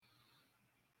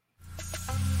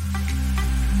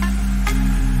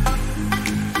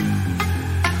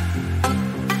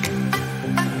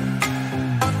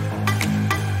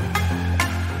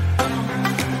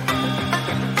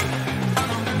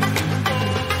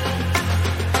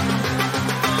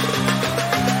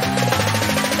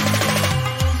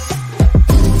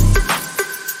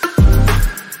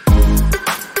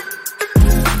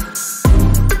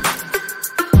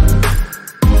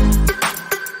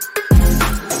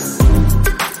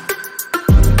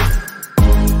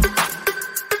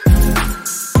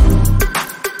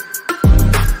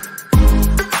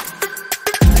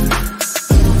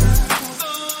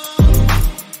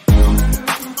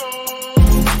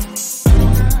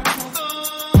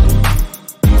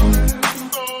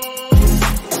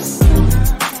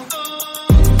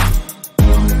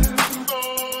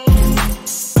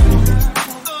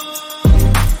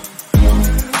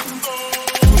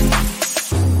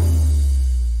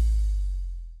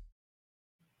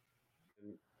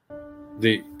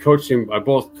the coaching. I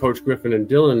both coached Griffin and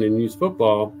Dylan in youth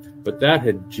football, but that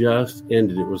had just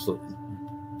ended. It was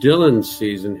Dylan's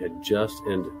season had just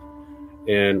ended,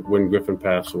 and when Griffin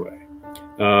passed away,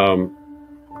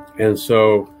 and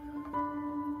so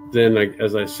then,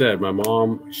 as I said, my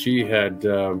mom, she had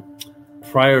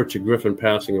prior to Griffin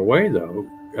passing away, though,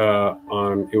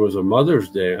 it was a Mother's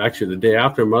Day, actually the day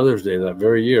after Mother's Day that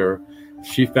very year,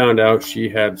 she found out she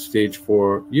had stage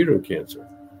 4 uterine cancer.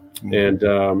 Mm-hmm. And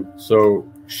so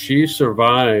she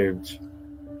survived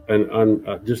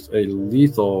just a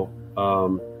lethal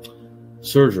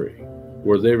surgery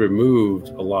where they removed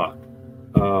a lot.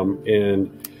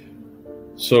 And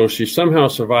so she somehow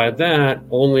survived that,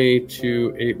 only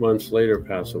to 8 months later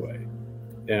pass away.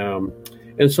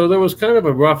 And so there was kind of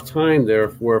a rough time there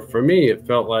where, for me, it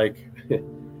felt like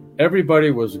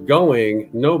everybody was going,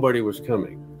 nobody was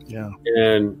coming. Yeah.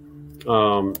 And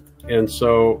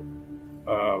so,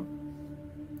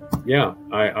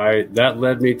 I that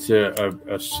led me to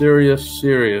a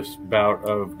serious bout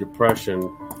of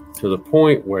depression, to the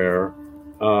point where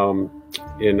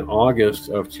in August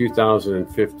of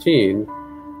 2015,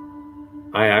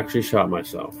 I actually shot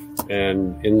myself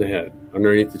and in the head,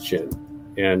 underneath the chin,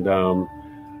 and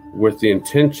with the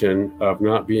intention of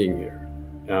not being here.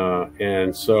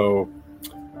 And so,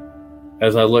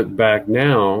 as I look back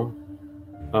now,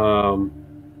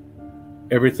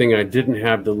 everything I didn't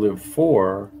have to live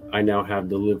for, I now have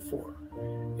to live for.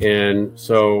 And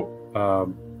so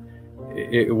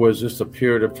it was just a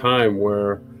period of time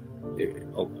where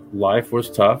life was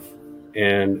tough,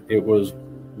 and it was,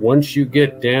 once you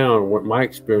get down, what my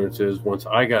experience is, once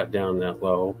I got down that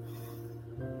low,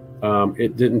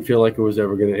 it didn't feel like it was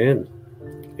ever going to end,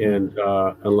 and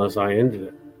unless I ended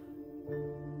it.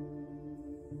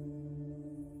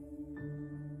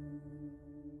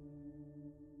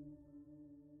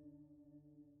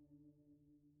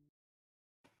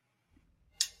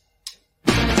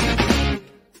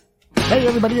 Hey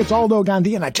everybody, it's Aldo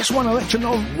Gandhi, and I just want to let you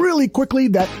know really quickly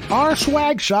that our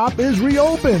swag shop is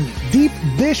reopened.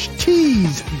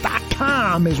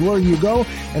 DeepDishTees.com is where you go,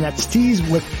 and that's tees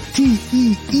with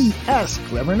T-E-E-S.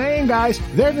 Clever name, guys.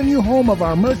 They're the new home of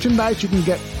our merchandise. You can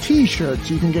get t-shirts,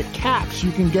 you can get caps,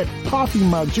 you can get coffee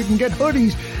mugs, you can get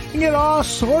hoodies, you can get all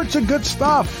sorts of good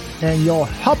stuff, and you'll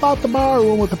help out the bar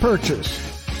room with the purchase.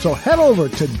 So head over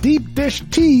to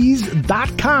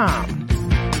DeepDishTees.com.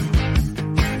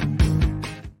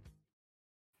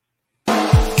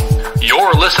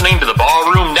 You're listening to the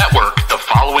Ballroom Network. The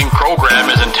following program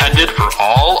is intended for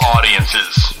all audiences.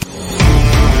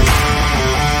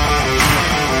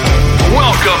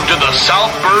 Welcome to the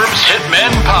South Burbs Hitmen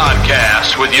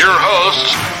Podcast with your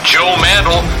hosts, Joe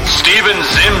Mandel, Steven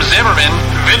Zim Zimmerman,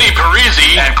 Vinny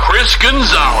Parisi, and Chris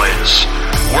Gonzalez.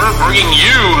 We're bringing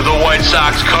you the White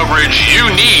Sox coverage you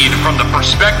need from the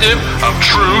perspective of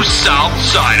true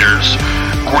Southsiders.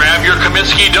 Grab your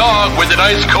Kaminsky dog with an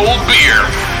ice cold beer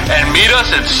and meet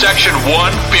us in section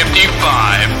 155.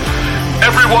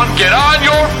 Everyone get on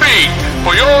your feet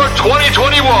for your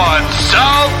 2021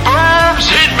 South Burbs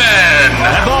Hitmen.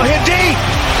 That ball hit deep.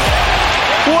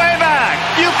 Way back.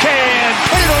 You can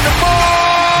put it on the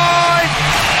board.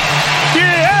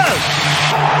 Yes.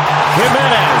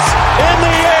 Jimenez in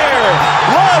the air.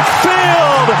 Left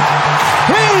field.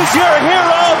 He's your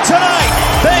hero tonight.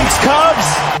 Thanks,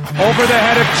 Cubs. Over the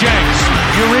head of Jenks.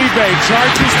 Uribe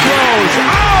charges, throws.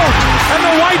 Out! And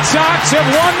the White Sox have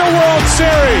won the World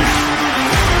Series.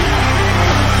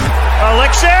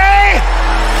 Alexei!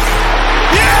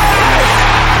 Yes!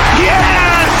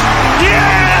 Yes!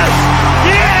 Yes!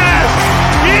 Yes!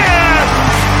 Yes!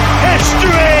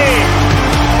 History!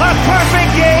 A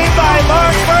perfect game by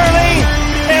Mark Burley,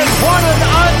 and what an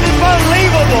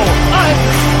unbelievable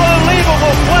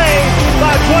play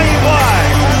by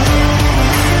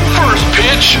 25. First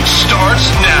pitch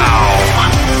starts now.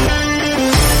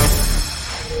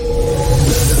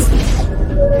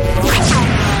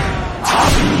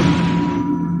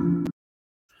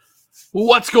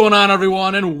 What's going on,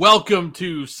 everyone, and welcome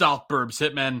to South Burbs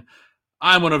Hitmen.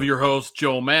 I'm one of your hosts,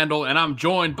 Joe Mandel, and I'm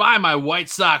joined by my White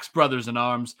Sox brothers in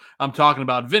arms. I'm talking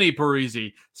about Vinny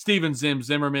Parisi, Steven Zim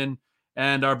Zimmerman,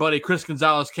 and our buddy Chris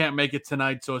Gonzalez can't make it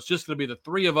tonight, so it's just going to be the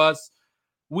three of us.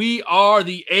 We are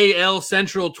the AL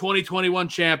Central 2021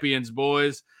 champions,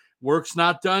 boys. Work's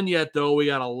not done yet, though. We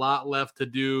got a lot left to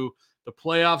do. The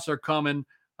playoffs are coming.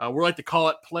 We like to call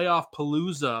it Playoff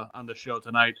Palooza on the show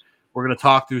tonight. We're going to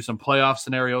talk through some playoff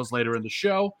scenarios later in the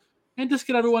show and just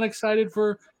get everyone excited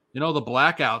for, the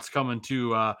blackouts coming to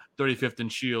 35th and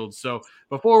Shields. So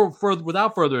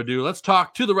without further ado, let's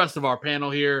talk to the rest of our panel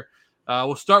here.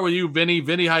 We'll start with you, Vinny.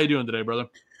 Vinny, how you doing today, brother?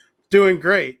 Doing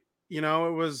great.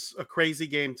 it was a crazy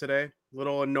game today. A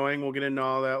little annoying. We'll get into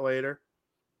all that later.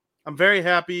 I'm very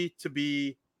happy to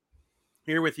be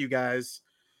here with you guys.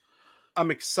 I'm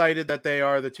excited that they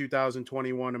are the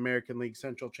 2021 American League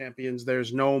Central champions.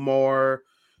 There's no more,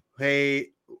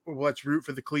 hey, let's root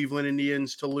for the Cleveland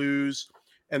Indians to lose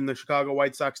and the Chicago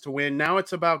White Sox to win. Now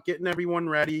it's about getting everyone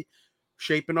ready,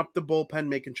 shaping up the bullpen,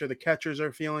 making sure the catchers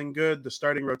are feeling good, the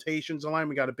starting rotations align.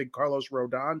 We got a big Carlos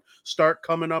Rodon start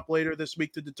coming up later this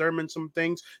week to determine some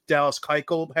things. Dallas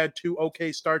Keuchel had 2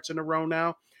 okay starts in a row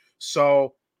now.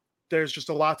 So there's just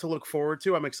a lot to look forward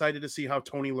to. I'm excited to see how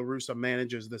Tony La Russa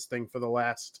manages this thing for the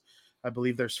last, I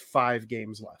believe there's 5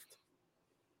 games left.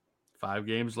 5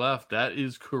 games left. That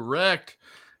is correct.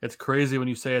 It's crazy when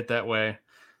you say it that way.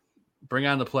 Bring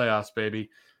on the playoffs, baby.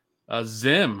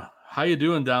 Zim, how you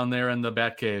doing down there in the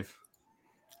Batcave?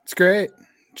 It's great.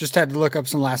 Just had to look up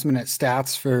some last minute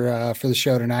stats for the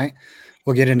show tonight.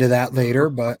 We'll get into that later,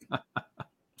 but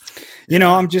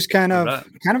I'm just kind of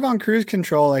on cruise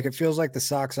control. Like it feels like the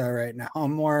Sox are right now.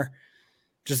 I'm more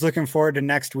just looking forward to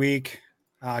next week,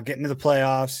 getting to the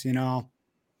playoffs.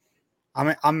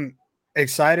 I'm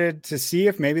excited to see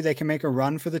if maybe they can make a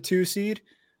run for the 2 seed,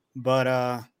 but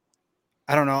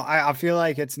I don't know. I feel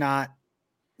like it's not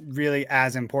really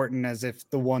as important as if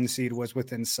the 1 seed was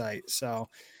within sight. So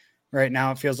right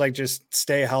now it feels like just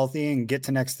stay healthy and get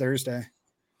to next Thursday.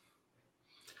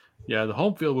 Yeah, the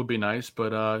home field would be nice,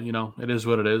 but, it is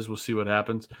what it is. We'll see what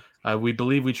happens. We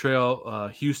believe we trail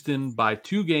Houston by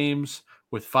 2 games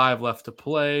with 5 left to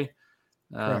play.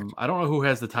 I don't know who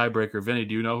has the tiebreaker. Vinny,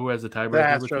 do you know who has the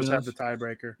tiebreaker? The Astros have the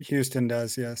tiebreaker. Houston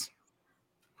does, yes.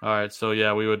 All right, so,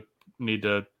 yeah, we would need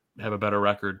to have a better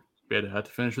record. We had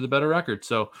to finish with a better record.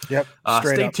 So yep,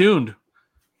 stay tuned.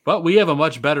 But we have a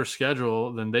much better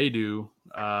schedule than they do.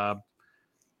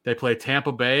 They play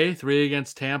Tampa Bay, 3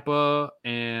 against Tampa,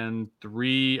 and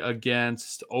 3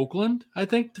 against Oakland, I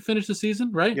think, to finish the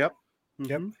season, right? Yep.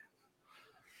 Yep.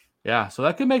 Yeah, so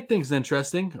that could make things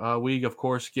interesting. We, of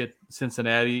course, get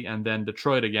Cincinnati and then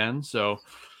Detroit again. So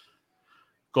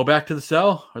go back to the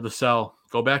cell.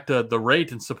 Go back to the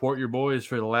rate and support your boys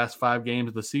for the last 5 games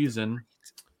of the season.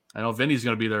 I know Vinny's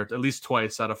going to be there at least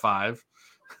twice out of 5.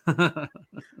 I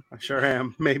sure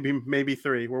am. Maybe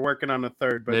 3. We're working on a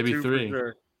 3rd, but maybe 2 3. for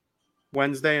sure.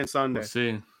 Wednesday and Sunday. We'll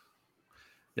see.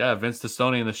 Yeah, Vince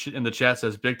Testoni in the chat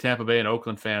says big Tampa Bay and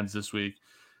Oakland fans this week.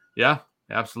 Yeah,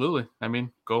 absolutely. I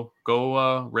mean, go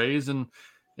Rays and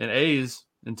A's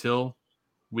until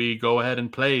we go ahead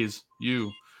and plays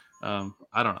you. I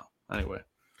don't know. Anyway,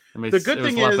 the good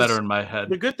thing is a lot better in my head.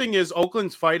 The good thing is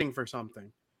Oakland's fighting for something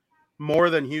more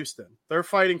than Houston. They're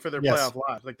fighting for their playoff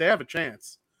lives. Like they have a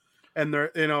chance, and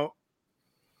they're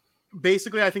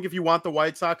basically. I think if you want the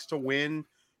White Sox to win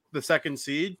the 2nd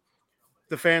seed,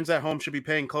 the fans at home should be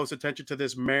paying close attention to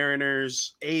this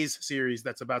Mariners-A's series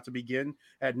that's about to begin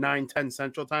at 9:10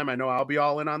 Central Time. I know I'll be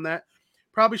all in on that.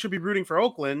 Probably should be rooting for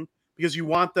Oakland because you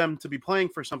want them to be playing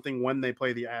for something when they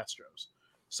play the Astros.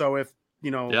 So if,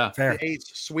 the A's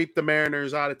sweep the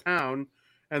Mariners out of town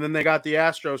and then they got the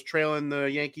Astros trailing the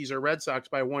Yankees or Red Sox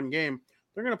by 1 game,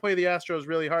 they're going to play the Astros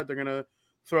really hard. They're going to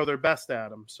throw their best at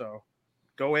them. So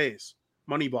go A's.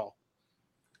 Moneyball.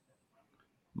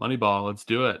 Let's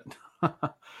do it.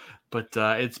 But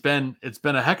it's been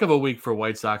a heck of a week for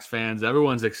White Sox fans.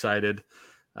 Everyone's excited.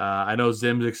 I know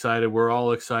Zim's excited. We're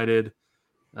all excited.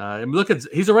 And look at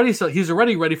he's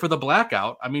already ready for the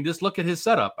blackout. I mean, just look at his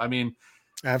setup. I mean,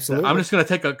 absolutely. I'm just gonna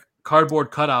take a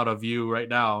cardboard cutout of you right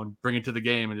now and bring it to the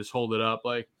game and just hold it up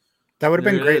like that would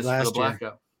have been great last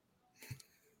year.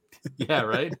 Yeah,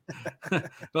 right.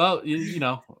 Well,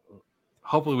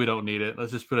 hopefully we don't need it.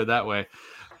 Let's just put it that way.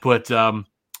 But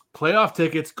playoff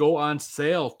tickets go on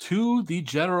sale to the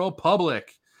general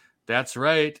public. That's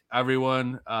right,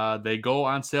 everyone. They go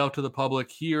on sale to the public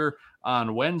here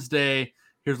on Wednesday.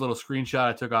 Here's a little screenshot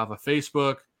I took off of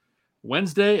Facebook.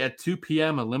 Wednesday at 2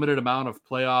 p.m., a limited amount of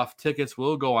playoff tickets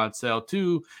will go on sale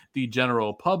to the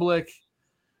general public.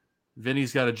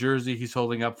 Vinny's got a jersey he's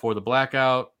holding up for the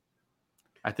blackout.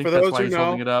 I think that's why he's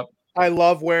holding it up. I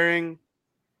love wearing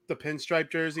the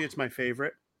pinstripe jersey. It's my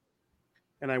favorite.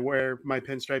 And I wear my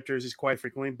pinstripe jerseys quite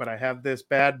frequently, but I have this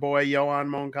bad boy Yoan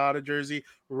Moncada jersey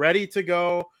ready to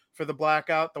go for the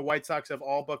blackout. The White Sox have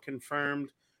all but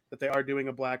confirmed that they are doing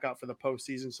a blackout for the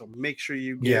postseason, so make sure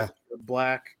you get the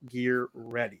black gear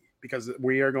ready because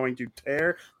we are going to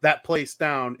tear that place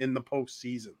down in the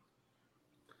postseason.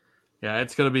 Yeah,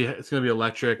 it's gonna be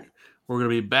electric. We're gonna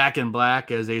be back in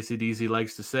black, as AC/DC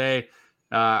likes to say.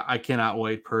 I cannot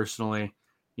wait personally.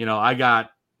 I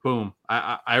got. Boom.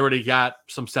 I already got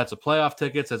some sets of playoff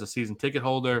tickets as a season ticket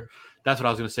holder. That's what I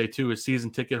was going to say, too, is season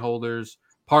ticket holders,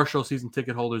 partial season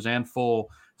ticket holders and full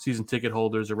season ticket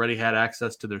holders already had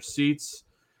access to their seats.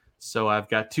 So I've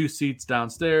got 2 seats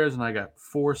downstairs and I got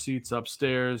 4 seats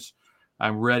upstairs.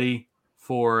 I'm ready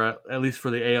for at least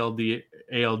for the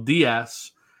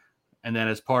ALDS. And then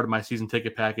as part of my season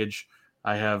ticket package,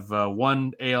 I have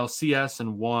 1 ALCS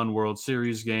and 1 World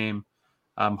Series game.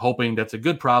 I'm hoping that's a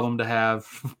good problem to have,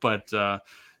 but I'm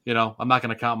not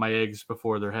going to count my eggs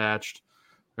before they're hatched,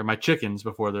 or my chickens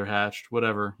before they're hatched,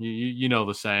 whatever. You know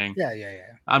the saying. Yeah.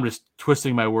 I'm just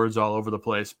twisting my words all over the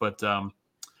place, but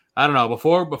I don't know.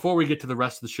 Before we get to the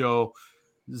rest of the show,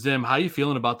 Zim, how you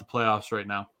feeling about the playoffs right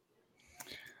now?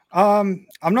 I'm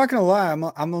not gonna lie,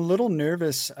 I'm a little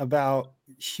nervous about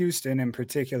Houston in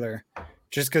particular,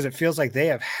 just because it feels like they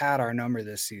have had our number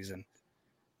this season.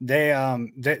 They're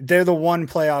the one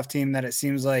playoff team that it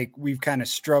seems like we've kind of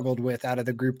struggled with out of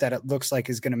the group that it looks like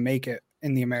is going to make it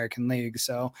in the American League.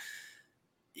 So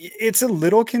it's a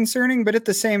little concerning, but at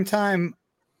the same time,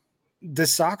 the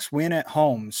Sox win at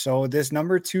home. So this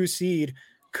number 2 seed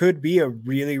could be a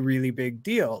really, really big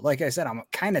deal. Like I said, I'm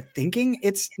kind of thinking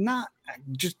it's not.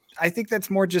 I think that's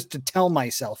more just to tell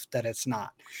myself that it's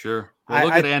not. Sure. Well,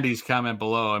 look at Andy's comment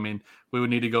below. I mean, we would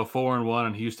need to go 4-1,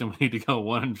 and Houston would need to go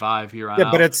 1-5 here on out.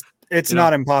 Yeah, but it's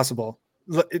not impossible.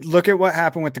 Look at what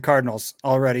happened with the Cardinals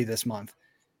already this month.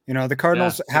 The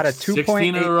Cardinals had a 2.8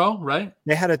 in a row, right?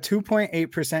 They had a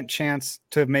 2.8% chance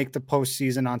to make the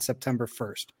postseason on September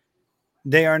 1st.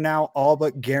 They are now all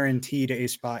but guaranteed a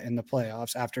spot in the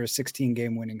playoffs after a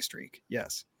 16-game winning streak.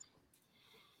 Yes.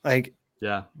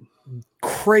 Yeah.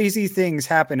 Crazy things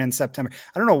happen in September.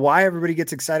 I don't know why everybody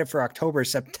gets excited for October.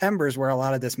 September is where a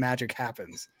lot of this magic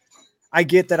happens. I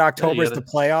get that October is the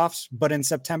playoffs, but in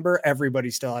September, everybody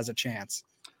still has a chance.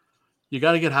 You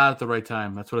got to get hot at the right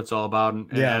time. That's what it's all about.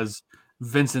 And as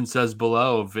Vincent says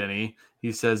below, Vinny,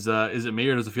 he says, is it me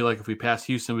or does it feel like if we pass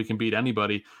Houston, we can beat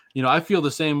anybody? I feel the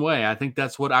same way. I think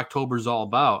that's what October is all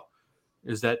about,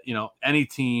 is that, any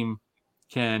team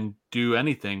can do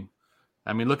anything.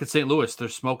 I mean, look at St. Louis. They're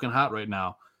smoking hot right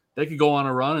now. They could go on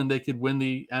a run and they could win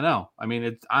the NL. I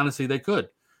mean, honestly, they could.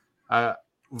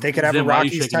 They could have a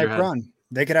Rockies type run.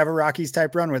 They could have a Rockies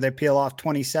type run where they peel off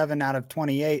 27 out of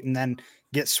 28 and then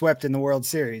get swept in the World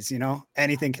Series.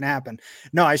 Anything can happen.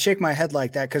 No, I shake my head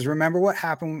like that because remember what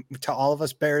happened to all of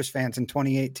us Bears fans in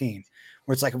 2018,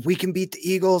 where it's like, if we can beat the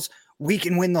Eagles, we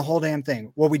can win the whole damn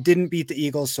thing. Well, we didn't beat the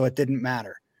Eagles, so it didn't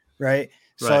matter. Right.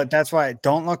 So that's why I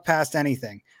don't look past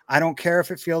anything. I don't care if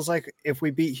it feels like if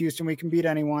we beat Houston, we can beat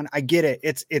anyone. I get it.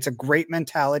 It's a great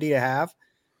mentality to have,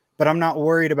 but I'm not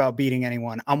worried about beating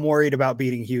anyone. I'm worried about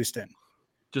beating Houston.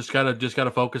 Just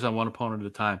gotta focus on one opponent at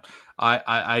a time.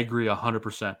 I agree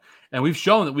 100%. And we've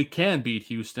shown that we can beat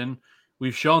Houston.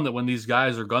 We've shown that when these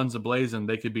guys are guns a-blazing,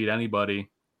 they could beat anybody.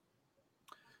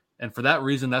 And for that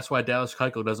reason, that's why Dallas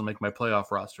Keuchel doesn't make my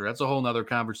playoff roster. That's a whole nother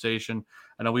conversation.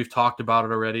 I know we've talked about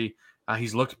it already.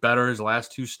 He's looked better his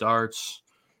last 2 starts.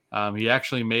 He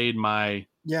actually made my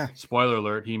spoiler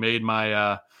alert. He made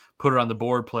my put it on the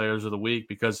board players of the week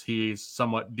because he's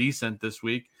somewhat decent this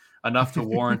week, enough to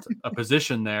warrant a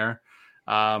position there.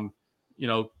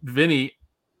 Vinny,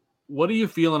 what are you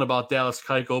feeling about Dallas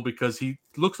Keuchel? Because he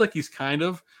looks like he's kind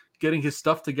of getting his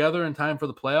stuff together in time for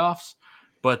the playoffs.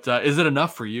 But is it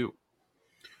enough for you?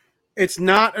 It's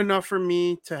not enough for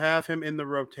me to have him in the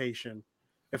rotation.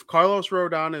 If Carlos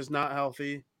Rodon is not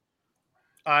healthy,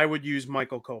 I would use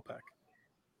Michael Kopech.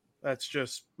 That's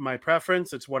just my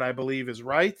preference. It's what I believe is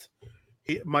right.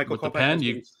 Michael Kopech has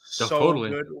been so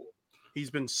good. He's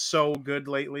been so good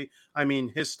lately. I mean,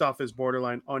 his stuff is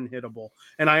borderline unhittable.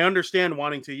 And I understand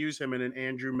wanting to use him in an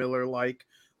Andrew Miller-like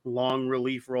long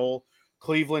relief role.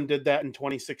 Cleveland did that in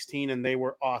 2016, and they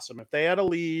were awesome. If they had a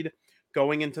lead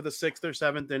going into the 6th or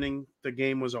 7th inning, the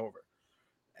game was over.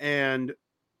 And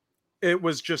it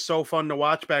was just so fun to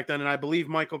watch back then, and I believe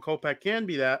Michael Kopech can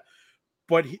be that.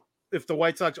 But if the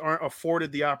White Sox aren't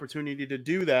afforded the opportunity to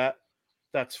do that,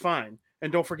 that's fine.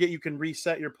 And don't forget, you can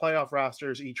reset your playoff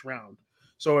rosters each round.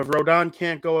 So if Rodon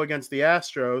can't go against the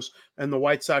Astros and the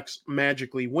White Sox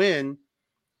magically win,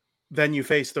 then you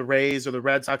face the Rays or the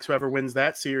Red Sox, whoever wins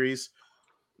that series,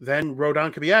 then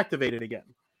Rodon could be activated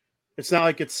again. It's not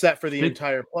like it's set for the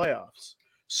entire playoffs.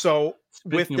 So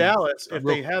with Dallas, if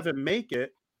they have him make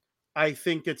it, I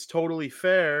think it's totally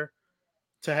fair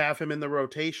to have him in the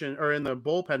rotation or in the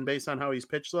bullpen based on how he's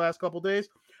pitched the last couple of days.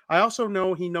 I also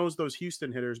know he knows those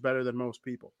Houston hitters better than most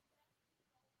people.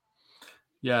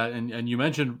 Yeah, and you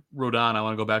mentioned Rodon. I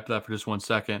want to go back to that for just 1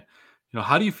 second.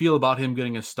 How do you feel about him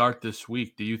getting a start this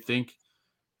week? Do you think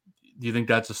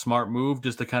that's a smart move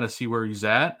just to kind of see where he's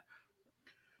at?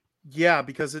 Yeah,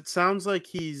 because it sounds like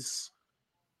he's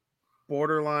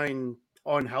borderline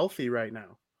unhealthy right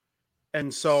now.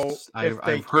 And so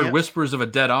I've heard whispers of a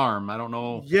dead arm. I don't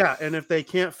know. Yeah, and if they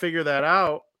can't figure that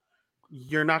out,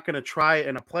 you're not going to try it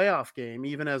in a playoff game,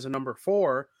 even as a number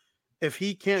 4. If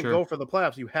he can't go for the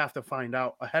playoffs, you have to find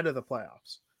out ahead of the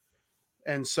playoffs.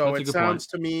 And so it sounds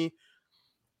to me,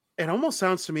 it almost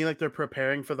sounds to me like they're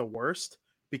preparing for the worst,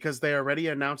 because they already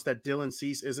announced that Dylan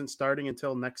Cease isn't starting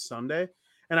until next Sunday.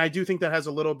 And I do think that has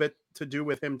a little bit to do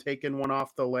with him taking one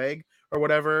off the leg or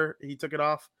whatever. He took it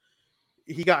off.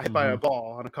 He got hit by a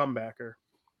ball on a comebacker.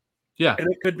 Yeah.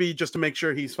 And it could be just to make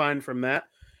sure he's fine from that.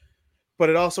 But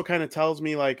it also kind of tells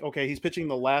me, like, okay, he's pitching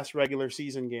the last regular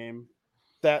season game,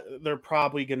 that they're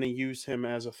probably going to use him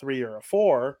as a 3 or a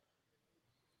 4.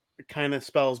 It kind of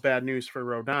spells bad news for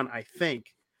Rodon, I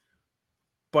think.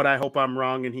 But I hope I'm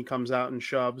wrong and he comes out and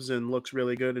shoves and looks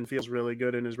really good and feels really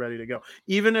good and is ready to go.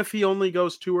 Even if he only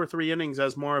goes 2 or 3 innings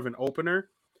as more of an opener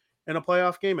in a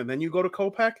playoff game, and then you go to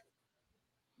Kopech,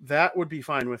 that would be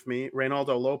fine with me.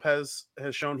 Reynaldo Lopez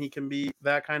has shown he can be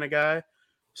that kind of guy.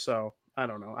 So I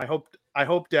don't know. I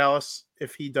hope Dallas,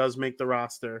 if he does make the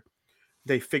roster,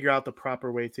 they figure out the proper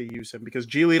way to use him, because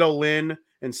Giolito, Lynn,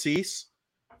 and Cease,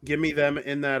 give me them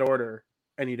in that order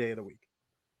any day of the week.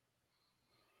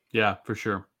 Yeah, for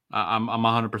sure. I'm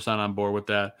 100% on board with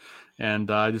that,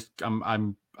 and I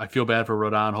feel bad for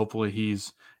Rodon. Hopefully,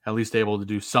 he's at least able to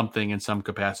do something in some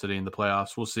capacity in the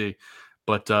playoffs. We'll see,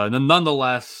 but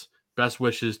nonetheless, best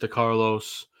wishes to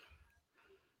Carlos.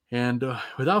 And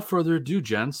without further ado,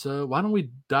 gents, why don't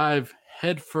we dive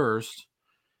headfirst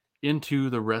into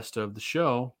the rest of the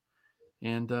show,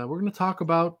 and we're going to talk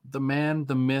about the man,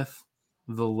 the myth,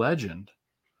 the legend,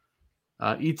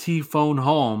 E.T. Phone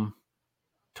Home,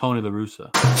 Tony La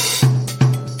Russa.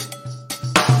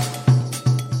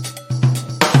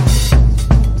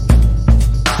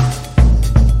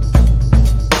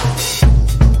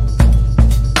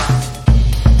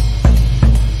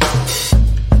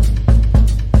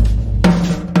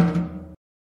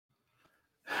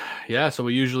 Yeah, so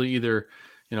we usually either,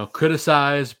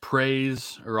 criticize,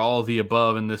 praise, or all of the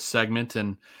above in this segment,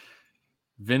 and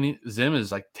Zim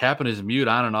is like tapping his mute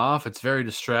on and off. It's very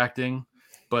distracting.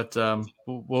 But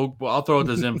I'll throw it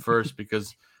to Zim first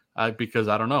because I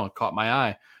don't know, it caught my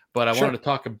eye. But I wanted to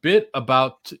talk a bit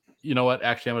about, you know what?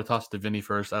 Actually, I'm going to toss it to Vinny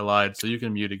first. I lied, so you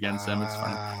can mute again, Zim. It's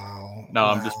fine. No,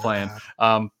 I'm just playing.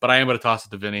 But I am going to toss it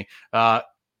to Vinny. I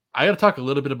got to talk a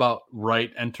little bit about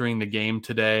Wright entering the game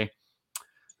today.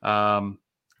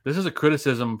 This is a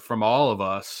criticism from all of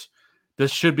us.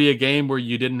 This should be a game where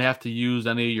you didn't have to use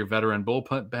any of your veteran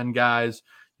bullpen guys.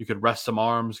 You could rest some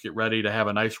arms, get ready to have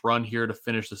a nice run here to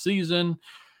finish the season.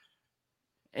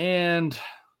 And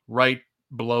Wright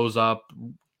blows up.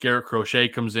 Garrett Crochet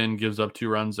comes in, gives up 2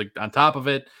 runs. Like, on top of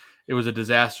it, it was a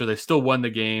disaster. They still won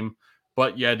the game,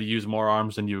 but you had to use more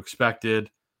arms than you expected.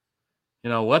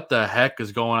 What the heck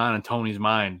is going on in Tony's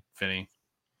mind, Vinny?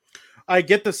 I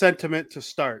get the sentiment to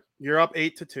start. You're up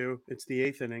 8-2. It's the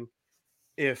 8th inning.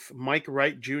 If Mike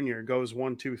Wright Jr. goes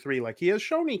 1-2-3, like he has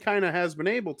shown he kind of has been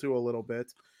able to a little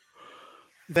bit,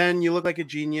 then you look like a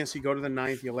genius. You go to the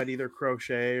 9th. You let either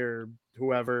Crochet or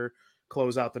whoever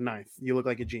close out the 9th. You look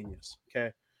like a genius.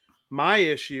 Okay. My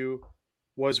issue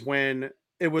was when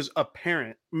it was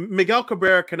apparent. Miguel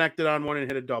Cabrera connected on one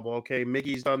and hit a double. Okay.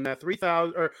 Miggy's done that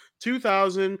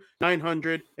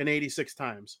 2,986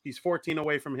 times. He's 14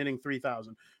 away from hitting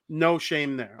 3,000. No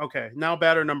shame there. Okay. Now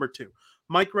batter number 2.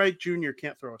 Mike Wright Jr.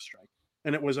 can't throw a strike.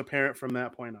 And it was apparent from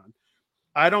that point on.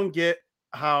 I don't get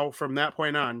how from that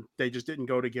point on, they just didn't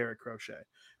go to Garrett Crochet.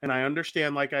 And I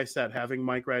understand, like I said, having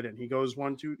Mike Wright in. He goes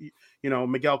 1-2,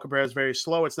 Miguel Cabrera is very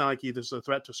slow. It's not like there's a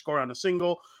threat to score on a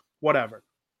single, whatever.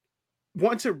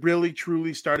 Once it really,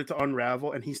 truly started to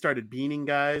unravel and he started beaning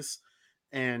guys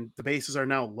and the bases are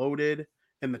now loaded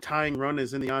and the tying run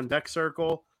is in the on-deck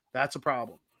circle, that's a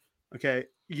problem. Okay,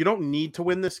 you don't need to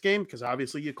win this game because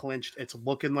obviously you clinched. It's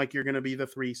looking like you're going to be the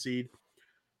 3 seed,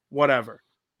 whatever.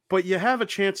 But you have a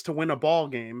chance to win a ball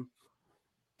game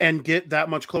and get that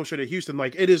much closer to Houston.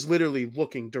 Like, it is literally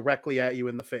looking directly at you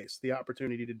in the face, the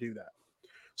opportunity to do that.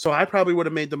 So I probably would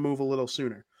have made the move a little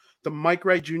sooner. The Mike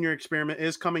Wright Jr. experiment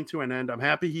is coming to an end. I'm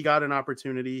happy he got an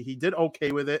opportunity. He did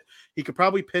okay with it. He could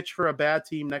probably pitch for a bad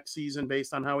team next season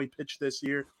based on how he pitched this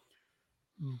year.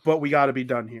 But we got to be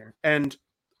done here. And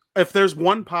if there's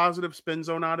one positive spin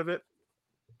zone out of it,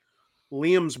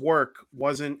 Liam's work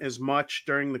wasn't as much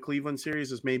during the Cleveland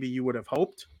series as maybe you would have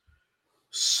hoped.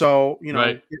 So,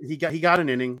 right. he got an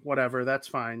inning, whatever, that's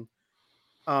fine.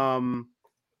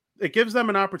 It gives them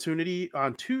an opportunity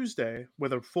on Tuesday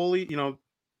with a fully,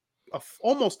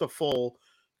 almost a full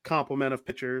complement of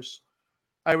pitchers.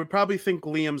 I would probably think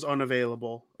Liam's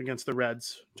unavailable against the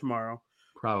Reds tomorrow.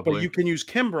 Probably. But you can use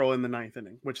Kimbrel in the 9th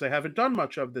inning, which they haven't done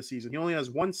much of this season. He only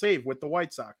has 1 save with the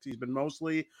White Sox. He's been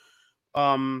mostly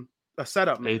a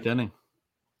setup man. 8th inning.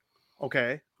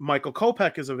 Okay. Michael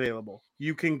Kopech is available.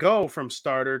 You can go from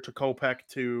starter to Kopech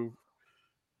to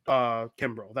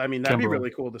Kimbrel. I mean, that'd be really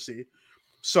cool to see.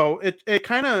 So it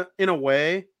kind of, in a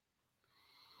way,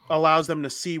 allows them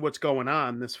to see what's going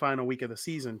on this final week of the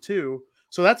season, too.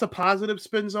 So that's a positive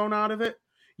spin zone out of it.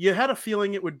 You had a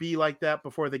feeling it would be like that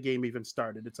before the game even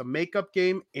started. It's a makeup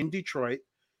game in Detroit.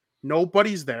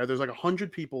 Nobody's there. There's like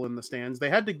 100 people in the stands.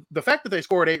 The fact that they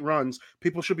scored 8 runs,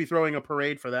 people should be throwing a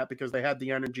parade for that because they had the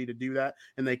energy to do that,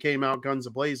 and they came out guns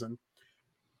a-blazing.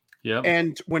 Yeah.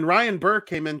 And when Ryan Burke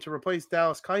came in to replace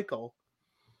Dallas Keuchel,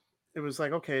 it was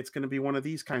like, okay, it's going to be one of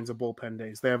these kinds of bullpen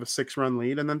days. They have a 6-run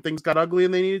lead, and then things got ugly,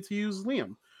 and they needed to use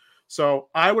Liam. So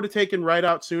I would have taken right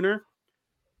out sooner.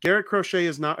 Garrett Crochet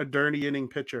is not a dirty inning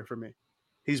pitcher for me.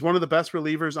 He's one of the best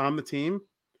relievers on the team,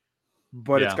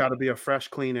 but it's got to be a fresh,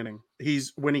 clean inning.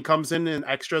 When he comes in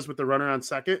extras with the runner on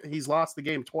second, he's lost the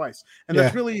game twice. And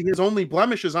that's really his only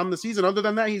blemishes on the season. Other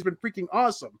than that, he's been freaking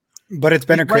awesome. But it's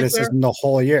been a criticism the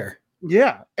whole year.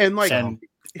 Yeah. And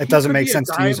it doesn't make sense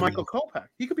to use Michael Kopech.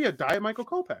 He could be a diet Michael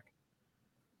Kopech.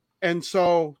 And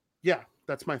so, yeah,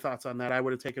 that's my thoughts on that. I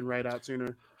would have taken right out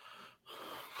sooner.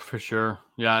 For sure.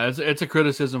 Yeah, it's a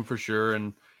criticism for sure.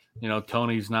 And,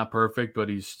 Tony's not perfect, but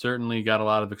he's certainly got a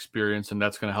lot of experience, and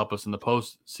that's going to help us in the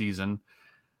postseason.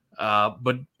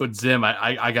 But Zim,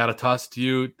 I got to toss to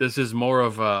you. This is more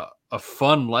of a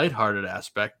fun, lighthearted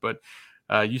aspect, but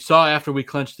you saw after we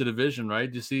clinched the division,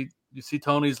 right? You see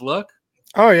Tony's look?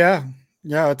 Oh, yeah.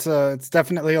 Yeah, it's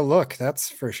definitely a look. That's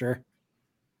for sure.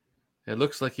 It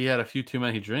looks like he had a few too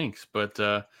many drinks, but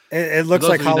it looks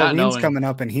like Halloween's coming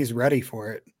up and he's ready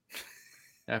for it.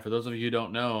 Yeah, for those of you who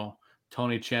don't know,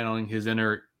 Tony channeling his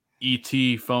inner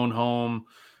E.T. phone home.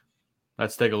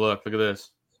 Let's take a look. Look at this.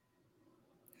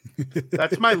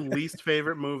 That's my least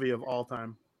favorite movie of all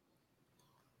time.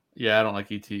 Yeah, I don't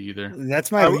like E.T. either. That's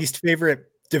my least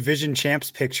favorite division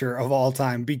champs picture of all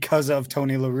time because of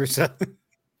Tony La Russa.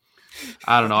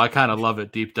 I don't know. I kind of love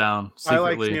it deep down. Secretly.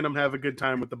 I like seeing him have a good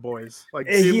time with the boys. Like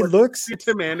he looks. See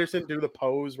Tim Anderson do the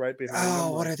pose right behind him.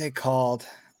 Oh, what are they called?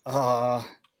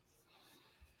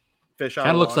 Fish kind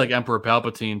of looks like Emperor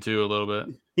Palpatine too, a little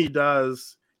bit. He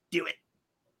does. Do it.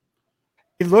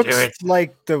 He looks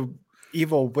like the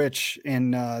evil witch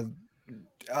in The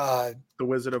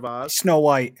Wizard of Oz. Snow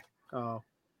White. Oh,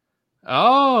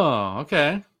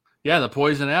 okay. Yeah, the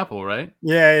poison apple, right?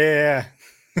 Yeah.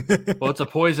 Well, it's a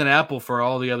poison apple for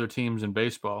all the other teams in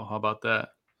baseball. How about that?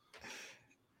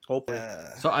 Hopefully.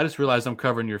 So I just realized I'm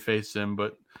covering your face, Sim,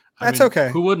 but that's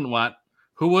okay. Who wouldn't want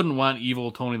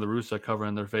evil Tony La Russa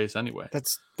covering their face anyway?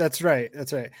 That's right.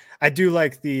 That's right. I do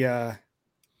like the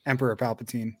Emperor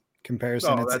Palpatine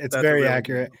comparison. It's very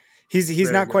accurate.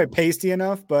 He's not quite pasty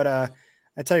enough, but I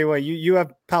tell you what, you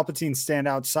have Palpatine stand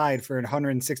outside for a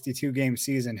 162 game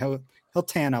season. He'll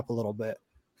tan up a little bit.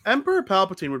 Emperor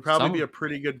Palpatine would probably be a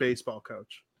pretty good baseball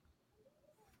coach.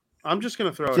 I'm just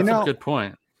going to throw it. That's a good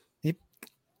point.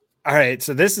 All right,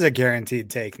 so this is a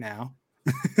guaranteed take now.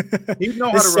 He'd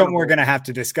know how this to is run something we're going to have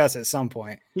to discuss at some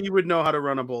point. He would know how to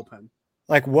run a bullpen.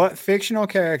 Like, what fictional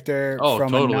character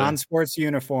from totally. a non-sports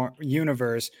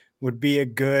universe would be a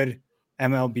good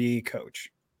MLB coach?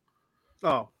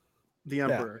 Oh, the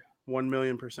Emperor.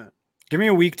 1,000,000%. Give me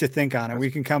a week to think on it.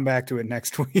 We can come back to it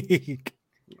next week.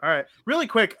 All right. Really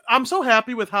quick. I'm so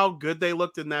happy with how good they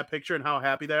looked in that picture and how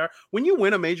happy they are. When you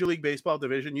win a Major League Baseball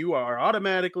division, you are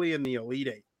automatically in the Elite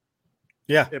Eight.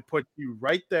 Yeah. It puts you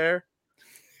right there.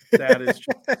 That is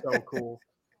just so cool.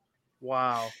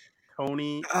 Wow.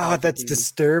 Tony. Oh, that's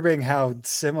disturbing how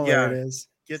similar it is.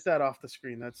 Get that off the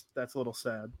screen. That's a little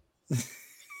sad.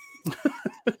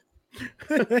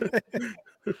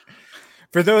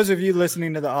 For those of you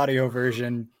listening to the audio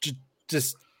version,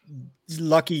 just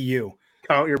lucky you.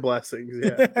 Count your blessings.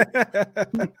 Yeah.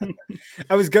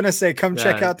 I was gonna say come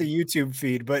check out the YouTube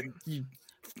feed, but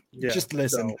just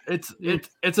listen. So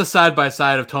it's a side by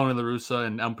side of Tony La Russa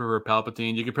and Emperor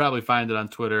Palpatine. You could probably find it on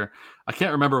Twitter. I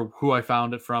can't remember who I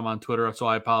found it from on Twitter, so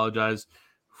I apologize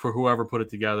for whoever put it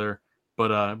together.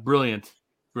 But brilliant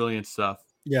stuff.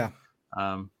 Yeah.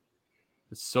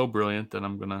 It's so brilliant that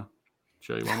I'm gonna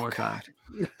show you one more time.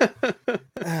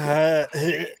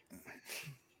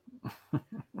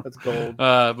 That's gold.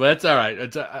 But that's all right.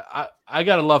 It's I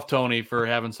gotta love Tony for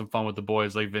having some fun with the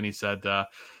boys, like Vinny said.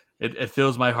 It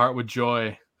fills my heart with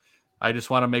joy. I just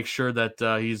want to make sure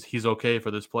that he's okay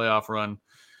for this playoff run.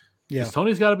 Yeah,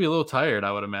 Tony's got to be a little tired,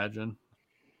 I would imagine.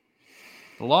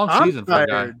 A long season for a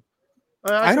guy.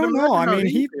 I don't know. I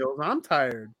mean, I'm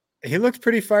tired. He looked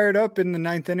pretty fired up in the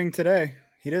 9th inning today.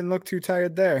 He didn't look too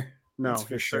tired there. No,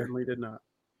 he certainly did not.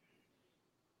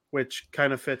 Which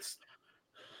kind of fits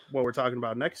what we're talking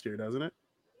about next year, doesn't it?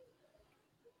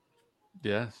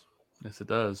 Yes, it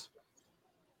does.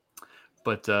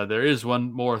 But there is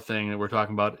one more thing that we're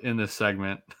talking about in this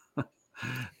segment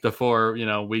before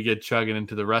we get chugging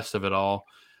into the rest of it all.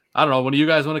 I don't know. When do you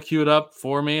guys want to cue it up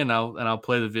for me, and I'll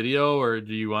play the video, or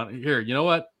do you want here? You know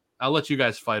what? I'll let you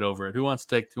guys fight over it. Who wants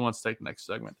to take the next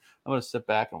segment? I'm going to sit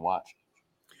back and watch.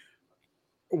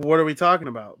 What are we talking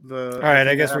about? All right,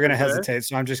 I guess we're going to hesitate.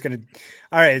 So I'm just going to.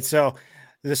 All right, so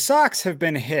the Sox have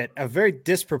been hit a very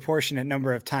disproportionate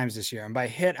number of times this year, and by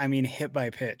hit I mean hit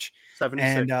by pitch.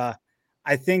 76. And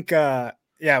I think it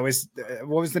was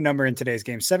what was the number in today's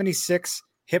game? 76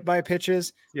 hit by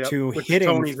pitches to hitting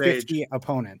Tony's 50 age.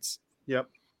 Opponents. Yep.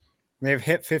 They've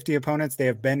hit 50 opponents. They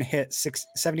have been hit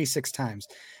 76 times.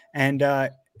 And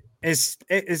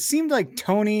it seemed like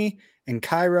Tony and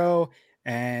Cairo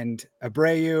and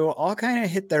Abreu all kind of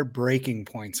hit their breaking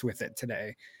points with it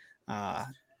today. I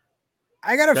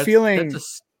got a feeling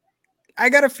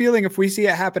if we see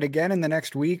it happen again in the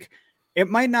next week, it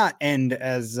might not end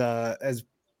as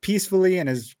peacefully and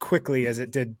as quickly as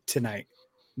it did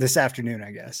this afternoon,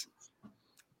 I guess.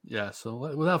 Yeah. So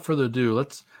without further ado,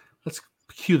 let's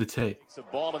cue the tape. It's a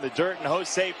ball in the dirt, and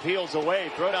Jose peels away.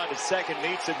 Throw down to second,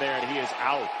 meets him there, and he is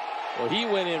out. Well, he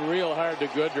went in real hard to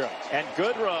Goodrum. And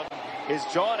Goodrum is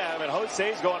jawing at him, and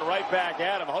Jose's going right back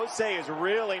at him. Jose is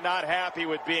really not happy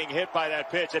with being hit by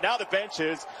that pitch. And now the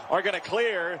benches are going to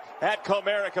clear at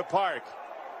Comerica Park.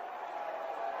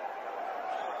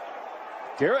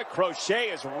 Garrett Crochet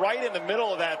is right in the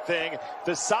middle of that thing.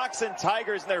 The Sox and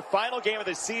Tigers in their final game of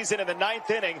the season in the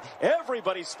 9th inning.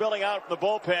 Everybody spilling out from the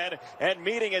bullpen and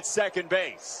meeting at second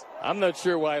base. I'm not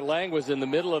sure why Lang was in the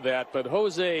middle of that, but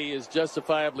Jose is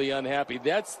justifiably unhappy.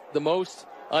 That's the most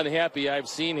unhappy I've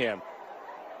seen him.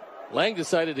 Lang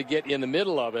decided to get in the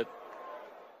middle of it.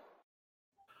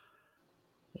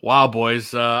 Wow,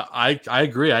 boys. I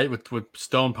agree with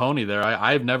Stone Pony there.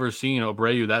 I've never seen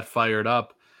Abreu that fired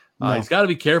up. No. He's got to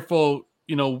be careful,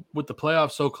 with the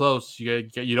playoffs so close.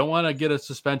 You don't want to get a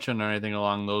suspension or anything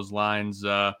along those lines.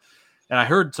 And I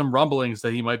heard some rumblings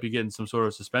that he might be getting some sort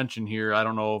of suspension here. I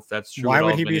don't know if that's true. Why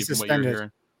would he be suspended?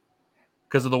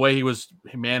 Because of the way he was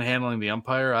manhandling the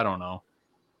umpire? I don't know.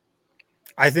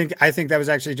 I think that was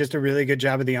actually just a really good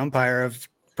job of the umpire of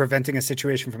preventing a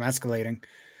situation from escalating.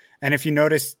 And if you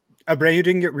notice, Abreu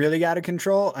didn't get really out of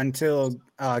control until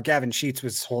Gavin Sheets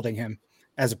was holding him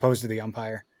as opposed to the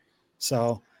umpire.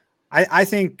 So I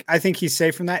think he's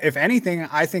safe from that. If anything,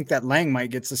 I think that Lang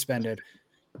might get suspended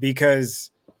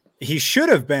because he should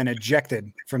have been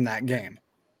ejected from that game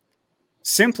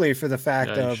simply for the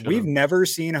fact of we've never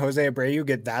seen Jose Abreu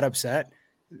get that upset.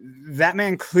 That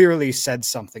man clearly said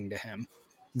something to him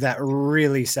that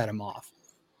really set him off.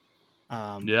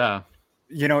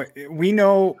 We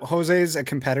know Jose's a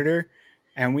competitor,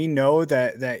 and we know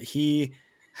that he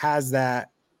has that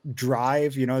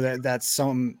drive, that's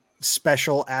some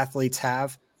special athletes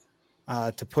have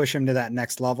to push him to that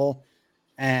next level.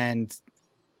 And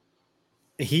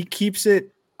he keeps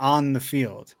it on the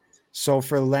field. So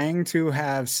for Lang to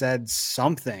have said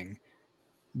something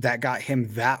that got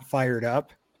him that fired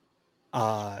up,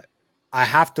 I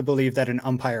have to believe that an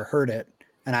umpire heard it,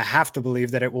 and I have to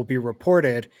believe that it will be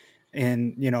reported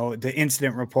in, the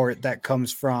incident report that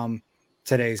comes from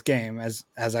today's game, as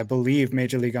I believe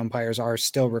Major League umpires are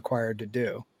still required to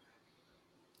do.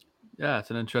 Yeah,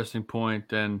 it's an interesting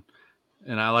point, and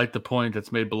I like the point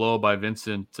that's made below by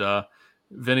Vincent.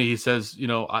 Vinny, he says,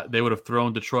 they would have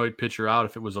thrown Detroit pitcher out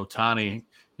if it was Ohtani.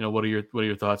 What are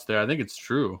your thoughts there? I think it's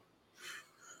true.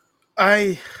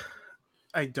 I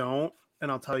don't,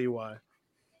 and I'll tell you why.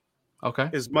 Okay.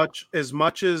 As much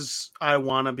as I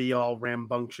want to be all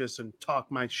rambunctious and talk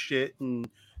my shit and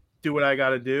do what I got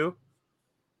to do,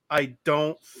 I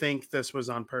don't think this was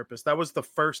on purpose. That was the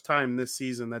first time this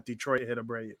season that Detroit hit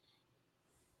Abreu.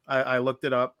 I looked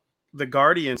it up. The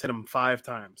Guardians hit him 5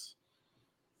 times,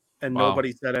 and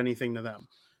nobody said anything to them.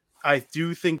 I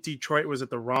do think Detroit was at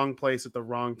the wrong place at the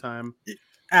wrong time.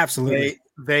 Absolutely.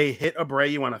 They hit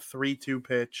Abreu on a 3-2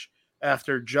 pitch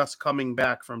after just coming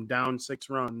back from down 6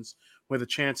 runs with a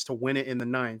chance to win it in the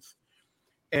 9th.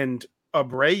 And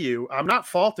Abreu, I'm not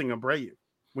faulting Abreu.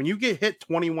 When you get hit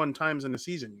 21 times in a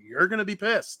season, you're going to be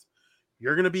pissed.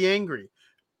 You're going to be angry.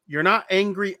 You're not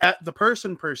angry at the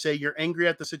person per se. You're angry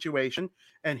at the situation.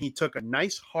 And he took a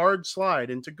nice hard slide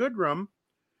into Goodrum.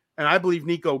 And I believe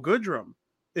Nico Goodrum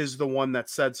is the one that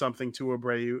said something to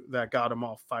Abreu that got him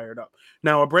all fired up.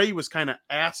 Now, Abreu was kind of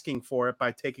asking for it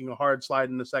by taking a hard slide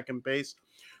into second base.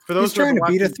 For those He's trying to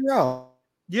beat a watching, throw.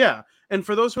 Yeah, and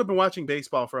for those who have been watching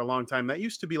baseball for a long time, that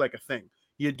used to be like a thing.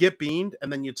 You'd get beamed,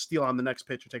 and then you'd steal on the next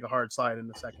pitch or take a hard slide in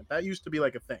the second. That used to be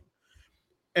like a thing.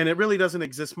 And it really doesn't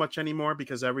exist much anymore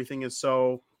because everything is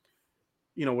so,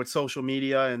 with social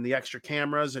media and the extra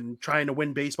cameras and trying to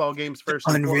win baseball games first.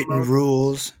 Unwritten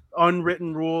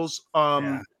rules.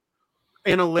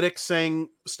 Analytics saying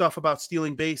stuff about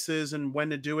stealing bases and when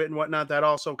to do it and whatnot. That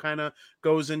also kind of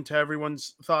goes into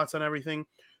everyone's thoughts on everything.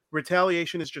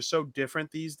 Retaliation is just so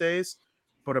different these days.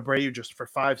 But Abreu just for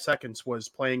 5 seconds was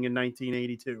playing in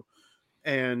 1982.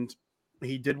 And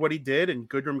he did what he did, and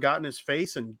Goodrum got in his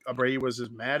face, and Abreu was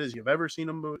as mad as you've ever seen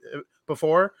him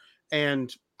before.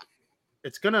 And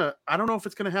I don't know if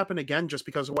it's going to happen again just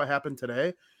because of what happened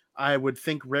today. I would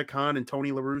think Rick Hahn and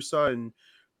Tony La Russa and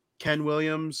Ken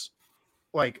Williams,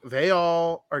 they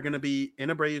all are going to be in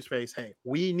Abreu's face. Hey,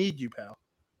 we need you, pal.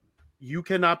 You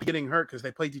cannot be getting hurt because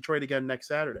they play Detroit again next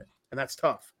Saturday, and that's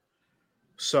tough.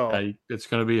 So it's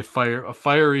going to be a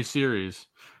fiery series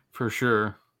for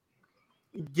sure.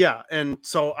 Yeah, and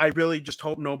so I really just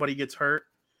hope nobody gets hurt,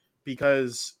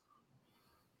 because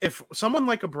if someone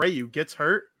like Abreu gets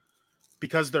hurt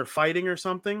because they're fighting or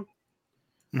something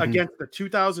against the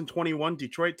 2021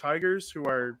 Detroit Tigers, who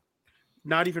are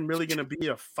not even really going to be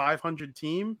a 500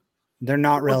 team. They're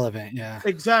not relevant, yeah.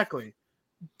 Exactly.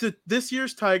 This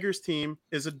year's Tigers team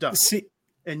is a dud.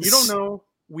 And you don't know,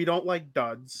 we don't like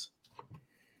duds.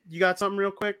 You got something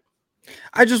real quick?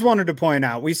 I just wanted to point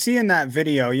out, we see in that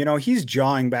video, he's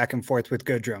jawing back and forth with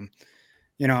Goodrum.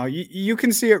 You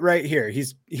can see it right here.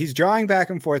 He's jawing back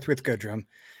and forth with Goodrum.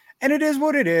 And it is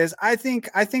what it is. I think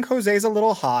Jose's a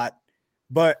little hot,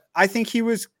 but I think he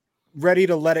was ready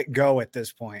to let it go at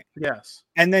this point. Yes.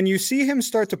 And then you see him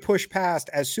start to push past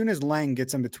as soon as Lang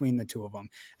gets in between the two of them.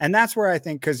 And that's where I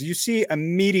think, because you see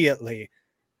immediately,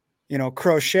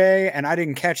 Crochet, and I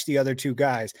didn't catch the other two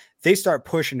guys, they start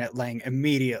pushing at Lang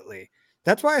immediately.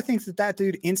 That's why I think that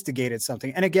dude instigated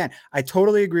something. And again, I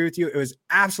totally agree with you. It was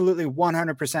absolutely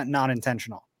 100% not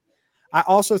intentional. I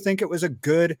also think it was a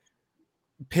good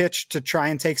pitch to try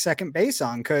and take second base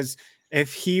on, because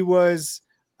if he was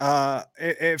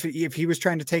if he was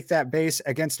trying to take that base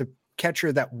against a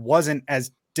catcher that wasn't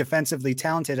as defensively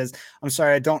talented as, I'm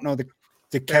sorry, I don't know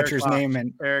the catcher's name,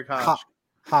 and Eric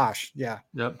Hosh. Yeah.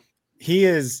 Yep. He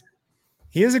is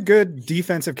a good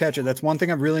defensive catcher. That's one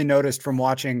thing I've really noticed from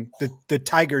watching the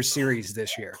Tigers series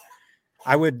this year.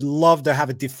 I would love to have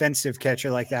a defensive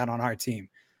catcher like that on our team.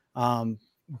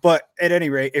 But at any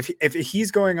rate, if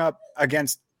he's going up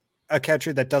against a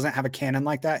catcher that doesn't have a cannon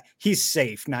like that, he's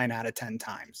safe 9 out of 10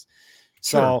 times.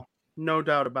 So sure. No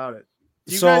doubt about it.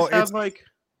 Do you guys have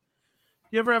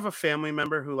you ever have a family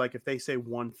member who, if they say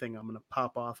one thing, I'm going to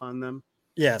pop off on them?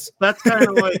 Yes. That's kind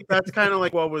of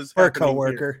like what was our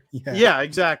coworker. Yeah,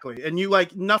 exactly. And you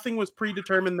nothing was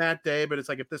predetermined that day, but it's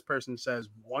if this person says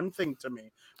one thing to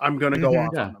me, I'm going to go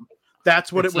off on them.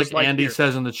 That's what it was like. Andy here.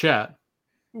 says in the chat.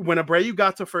 When Abreu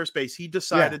got to first base, he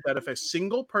decided that if a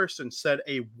single person said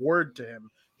a word to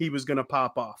him, he was going to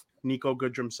pop off. Nico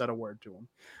Goodrum said a word to him.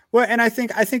 Well, and I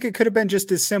think it could have been just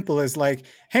as simple as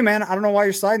hey man, I don't know why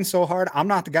you're sliding so hard. I'm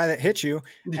not the guy that hit you.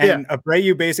 And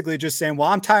Abreu basically just saying, well,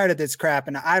 I'm tired of this crap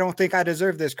and I don't think I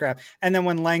deserve this crap. And then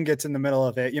when Lang gets in the middle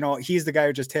of it, he's the guy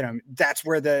who just hit him. That's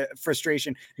where the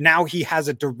frustration, now he has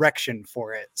a direction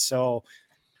for it. So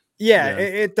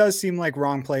it does seem like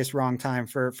wrong place, wrong time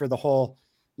for the whole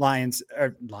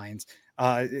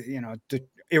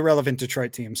irrelevant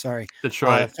Detroit team. Sorry.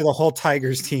 Detroit. For the whole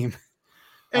Tigers team.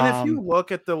 And if you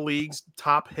look at the league's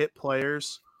top hit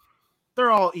players,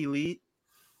 they're all elite.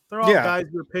 They're all guys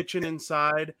who are pitching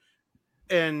inside.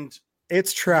 And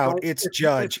it's Trout, it's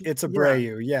Judge, it's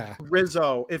Abreu. Yeah.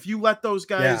 Rizzo. If you let those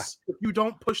guys, if you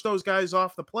don't push those guys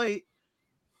off the plate,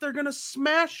 they're going to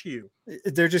smash you.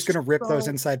 They're just going to rip those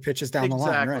inside pitches down the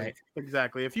line, right?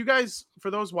 Exactly. If you guys, for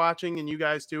those watching and you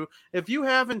guys too, if you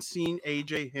haven't seen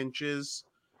AJ Hinch's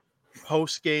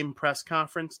post-game press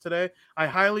conference today, I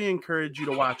highly encourage you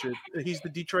to watch it. He's the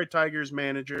Detroit Tigers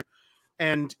manager,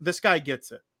 and this guy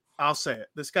gets it. I'll say it.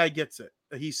 This guy gets it.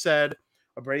 He said,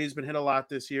 Abreu's been hit a lot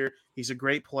this year. He's a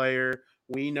great player.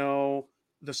 We know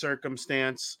the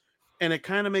circumstance. And it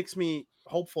kind of makes me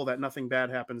hopeful that nothing bad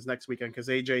happens next weekend, because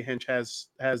AJ Hinch has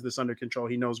this under control.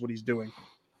 He knows what he's doing.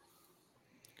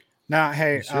 Now,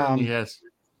 hey, yes.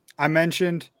 I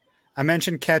mentioned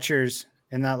catchers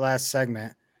in that last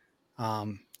segment.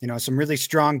 Some really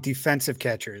strong defensive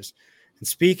catchers. And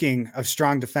speaking of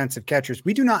strong defensive catchers,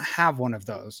 we do not have one of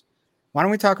those. Why don't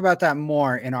we talk about that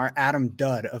more in our Adam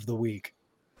Dud of the week?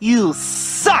 You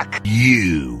suck.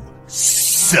 You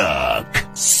suck.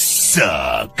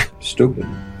 Stupid.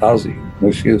 Lousy. No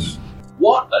excuse.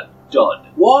 What a dud.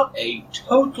 What a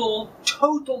total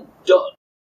dud.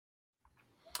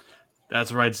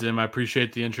 That's right, Zim. I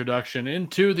appreciate the introduction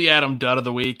into the Adam Dud of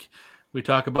the week. We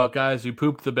talk about guys who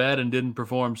pooped the bed and didn't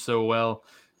perform so well.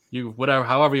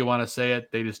 However you want to say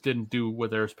it, they just didn't do what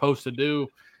they're supposed to do.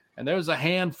 And there's a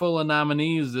handful of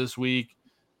nominees this week.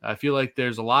 I feel like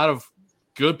there's a lot of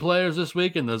good players this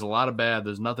week, and there's a lot of bad.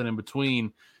 There's nothing in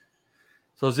between.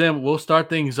 So, Zim, we'll start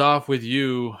things off with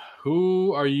you.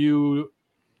 Who are you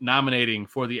nominating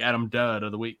for the Adam Dud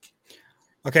of the week?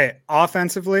 Okay,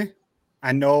 offensively,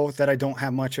 I know that I don't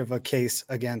have much of a case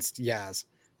against Yaz,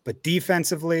 but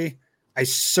defensively, I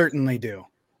certainly do.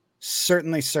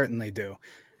 Certainly do.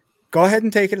 Go ahead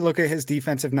and take a look at his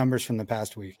defensive numbers from the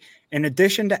past week. In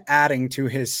addition to adding to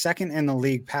his second in the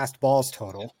league passed balls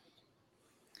total,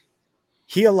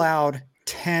 he allowed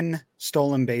 10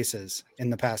 stolen bases in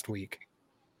the past week.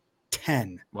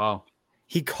 10. Wow.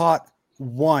 He caught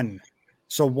 1.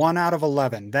 So 1 out of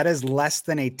 11. That is less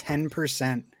than a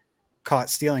 10% caught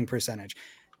stealing percentage.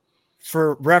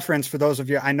 For reference, for those of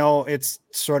you, I know it's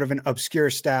sort of an obscure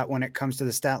stat when it comes to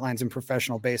the stat lines in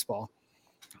professional baseball.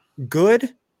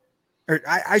 Good, or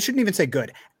I shouldn't even say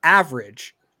good.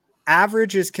 Average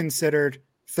is considered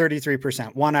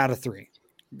 33%, 1 out of 3.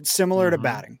 Similar to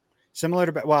batting.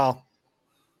 Well,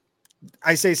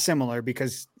 I say similar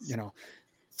because,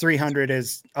 300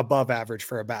 is above average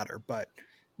for a batter, but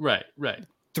right.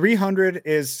 300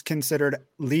 is considered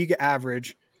league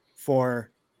average for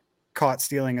caught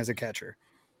stealing as a catcher.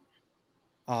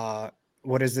 What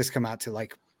does this come out to?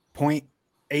 Like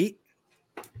 0.8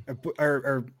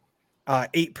 or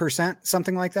 8%,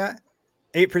 something like that.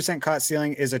 8% caught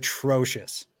stealing is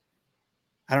atrocious.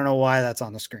 I don't know why that's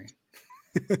on the screen.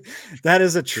 That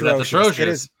is atrocious. That's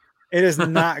atrocious. It is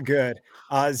not good.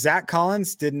 Zach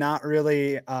Collins did not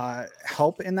really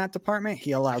help in that department.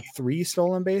 He allowed 3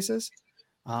 stolen bases,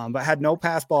 but had no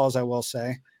pass balls, I will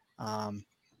say.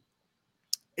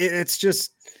 It's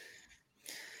just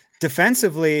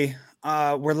defensively,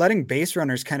 we're letting base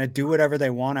runners kind of do whatever they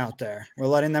want out there. We're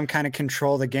letting them kind of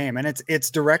control the game, and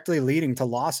it's directly leading to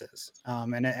losses.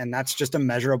 And that's just a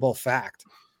measurable fact.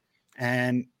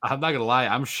 And I'm not gonna lie,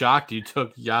 I'm shocked you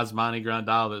took Yasmani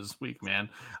Grandal this week, man.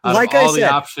 Like all I said,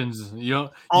 the options, you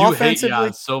hate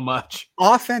Yaz so much.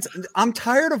 I'm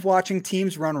tired of watching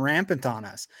teams run rampant on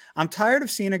us. I'm tired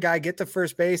of seeing a guy get to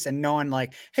first base and knowing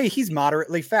like, hey, he's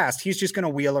moderately fast. He's just gonna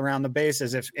wheel around the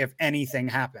bases if anything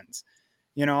happens.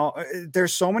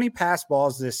 There's so many pass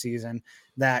balls this season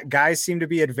that guys seem to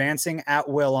be advancing at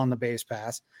will on the base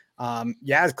pass.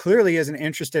 Yaz clearly isn't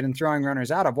interested in throwing runners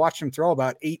out. I've watched him throw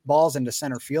about 8 balls into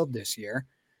center field this year.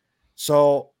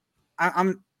 So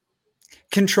I'm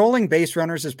controlling base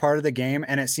runners as part of the game.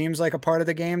 And it seems like a part of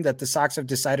the game that the Sox have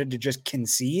decided to just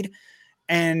concede.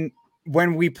 And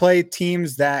when we play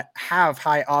teams that have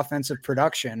high offensive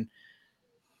production,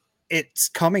 it's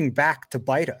coming back to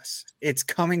bite us. It's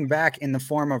coming back in the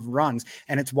form of runs.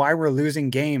 And it's why we're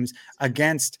losing games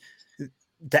against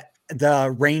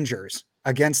the Rangers,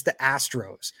 against the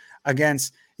Astros,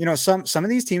 against, some of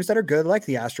these teams that are good like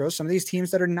the Astros, some of these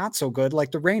teams that are not so good like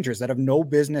the Rangers that have no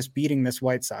business beating this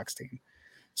White Sox team.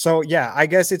 So yeah, I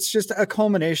guess it's just a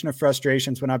culmination of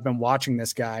frustrations when I've been watching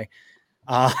this guy.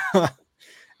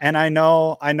 And I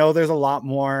know there's a lot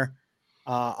more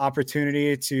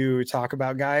opportunity to talk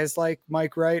about guys like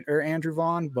Mike Wright or Andrew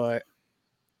Vaughn, but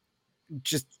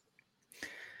just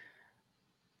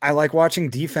I like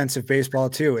watching defensive baseball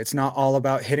too. It's not all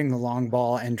about hitting the long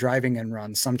ball and driving in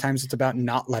runs. Sometimes it's about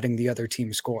not letting the other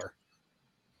team score.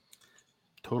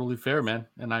 Totally fair, man.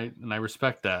 And I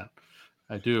respect that.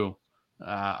 I do.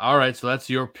 All right. So that's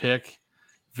your pick.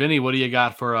 Vinny, what do you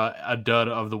got for a dud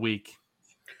of the week?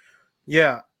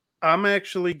 Yeah, I'm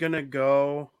actually going to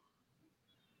go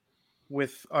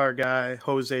with our guy,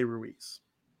 Jose Ruiz.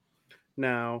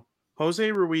 Now,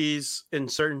 Jose Ruiz in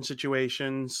certain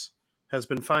situations has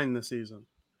been fine this season.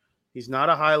 He's not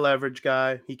a high leverage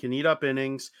guy. He can eat up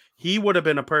innings. He would have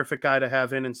been a perfect guy to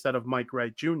have in instead of Mike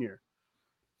Wright Jr.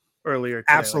 earlier today.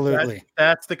 Absolutely.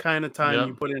 That's the kind of time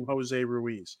you put in Jose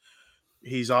Ruiz.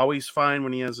 He's always fine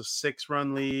when he has a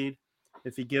 6-run lead.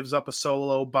 If he gives up a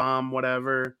solo bomb,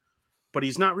 whatever. But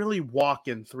he's not really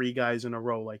walking 3 guys in a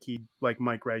row like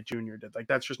Mike Wright Jr. did. Like,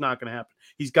 that's just not going to happen.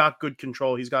 He's got good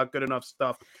control. He's got good enough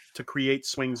stuff to create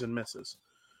swings and misses.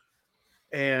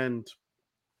 And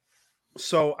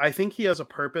so I think he has a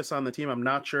purpose on the team. I'm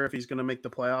not sure if he's going to make the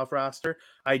playoff roster.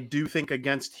 I do think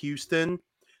against Houston,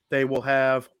 they will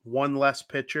have 1 less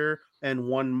pitcher and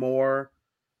 1 more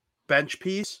bench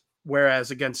piece.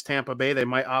 Whereas against Tampa Bay, they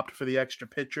might opt for the extra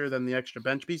pitcher than the extra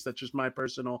bench piece. That's just my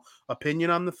personal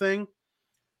opinion on the thing.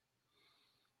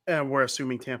 And we're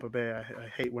assuming Tampa Bay. I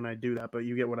hate when I do that, but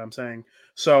you get what I'm saying.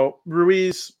 So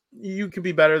Ruiz, you could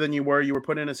be better than you were. You were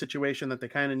put in a situation that they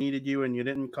kind of needed you and you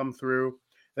didn't come through.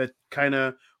 That kind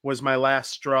of was my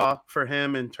last straw for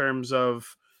him in terms of,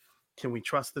 can we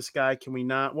trust this guy? Can we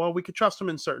not? Well, we could trust him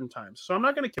in certain times. So I'm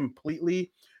not going to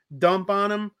completely dump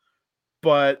on him,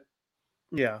 but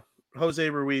yeah, Jose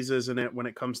Ruiz isn't it when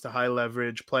it comes to high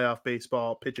leverage playoff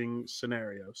baseball pitching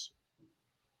scenarios.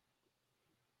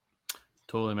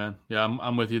 Totally, man. Yeah,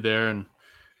 I'm with you there. And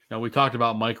we talked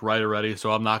about Mike Wright already,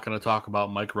 so I'm not going to talk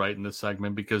about Mike Wright in this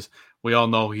segment because we all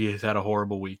know he has had a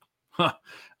horrible week.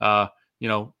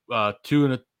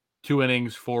 2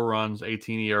 innings, 4 runs,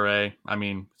 18 ERA. I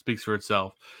mean, speaks for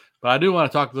itself. But I do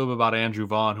want to talk a little bit about Andrew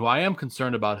Vaughn, who I am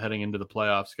concerned about heading into the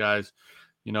playoffs, guys.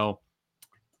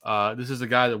 This is a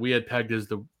guy that we had pegged as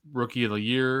the rookie of the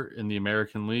year in the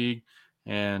American League.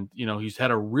 And, he's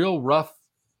had a real rough,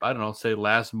 I don't know, say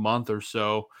last month or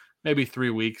so, maybe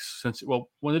 3 weeks since,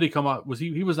 when did he come out?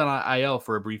 He was on IL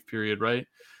for a brief period, right?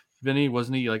 Vinny,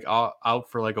 wasn't he like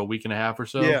out for like a week and a half or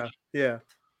so?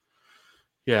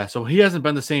 Yeah. So he hasn't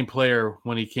been the same player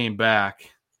when he came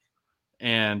back.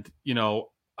 And,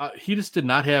 he just did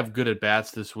not have good at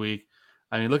bats this week.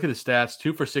 I mean, look at his stats,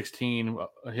 2 for 16,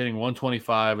 hitting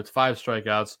 125 with 5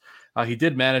 strikeouts. He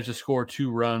did manage to score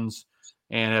 2 runs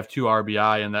and have 2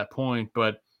 RBI in that point,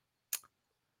 but,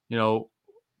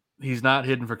 he's not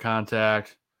hitting for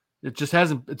contact. It just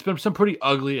hasn't – it's been some pretty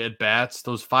ugly at bats.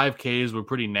 Those 5 Ks were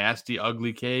pretty nasty,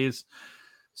 ugly Ks.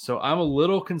 So I'm a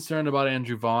little concerned about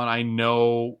Andrew Vaughn. I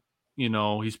know,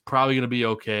 he's probably going to be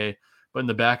okay. But in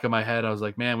the back of my head, I was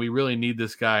like, man, we really need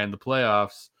this guy in the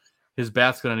playoffs. His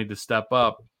bat's going to need to step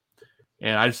up.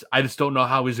 And I just don't know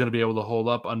how he's going to be able to hold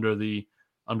up under the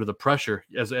pressure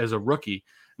as a rookie.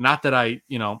 Not that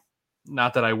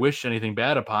I wish anything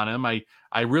bad upon him.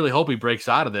 I really hope he breaks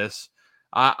out of this.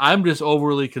 I'm just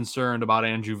overly concerned about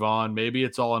Andrew Vaughn. Maybe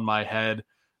it's all in my head.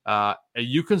 Are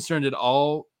you concerned at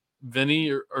all, Vinny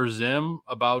or Zim,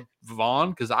 about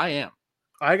Vaughn? Because I am.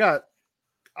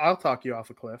 I'll talk you off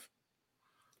a cliff.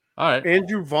 All right.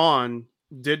 Andrew Vaughn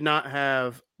did not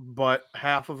have but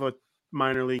half of a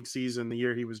minor league season the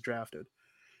year he was drafted.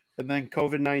 And then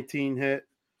COVID-19 hit.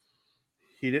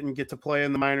 He didn't get to play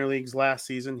in the minor leagues last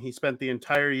season. He spent the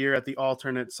entire year at the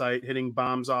alternate site hitting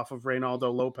bombs off of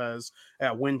Reynaldo Lopez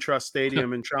at Wintrust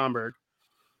Stadium in Schaumburg.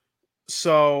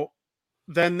 So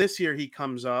then this year he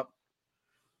comes up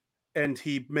and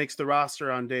he makes the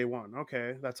roster on day one.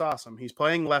 Okay, that's awesome. He's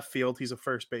playing left field. He's a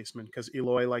first baseman because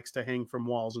Eloy likes to hang from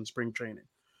walls in spring training.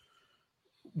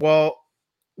 Well,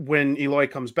 when Eloy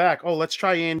comes back, let's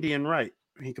try Andy and right.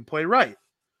 He could play right.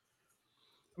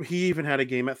 He even had a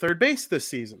game at third base this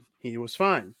season. He was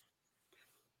fine.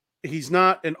 He's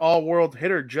not an all-world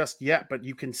hitter just yet, but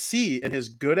you can see in his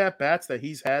good at-bats that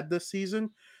he's had this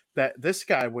season that this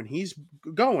guy, when he's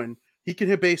going, he can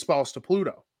hit baseballs to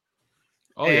Pluto.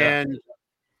 And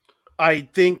I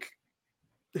think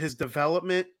his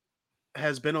development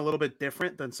has been a little bit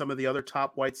different than some of the other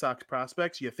top White Sox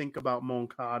prospects. You think about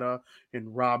Moncada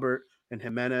and Robert and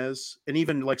Jimenez, and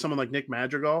even like someone like Nick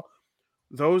Madrigal.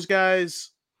 Those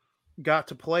guys got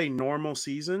to play normal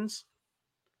seasons,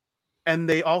 and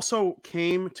they also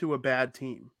came to a bad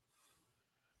team.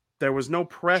 There was no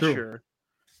pressure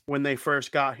when they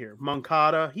first got here.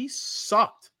 Moncada, he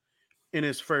sucked in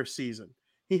his first season.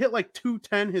 He hit like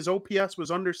 210. His OPS was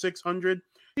under 600.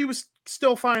 He was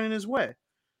still finding his way.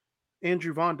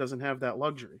 Andrew Vaughn doesn't have that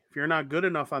luxury. If you're not good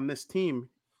enough on this team,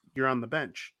 you're on the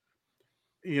bench.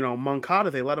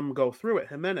 Moncada, they let him go through it.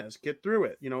 Jimenez, get through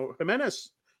it. Jimenez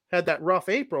had that rough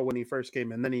April when he first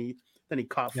came in. Then he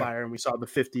caught fire, and we saw the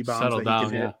 50 bombs settled that he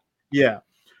down, can hit.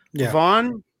 Yeah.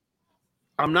 Vaughn,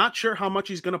 I'm not sure how much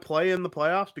he's going to play in the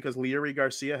playoffs because Leury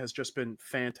Garcia has just been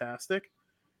fantastic,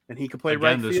 and he could play again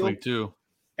right this field. Week too.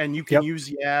 And you can use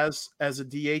Yaz as a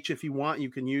DH if you want.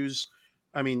 You can use,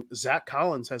 Zach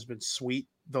Collins has been sweet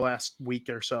the last week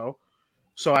or so.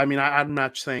 So, I'm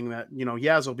not saying that,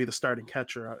 Yaz will be the starting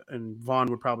catcher and Vaughn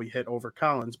would probably hit over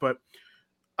Collins. But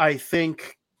I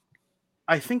think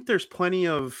there's plenty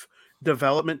of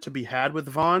development to be had with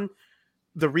Vaughn.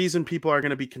 The reason people are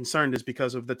going to be concerned is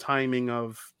because of the timing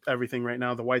of everything right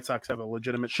now. The White Sox have a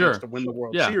legitimate chance to win the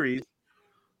World Series.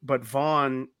 But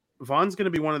Vaughn's going to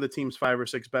be one of the team's 5 or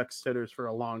 6 best hitters for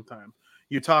a long time.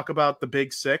 You talk about the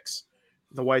Big Six.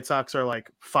 The White Sox are like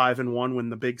 5-1 when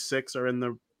the Big Six are in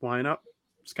the lineup.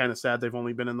 It's kind of sad they've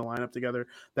only been in the lineup together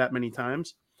that many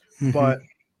times. Mm-hmm. But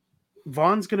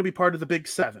Vaughn's going to be part of the Big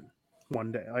Seven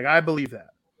one day. Like, I believe that.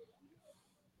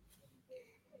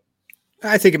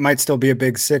 I think it might still be a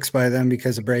big 6 by then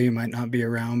because Abreu might not be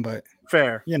around, but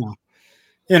fair. You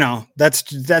know, that's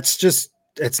just,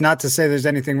 it's not to say there's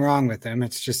anything wrong with him.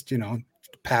 It's just,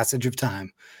 passage of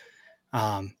time.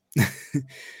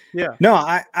 Yeah. No,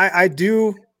 I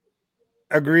do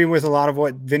agree with a lot of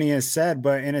what Vinny has said,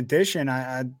 but in addition,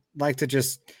 I'd like to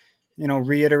just,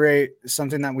 reiterate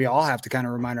something that we all have to kind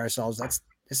of remind ourselves.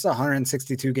 It's a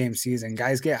 162 game season.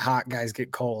 Guys get hot, guys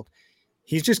get cold.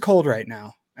 He's just cold right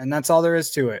now, and that's all there is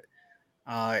to it.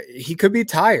 He could be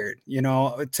tired,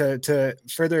 to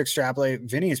further extrapolate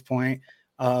Vinny's point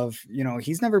of,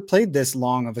 he's never played this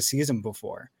long of a season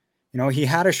before. He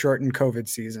had a shortened COVID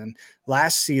season.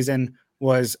 Last season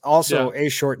was also a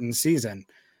shortened season.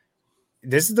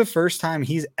 This is the first time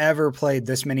he's ever played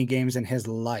this many games in his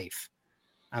life.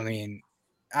 I mean,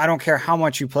 I don't care how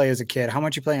much you play as a kid, how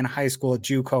much you play in high school,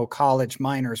 JUCO, college,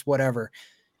 minors, whatever.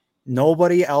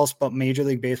 Nobody else but Major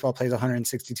League Baseball plays a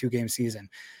 162 game season.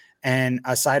 And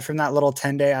aside from that little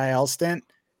 10-day IL stint,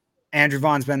 Andrew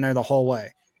Vaughn's been there the whole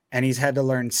way. And he's had to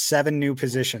learn 7 new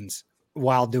positions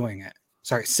while doing it.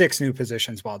 Sorry, 6 new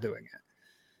positions while doing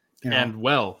it. And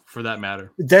well, for that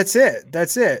matter. That's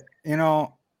it.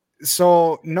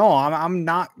 So no, I'm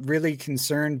not really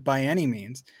concerned by any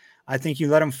means. I think you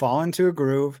let him fall into a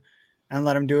groove and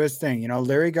let him do his thing.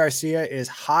 Larry Garcia is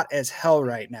hot as hell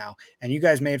right now. And you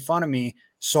guys made fun of me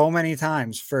so many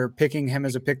times for picking him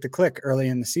as a pick to click early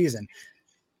in the season.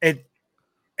 It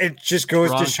just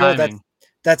goes to show that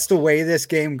that's the way this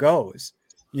game goes.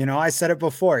 I said it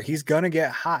before. He's going to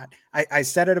get hot. I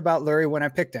said it about Lurie when I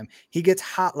picked him. He gets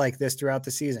hot like this throughout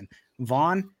the season.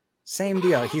 Vaughn, same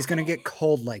deal. He's going to get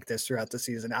cold like this throughout the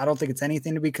season. I don't think it's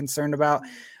anything to be concerned about.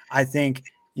 I think,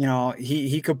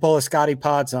 he could pull a Scotty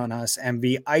Pods on us and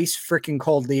be ice freaking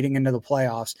cold leading into the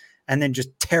playoffs and then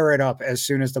just tear it up as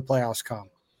soon as the playoffs come.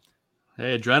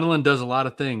 Hey, adrenaline does a lot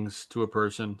of things to a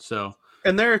person. So,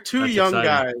 and there are two young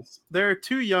guys. There are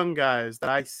 2 young guys that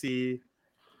I see.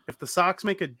 If the Sox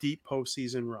make a deep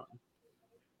postseason run,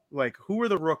 like who are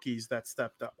the rookies that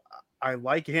stepped up? I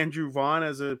like Andrew Vaughn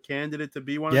as a candidate to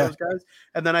be one of those guys.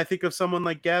 And then I think of someone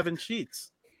like Gavin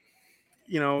Sheets.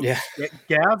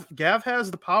 Gav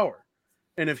has the power.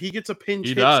 And if he gets a pinch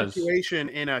hit situation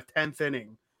in a 10th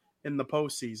inning in the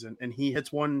postseason and he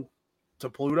hits one to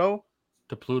Pluto,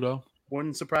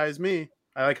 wouldn't surprise me.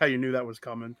 I like how you knew that was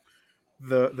coming.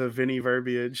 The Vinny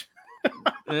verbiage.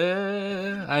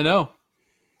 I know.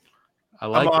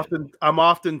 I'm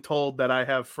often told that I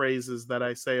have phrases that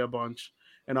I say a bunch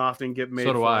and often get made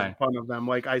fun of them.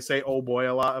 Like I say "oh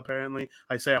boy" a lot. Apparently,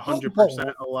 I say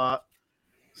 100% a lot.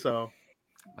 So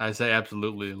I say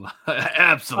absolutely a lot.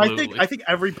 Absolutely. I think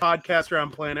every podcaster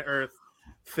on planet Earth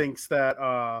thinks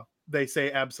that they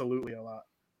say absolutely a lot,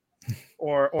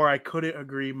 or I couldn't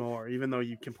agree more, even though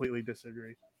you completely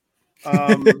disagree.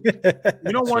 One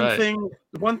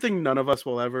thing none of us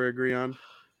will ever agree on.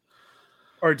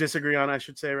 Or disagree on, I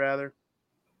should say, rather.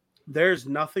 There's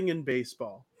nothing in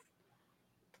baseball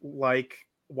like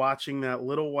watching that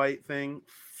little white thing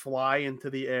fly into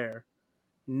the air,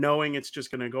 knowing it's just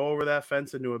going to go over that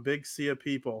fence into a big sea of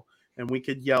people, and we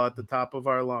could yell at the top of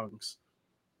our lungs,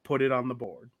 put it on the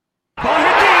board. Ball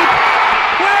hit deep!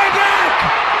 Way back!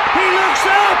 He looks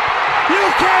up!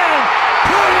 You can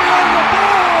put it on the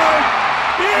board!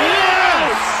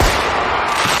 Yes!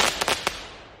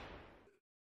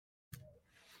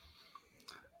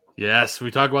 Yes, we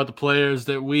talk about the players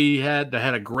that we had that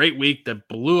had a great week that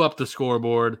blew up the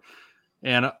scoreboard.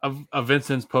 And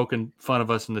Vincent's poking fun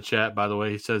of us in the chat, by the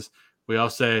way. He says, we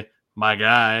all say, my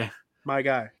guy. My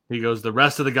guy. He goes, the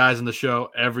rest of the guys in the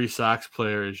show, every Sox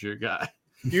player is your guy.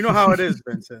 You know how it is,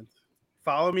 Vincent.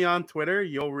 Follow me on Twitter.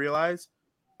 You'll realize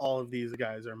all of these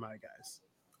guys are my guys.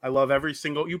 I love every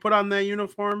single. You put on that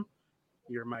uniform,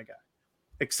 you're my guy.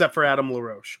 Except for Adam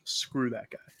LaRoche. Screw that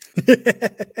guy.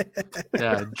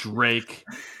 Yeah, Drake.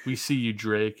 We see you,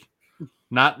 Drake.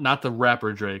 Not the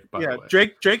rapper Drake, by the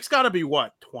way. Drake's got to be,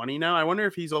 20 now? I wonder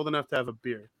if he's old enough to have a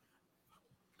beard.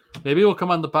 Maybe he'll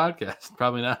come on the podcast.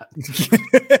 Probably not.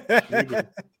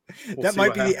 That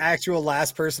might be the actual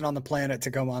last person on the planet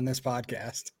to come on this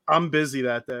podcast. I'm busy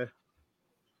that day.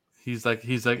 He's like,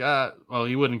 well,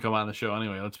 he wouldn't come on the show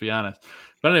anyway. Let's be honest.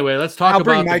 But anyway, let's talk about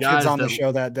bring my the guys kids on the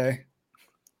show that day.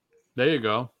 There you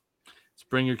go. Let's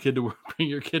bring your kid to work. Bring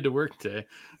your kid to work day.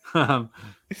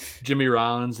 Jimmy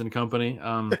Rollins and company.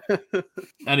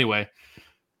 Anyway,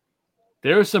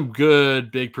 there are some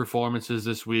good big performances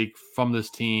this week from this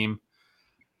team.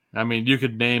 I mean, you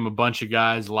could name a bunch of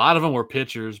guys. A lot of them were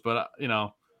pitchers, but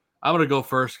I'm going to go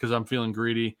first because I'm feeling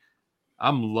greedy.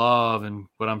 I'm loving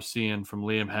what I'm seeing from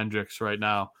Liam Hendriks right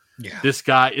now. Yeah. This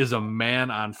guy is a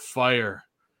man on fire.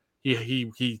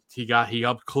 He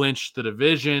helped clinch the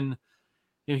division.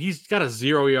 You know, he's got a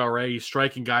 0 ERA. He's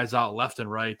striking guys out left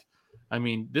and right. I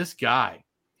mean, this guy,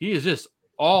 he is just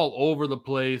all over the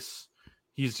place.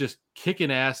 He's just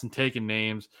kicking ass and taking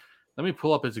names. Let me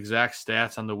pull up his exact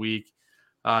stats on the week.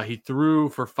 He threw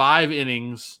for 5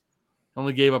 innings,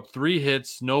 only gave up 3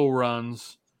 hits, no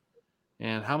runs.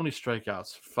 And how many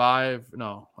strikeouts? 5?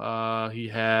 No. He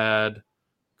had,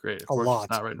 great. Of course, lot.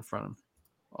 It's not right in front of him.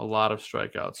 A lot of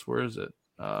strikeouts. Where is it?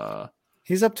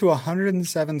 He's up to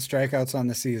 107 strikeouts on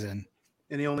the season.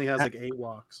 And he only has like 8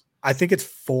 walks. I think it's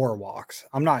 4 walks.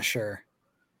 I'm not sure.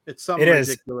 It's something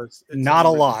ridiculous. It's not a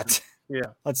lot.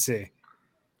 Yeah. Let's see.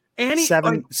 And he,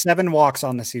 7 walks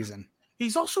on the season.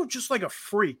 He's also just like a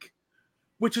freak,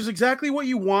 which is exactly what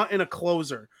you want in a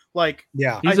closer. Like,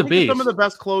 yeah, he's a beast. Some of the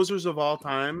best closers of all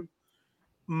time,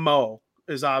 Mo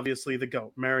is obviously the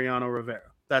GOAT, Mariano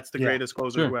Rivera. That's the greatest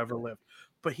closer who ever lived.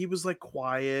 But he was like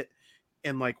quiet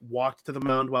and like walked to the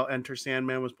mound while Enter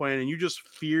Sandman was playing, and you just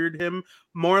feared him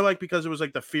more, like because it was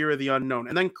like the fear of the unknown.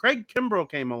 And then Craig Kimbrell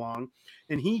came along,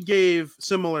 and he gave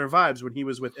similar vibes when he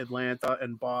was with Atlanta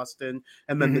and Boston,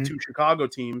 and then the 2 Chicago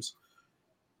teams.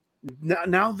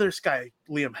 Now this guy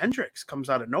Liam Hendriks comes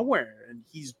out of nowhere, and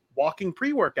he's walking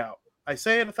pre-workout. I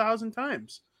say it 1,000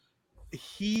 times.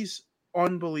 He's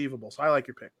unbelievable. So I like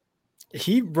your pick.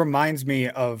 He reminds me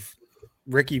of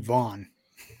Ricky Vaughn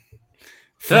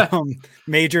from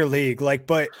Major League,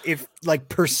 but if like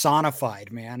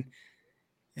personified, man.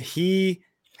 He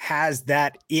has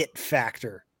that it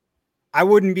factor. I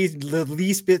wouldn't be the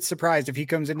least bit surprised if he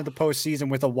comes into the postseason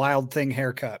with a Wild Thing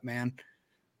haircut, man.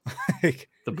 the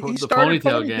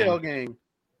ponytail gang.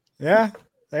 Yeah,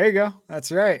 there you go.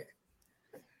 That's right.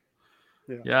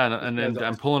 Yeah, and then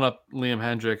I'm pulling up Liam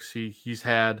Hendriks. He's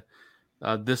had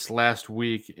this last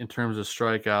week in terms of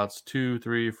strikeouts 2,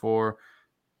 3, 4,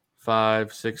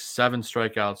 5, 6, 7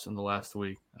 strikeouts in the last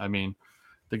week. I mean,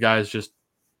 the guy's just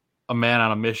a man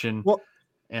on a mission,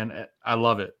 and I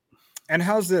love it. And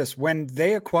how's this? When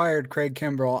they acquired Craig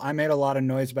Kimbrell, I made a lot of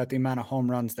noise about the amount of home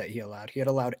runs that he allowed. He had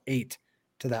allowed 8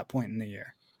 to that point in the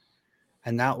year,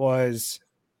 and that was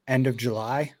end of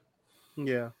July.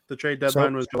 Yeah, the trade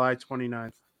deadline was July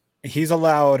 29th. He's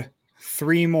allowed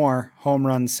 3 more home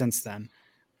runs since then.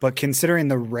 But considering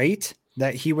the rate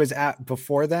that he was at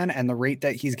before then and the rate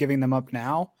that he's giving them up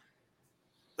now,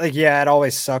 it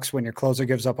always sucks when your closer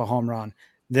gives up a home run.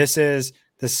 This is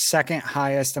the second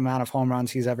highest amount of home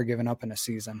runs he's ever given up in a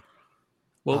season.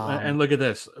 Well, and look at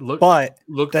this.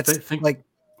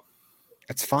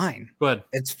 It's fine. Go ahead.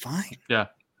 It's fine. Yeah.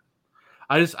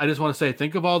 I just want to say,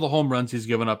 think of all the home runs he's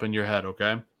given up in your head,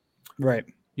 okay? Right.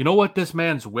 You know what this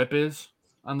man's whip is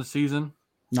on the season?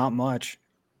 Not much.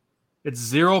 It's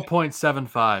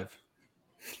 0.75.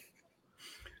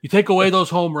 You take away those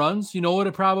home runs, you know what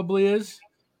it probably is?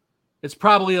 It's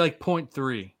probably like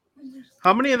 0.3.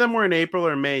 How many of them were in April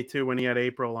or May, too, when he had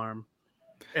April arm?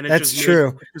 And that's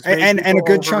true. And a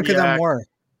good chunk of them were.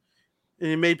 And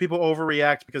it made people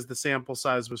overreact because the sample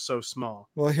size was so small.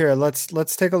 Well, here,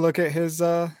 let's take a look at his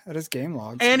game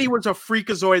logs. And he was a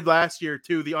freakazoid last year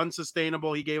too. The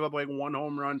unsustainable. He gave up like 1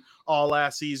 home run all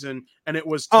last season, and it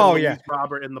was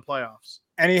Robert in the playoffs.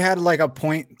 And he had like a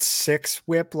 0.6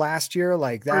 whip last year,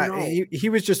 like that. He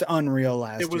was just unreal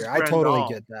last year. I totally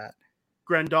get that.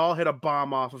 Grandal hit a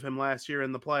bomb off of him last year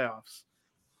in the playoffs.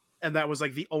 And that was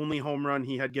like the only home run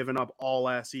he had given up all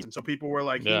last season. So people were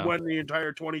like, he went the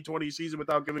entire 2020 season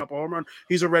without giving up a home run.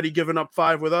 He's already given up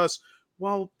 5 with us.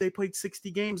 Well, they played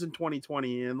 60 games in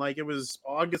 2020. And like it was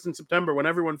August and September when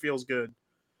everyone feels good.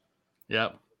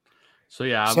 Yep. So,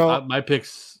 my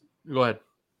picks. Go ahead.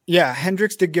 Yeah,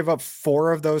 Hendriks did give up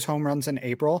 4 of those home runs in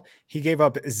April. He gave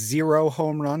up 0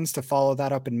 home runs to follow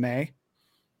that up in May.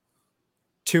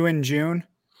 2 in June.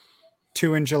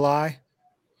 2 in July.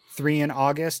 3 in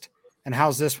August. And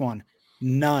how's this one?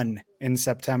 None in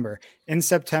September. In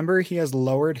September, he has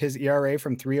lowered his ERA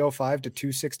from 3.05 to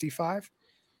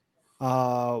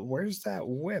 2.65. Where's that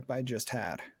whip I just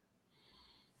had?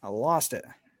 I lost it.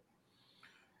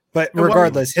 But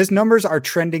regardless, his numbers are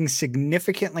trending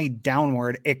significantly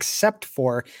downward, except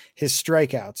for his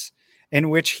strikeouts, in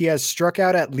which he has struck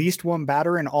out at least 1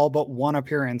 batter in all but 1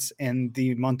 appearance in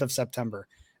the month of September.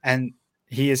 And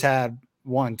he has had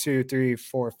 1, 2, 3,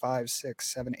 4, 5,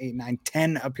 6, 7, 8, 9,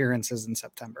 10 appearances in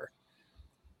September.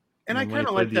 And I kind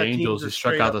of like the that. Angels, he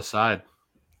struck out the side.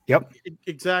 Yep.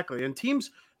 Exactly. And teams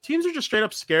are just straight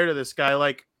up scared of this guy.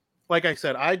 Like I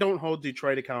said, I don't hold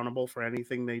Detroit accountable for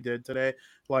anything they did today.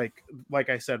 Like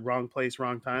I said, wrong place,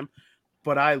 wrong time.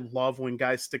 But I love when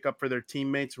guys stick up for their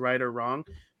teammates, right or wrong.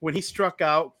 When he struck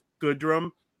out Goodrum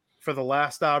for the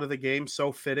last out of the game,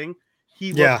 so fitting,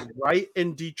 He looked right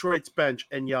in Detroit's bench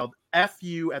and yelled "F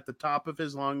you" at the top of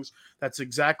his lungs. That's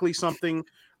exactly something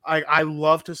I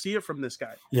love to see it from this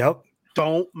guy. Yep.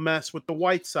 Don't mess with the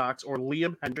White Sox or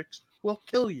Liam Hendriks will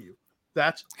kill you.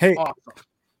 That's awesome.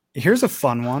 Here's a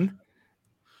fun one.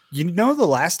 You know the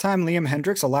last time Liam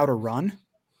Hendriks allowed a run?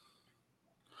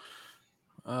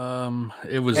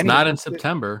 It was not in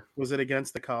September. Was it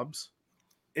against the Cubs?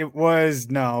 It was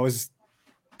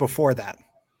before that.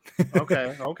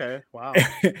 Okay. Wow.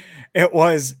 It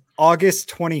was August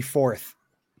 24th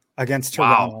against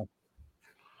Toronto. Wow.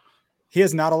 He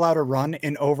has not allowed a run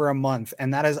in over a month,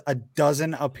 and that is a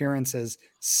dozen appearances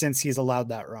since he's allowed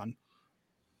that run.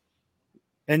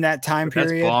 In that time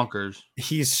period, that's bonkers.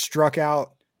 He's struck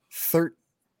out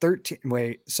 13.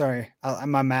 Wait, sorry.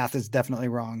 My math is definitely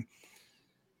wrong.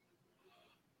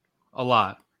 A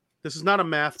lot. This is not a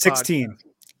math 16. podcast.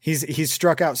 He's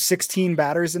struck out 16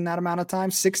 batters in that amount of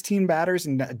time, 16 batters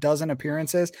and a dozen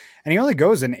appearances, and he only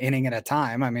goes an inning at a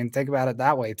time. I mean, think about it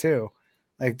that way too.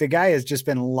 Like, the guy has just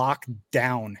been locked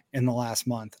down in the last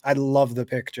month. I love the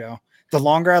pick, Joe. The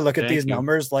longer I look at these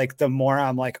numbers, like, the more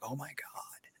I'm like, oh my God.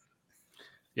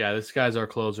 Yeah, this guy's our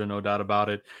closer, no doubt about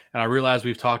it. And I realize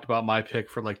we've talked about my pick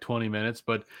for like 20 minutes,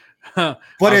 but Liam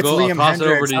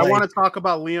Hendriks. I want to talk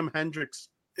about Liam Hendriks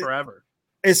forever.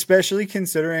 Especially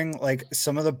considering like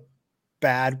some of the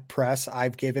bad press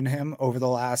I've given him over the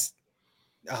last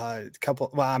couple.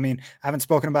 Well, I mean, I haven't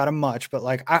spoken about him much, but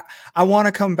like I want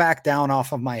to come back down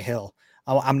off of my hill.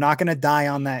 I'm not going to die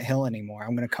on that hill anymore.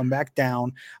 I'm going to come back down.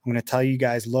 I'm going to tell you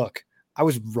guys, look, I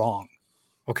was wrong.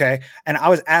 Okay. And I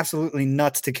was absolutely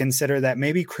nuts to consider that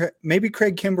maybe Craig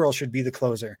Kimbrell should be the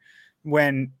closer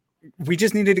when we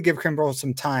just needed to give Kimbrell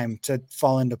some time to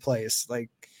fall into place.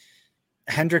 Like,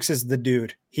 Hendriks is the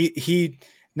dude. He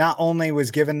not only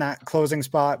was given that closing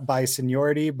spot by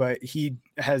seniority, but he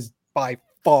has by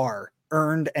far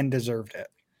earned and deserved it.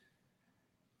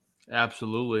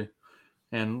 Absolutely.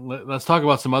 And let's talk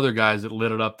about some other guys that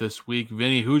lit it up this week.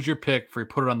 Vinny, who's your pick for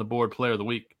put it on the board player of the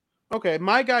week? Okay,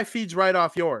 my guy feeds right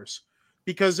off yours,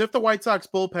 because if the White Sox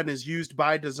bullpen is used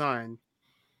by design,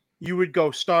 you would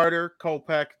go starter,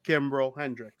 Kopech, Kimbrell,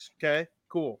 Hendriks. Okay,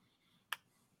 cool.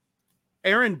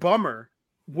 Aaron Bummer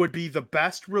would be the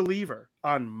best reliever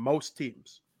on most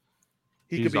teams.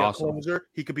 He could be awesome. A closer.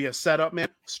 He could be a setup man.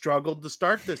 Struggled to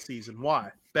start this season.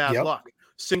 Why? Bad luck.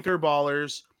 Sinker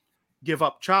ballers give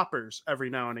up choppers every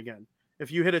now and again.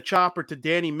 If you hit a chopper to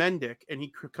Danny Mendick and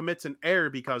he commits an error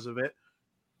because of it,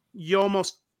 you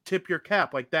almost tip your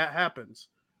cap. Like, that happens.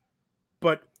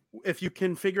 But if you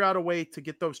can figure out a way to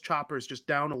get those choppers just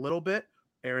down a little bit,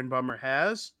 Aaron Bummer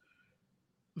has.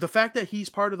 The fact that he's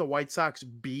part of the White Sox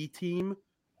B team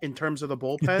in terms of the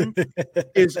bullpen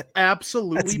is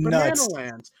absolutely banana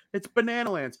lands. It's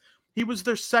banana lands. He was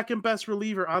their second best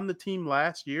reliever on the team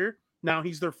last year. Now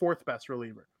he's their fourth best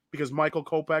reliever because Michael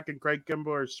Kopech and Craig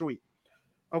Kimbrell are sweet.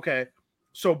 Okay,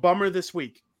 so Bummer this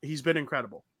week, he's been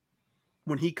incredible.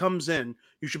 When he comes in,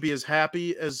 you should be as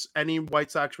happy as any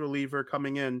White Sox reliever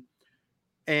coming in,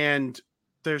 and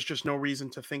there's just no reason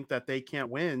to think that they can't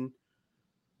win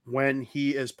when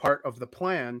he is part of the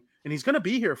plan, and he's going to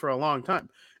be here for a long time.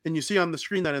 And you see on the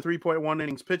screen that in 3.1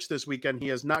 innings pitched this weekend, he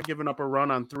has not given up a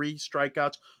run on 3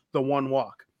 strikeouts, the 1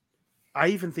 walk. I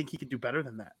even think he could do better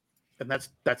than that, and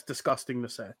that's disgusting to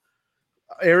say.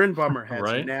 Aaron Bummer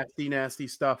has nasty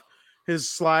stuff. His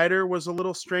slider was a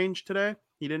little strange today.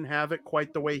 He didn't have it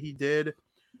quite the way he did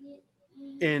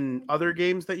in other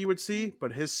games that you would see,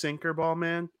 but his sinker ball,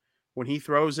 man, when he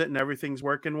throws it and everything's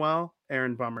working well,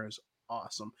 Aaron Bummer is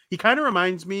awesome. He kind of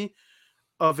reminds me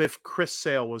of if Chris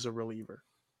Sale was a reliever.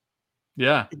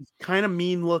 Yeah. He's kind of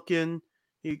mean looking.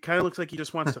 He kind of looks like he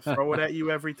just wants to throw it at you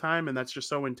every time, and that's just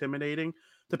so intimidating.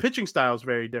 The pitching style is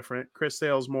very different. Chris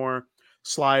Sale's more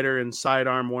slider and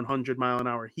sidearm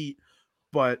 100-mile-an-hour heat,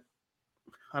 but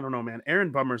I don't know, man.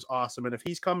 Aaron Bummer's awesome, and if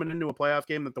he's coming into a playoff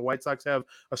game that the White Sox have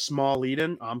a small lead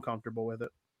in, I'm comfortable with it.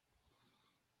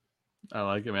 I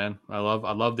like it, man. I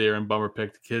love the Aaron Bummer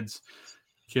pick. The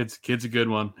kid's a good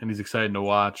one, and he's exciting to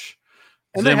watch.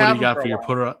 And Zim, what do you got for your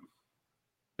putter up?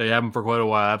 They have him for quite a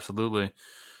while, absolutely.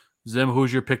 Zim,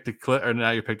 who's your pick to click, or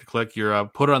not your pick to click? Your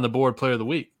putter on the board player of the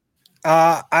week.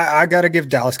 I got to give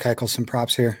Dallas Keuchel some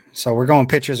props here. So we're going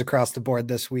pitchers across the board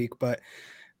this week, but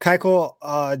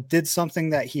Keuchel did something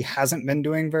that he hasn't been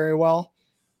doing very well,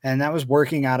 and that was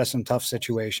working out of some tough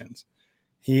situations.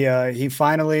 He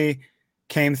finally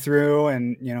came through,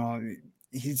 and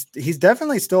he's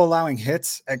definitely still allowing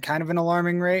hits at kind of an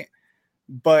alarming rate.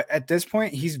 But at this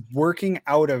point, he's working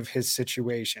out of his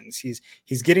situations.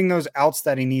 He's getting those outs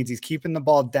that he needs. He's keeping the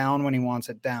ball down when he wants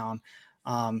it down.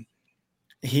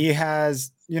 he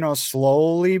has,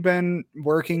 slowly been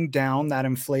working down that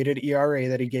inflated ERA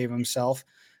that he gave himself.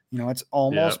 It's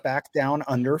almost back down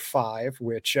under 5,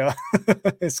 which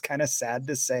is kind of sad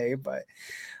to say, but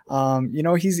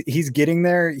he's getting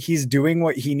there. He's doing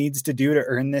what he needs to do to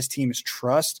earn this team's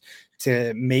trust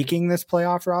to making this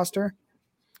playoff roster.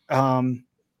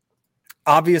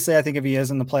 Obviously, I think if he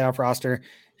is in the playoff roster,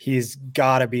 he's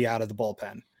got to be out of the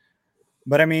bullpen.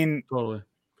 But I mean, totally.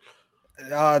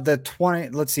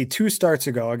 2 starts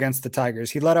ago against the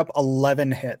Tigers, he let up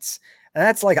 11 hits. And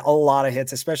that's like a lot of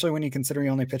hits, especially when you consider he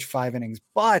only pitched 5 innings.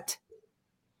 But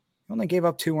he only gave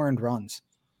up 2 earned runs.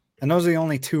 And those are the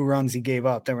only 2 runs he gave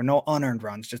up. There were no unearned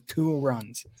runs, just 2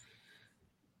 runs.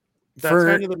 That's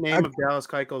kind of the name of Dallas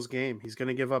Keuchel's game. He's going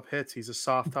to give up hits. He's a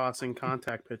soft tossing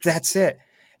contact pitcher. That's it.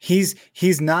 He's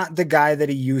not the guy that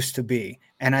he used to be.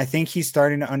 And I think he's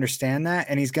starting to understand that.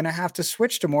 And he's going to have to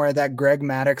switch to more of that Greg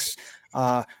Maddux,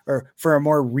 or for a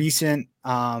more recent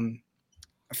one.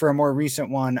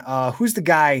 Who's the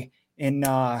guy in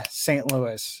St.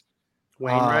 Louis?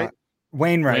 Wainwright.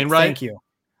 Wainwright. Thank you.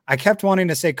 I kept wanting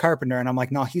to say Carpenter, and I'm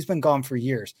like, no, he's been gone for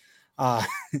years.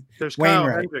 There's Kyle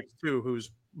Hendricks too, who's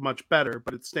much better,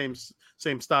 but it's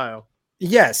same style.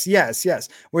 Yes.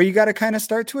 Where you got to kind of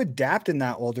start to adapt in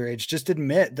that older age. Just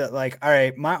admit that, like, all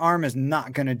right, my arm is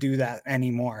not going to do that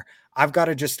anymore. I've got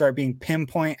to just start being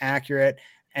pinpoint accurate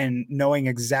and knowing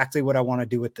exactly what I want to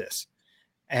do with this.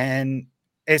 And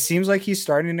it seems like he's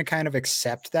starting to kind of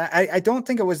accept that. I don't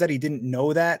think it was that he didn't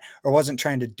know that or wasn't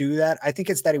trying to do that. I think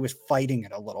it's that he was fighting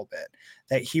it a little bit,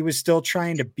 that he was still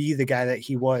trying to be the guy that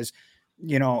he was,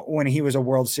 when he was a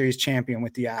World Series champion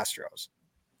with the Astros.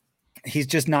 He's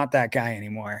just not that guy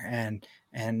anymore. And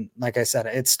like I said,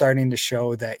 it's starting to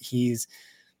show that he's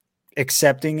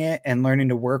accepting it and learning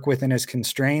to work within his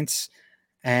constraints.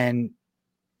 And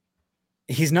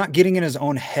he's not getting in his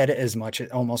own head as much.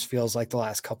 It almost feels like the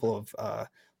last couple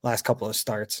of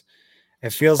starts. It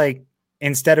feels like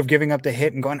instead of giving up the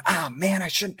hit and going, man, I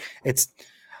shouldn't, it's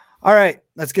all right,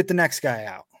 let's get the next guy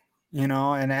out,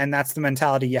 and that's the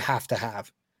mentality you have to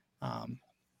have.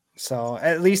 So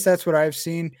at least that's what I've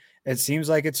seen. It seems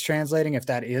like it's translating if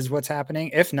that is what's happening.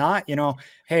 If not,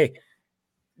 hey,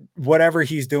 whatever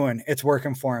he's doing, it's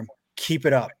working for him. Keep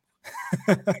it up.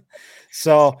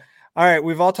 So, all right,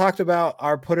 we've all talked about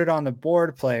our put it on the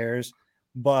board players,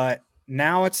 but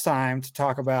now it's time to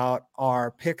talk about our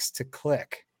picks to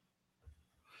click.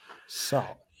 So,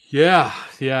 yeah,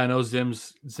 I know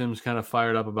Zim's kind of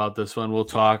fired up about this one. We'll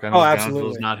talk. I know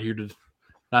absolutely. Gonzo's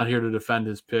not here to defend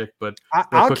his pick, but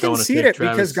I'll concede it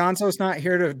because Gonzo's not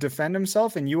here to defend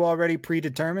himself, and you already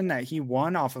predetermined that he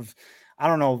won off of I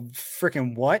don't know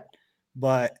freaking what,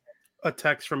 but a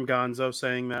text from Gonzo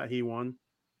saying that he won.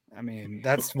 I mean,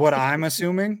 that's what I'm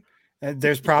assuming.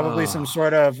 There's probably some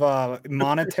sort of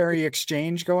monetary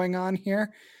exchange going on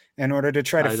here in order to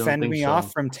try to fend me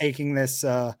off from taking this.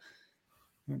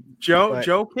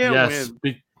 Joe can't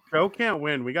win. Joe can't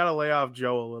win. We got to lay off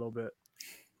Joe a little bit.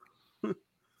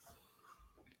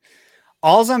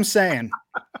 All I'm saying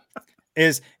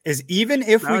is even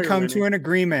if we come to an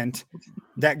agreement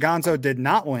that Gonzo did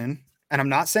not win, and I'm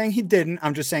not saying he didn't,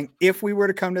 I'm just saying if we were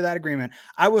to come to that agreement,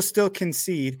 I will still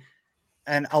concede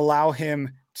and allow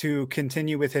him to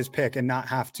continue with his pick and not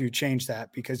have to change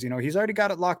that because, he's already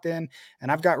got it locked in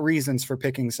and I've got reasons for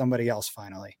picking somebody else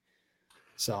finally.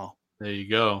 So there you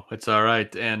go. It's all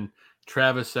right. And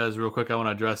Travis says real quick, I want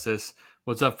to address this.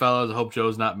 What's up, fellas? I hope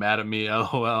Joe's not mad at me.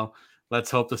 LOL. Let's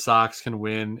hope the Sox can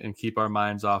win and keep our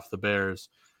minds off the Bears.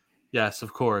 Yes,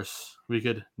 of course. We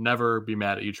could never be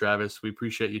mad at you, Travis. We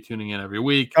appreciate you tuning in every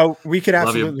week. Oh, we could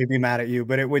absolutely be mad at you,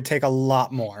 but it would take a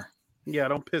lot more. Yeah,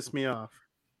 don't piss me off.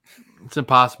 It's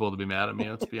impossible to be mad at me,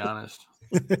 let's be honest.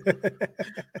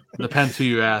 Depends who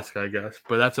you ask, I guess,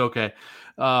 but that's okay.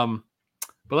 But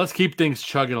let's keep things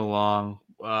chugging along.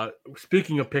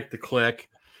 Speaking of pick to click,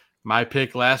 my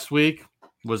pick last week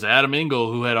was Adam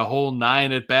Engel, who had a whole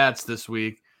 9 at-bats this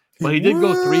week. But he did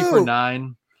go 3 for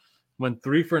 9. Went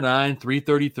 3 for 9,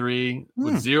 333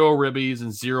 with 0 ribbies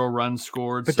and 0 runs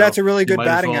scored. But that's a really good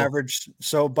batting average.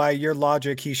 So by your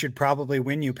logic, he should probably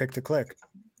win you pick to click.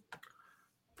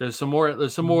 There's some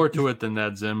more to it than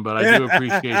that, Zim, but I do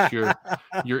appreciate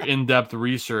your in-depth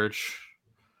research.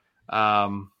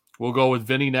 We'll go with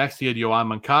Vinny next. He had Yoan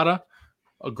Moncada,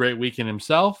 a great weekend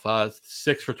himself.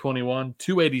 6 for 21,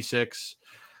 286.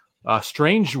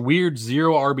 Strange, weird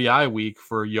 0 RBI week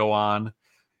for Yoan,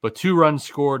 but 2 runs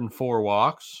scored and 4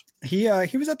 walks. He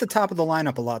was at the top of the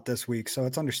lineup a lot this week, so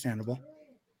it's understandable.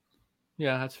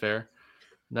 Yeah, that's fair.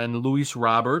 Then Luis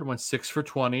Robert went 6 for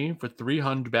 20 for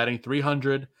 300, batting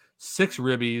 300, 6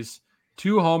 ribbies,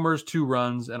 2 homers, 2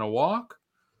 runs, and a walk.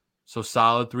 So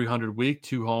solid 300 week,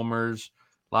 2 homers,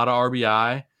 a lot of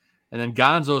RBI. And then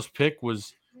Gonzo's pick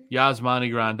was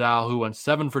Yasmani Grandal, who went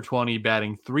 7 for 20,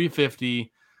 batting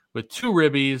 .350 with 2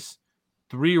 ribbies,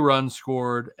 3 runs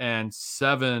scored, and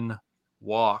 7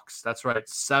 walks. That's right,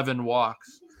 7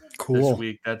 walks this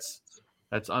week.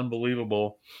 That's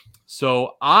unbelievable.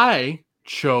 So I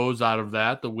chose out of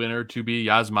that the winner to be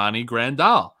Yasmani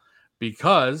Grandal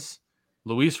because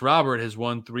Luis Robert has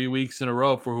won 3 weeks in a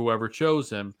row for whoever chose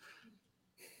him.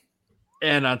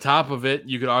 And on top of it,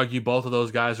 you could argue both of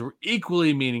those guys were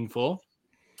equally meaningful.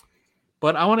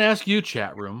 But I want to ask you,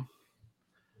 chat room,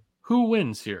 who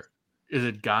wins here? Is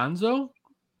it Gonzo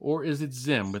or is it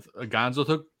Zim? With Gonzo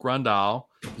took Grandal,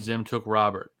 Zim took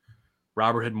Robert.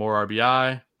 Robert had more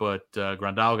RBI, but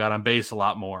Grandal got on base a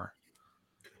lot more.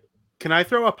 Can I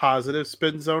throw a positive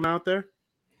spin zone out there?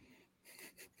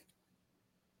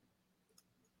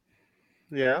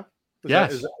 Yeah.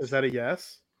 Yes. Is that a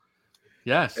yes?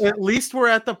 Yes. At least we're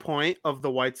at the point of the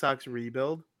White Sox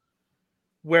rebuild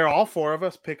where all 4 of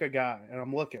us pick a guy, and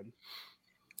I'm looking.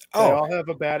 They all have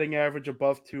a batting average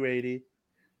above 280.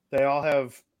 They all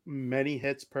have many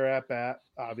hits per at bat.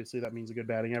 Obviously, that means a good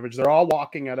batting average. They're all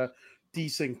walking at a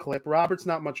decent clip. Robert's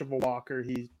not much of a walker.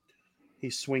 He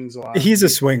swings a lot. He's a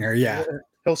swinger, yeah.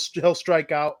 He'll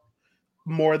strike out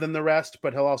more than the rest,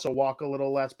 but he'll also walk a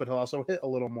little less, but he'll also hit a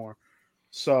little more.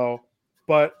 So,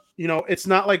 but it's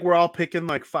not like we're all picking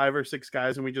like 5 or 6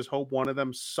 guys and we just hope one of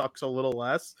them sucks a little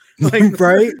less. Like,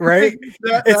 right.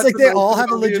 It's like they all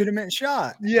have a legitimate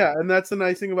shot. Yeah, and that's the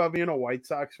nice thing about being a White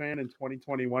Sox fan in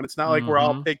 2021. It's not like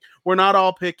we're not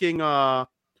all picking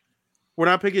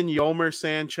Yomer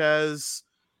Sanchez,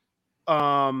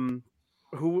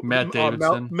 Matt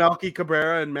Davidson, Melky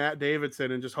Cabrera, and Matt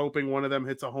Davidson, and just hoping one of them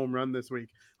hits a home run this week.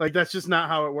 Like that's just not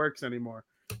how it works anymore.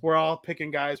 We're all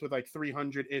picking guys with like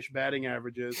 300-ish batting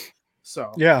averages.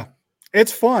 So yeah,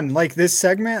 it's fun. Like this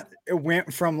segment, it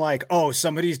went from like, oh,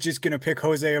 somebody's just going to pick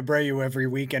Jose Abreu every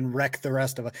week and wreck the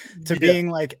rest of it to being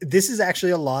like, this is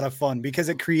actually a lot of fun because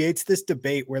it creates this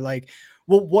debate where like,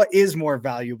 well, what is more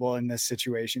valuable in this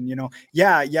situation?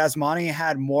 Yasmani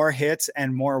had more hits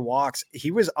and more walks. He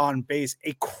was on base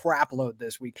a crap load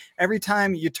this week. Every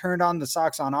time you turned on the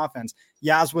Sox on offense,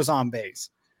 Yaz was on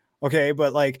base. Okay.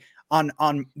 But like, on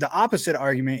the opposite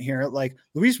argument here, like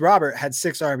Luis Robert had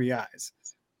 6 RBIs.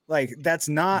 Like that's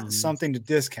not something to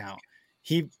discount.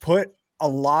 He put a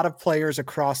lot of players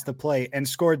across the plate and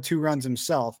scored 2 runs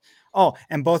himself. Oh,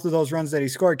 and both of those runs that he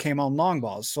scored came on long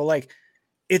balls. So like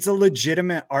it's a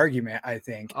legitimate argument, I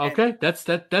think. Okay, that's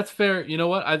fair. You know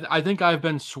what? I think I've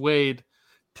been swayed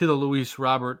to the Luis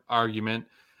Robert argument.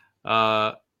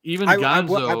 Even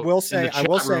Gonzo in the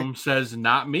chat room says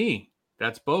not me.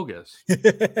 That's bogus.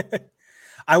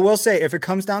 I will say, if it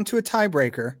comes down to a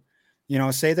tiebreaker,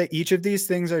 say that each of these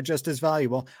things are just as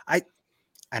valuable. I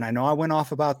know I went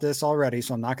off about this already,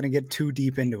 so I'm not going to get too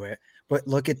deep into it, but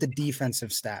look at the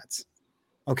defensive stats.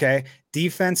 Okay.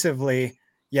 Defensively,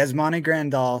 Yasmani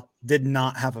Grandal did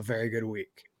not have a very good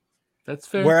week. That's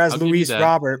fair. Whereas Luis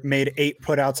Robert made 8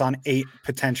 putouts on 8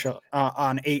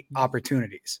 on 8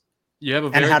 opportunities. You have a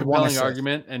very compelling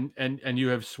argument, and you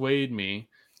have swayed me.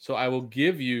 So I will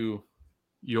give you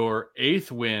your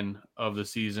 8th win of the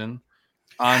season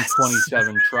on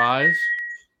 27 tries.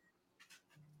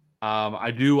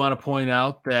 I do want to point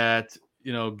out that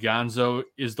Gonzo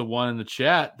is the one in the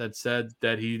chat that said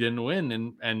that he didn't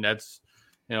win, and that's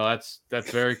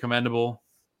very commendable.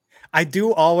 I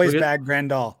do always bag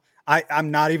Grandal.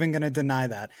 I'm not even going to deny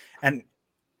that. And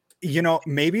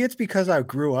maybe it's because I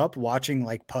grew up watching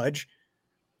like Pudge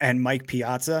and Mike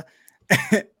Piazza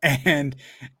and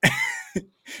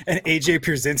AJ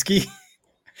Pierzynski.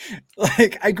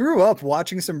 Like I grew up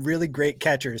watching some really great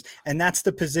catchers, and that's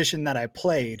the position that I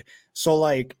played. So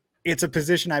like it's a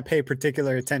position I pay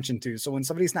particular attention to. So when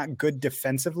somebody's not good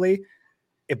defensively,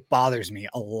 it bothers me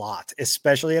a lot,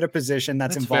 especially at a position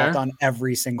that's involved on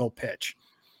every single pitch.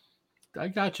 I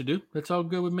got you, dude. That's all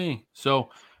good with me. So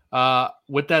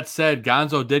with that said,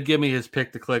 Gonzo did give me his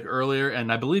pick to click earlier,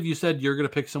 and I believe you said you're going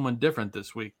to pick someone different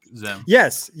this week, Zim.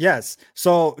 Yes.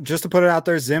 So just to put it out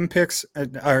there,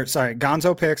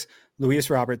 Gonzo picks Luis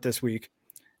Robert this week,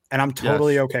 and I'm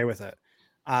totally okay with it.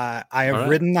 I have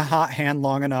ridden the hot hand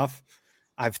long enough.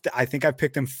 I think I've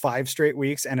picked him 5 straight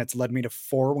weeks, and it's led me to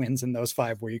 4 wins in those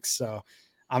 5 weeks. So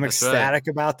I'm ecstatic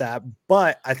about that,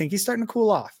 but I think he's starting to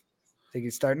cool off. I think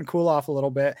he's starting to cool off a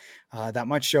little bit. That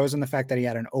much shows in the fact that he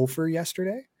had an 0-for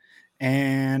yesterday.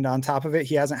 And on top of it,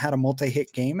 he hasn't had a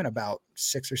multi-hit game in about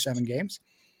 6 or 7 games.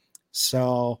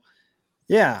 So,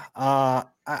 yeah,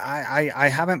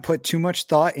 I haven't put too much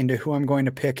thought into who I'm going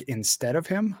to pick instead of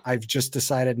him. I've just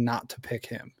decided not to pick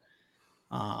him.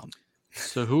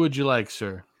 So who would you like,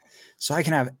 sir? So I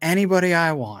can have anybody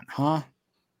I want, huh?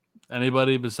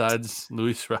 Anybody besides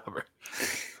Luis Robert?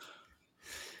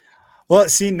 Well,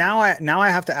 see, now I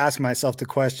have to ask myself the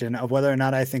question of whether or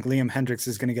not I think Liam Hendriks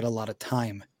is going to get a lot of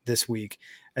time this week,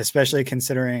 especially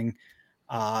considering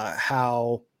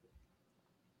how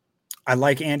I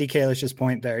like Andy Kalish's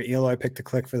point there. Eloy picked the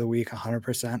click for the week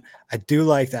 100%. I do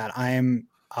like that. I am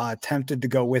tempted to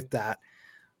go with that.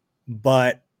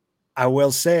 But I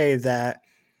will say that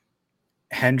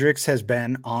Hendriks has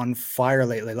been on fire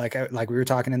lately. Like we were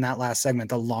talking in that last segment,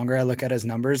 the longer I look at his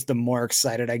numbers, the more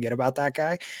excited I get about that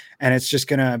guy. And it's just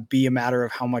going to be a matter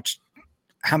of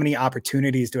how many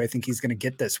opportunities do I think he's going to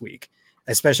get this week,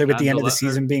 especially with the end of the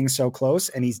season being so close.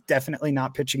 And he's definitely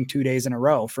not pitching 2 days in a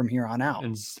row from here on out.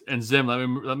 And Zim,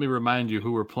 let me remind you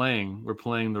who we're playing. We're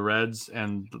playing the Reds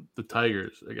and the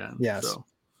Tigers again. Yes. So.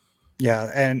 Yeah.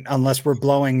 And unless we're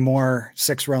blowing more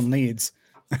 6-run leads,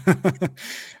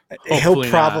 he'll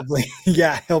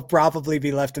probably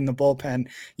be left in the bullpen,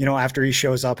 after he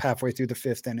shows up halfway through the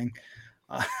 5th inning.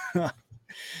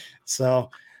 So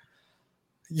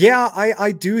yeah,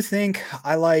 I do think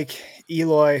I like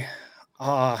Eloy.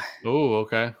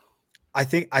 Okay. I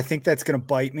think that's going to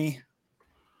bite me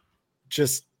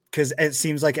just because it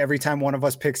seems like every time one of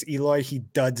us picks Eloy, he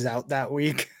duds out that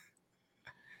week.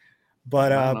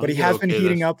 But he has been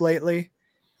heating up lately.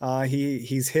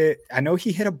 He's hit. I know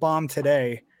he hit a bomb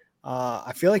today.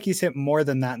 I feel like he's hit more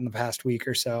than that in the past week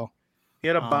or so. He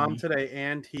had a bomb today,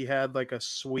 and he had like a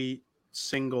sweet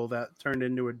single that turned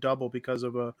into a double because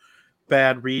of a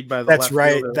bad read by the That's left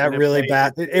right. fielder. That really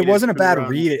bad. It wasn't a bad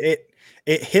read.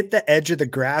 It hit the edge of the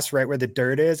grass right where the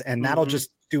dirt is, and that'll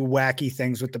just do wacky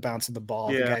things with the bounce of the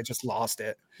ball. Yeah. The guy just lost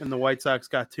it. And the White Sox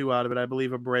got 2 out of it. I believe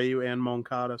Abreu and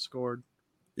Moncada scored.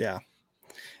 Yeah.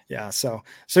 Yeah. So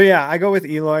yeah, I go with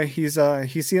Eloy. He's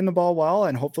seeing the ball well,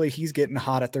 and hopefully he's getting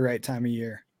hot at the right time of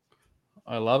year.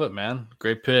 I love it, man.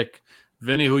 Great pick.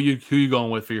 Vinny, who you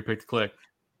going with for your pick to click?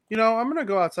 I'm going to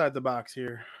go outside the box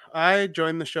here. I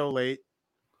joined the show late,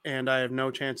 and I have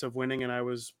no chance of winning, and I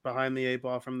was behind the 8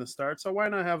 ball from the start. So why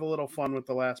not have a little fun with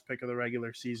the last pick of the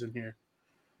regular season here?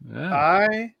 Yeah.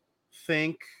 I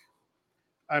think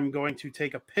I'm going to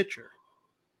take a pitcher.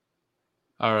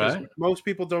 All right. Most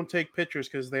people don't take pitchers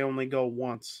because they only go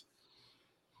once.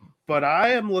 But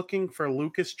I am looking for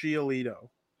Lucas Giolito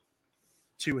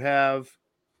to have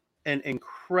an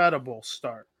incredible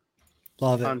start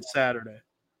on Saturday.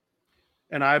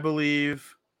 And I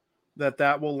believe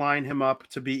that will line him up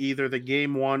to be either the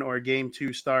game 1 or game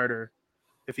 2 starter.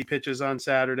 If he pitches on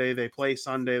Saturday, they play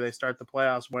Sunday, they start the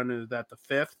playoffs. When is that? The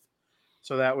 5th?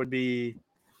 So that would be...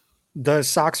 The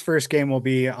Sox first game will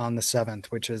be on the 7th,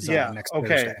 which is next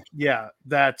Thursday. Yeah,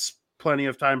 that's plenty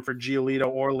of time for Giolito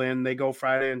or Lynn. They go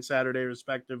Friday and Saturday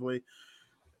respectively.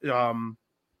 One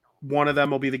of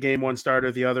them will be the game 1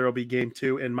 starter. The other will be game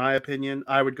 2. In my opinion,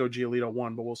 I would go Giolito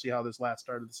 1, but we'll see how this last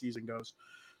start of the season goes.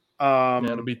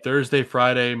 It'll be Thursday,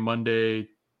 Friday, Monday,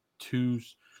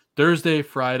 Tuesday, Thursday,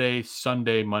 Friday,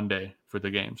 Sunday, Monday for the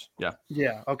games. Yeah.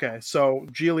 Yeah. Okay. So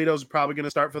Giolito's probably going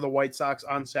to start for the White Sox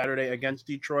on Saturday against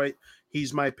Detroit.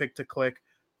 He's my pick to click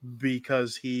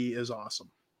because he is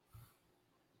awesome.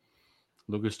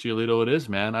 Lucas Giolito it is,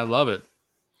 man. I love it.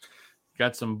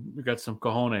 Got some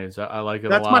cojones. I like it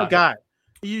That's a lot. my guy.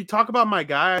 You talk about my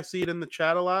guy. I see it in the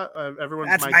chat a lot. Everyone's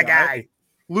That's my guy.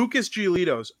 Lucas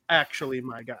Giolito's actually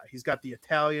my guy. He's got the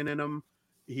Italian in him.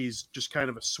 He's just kind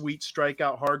of a sweet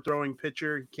strikeout, hard-throwing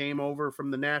pitcher. He came over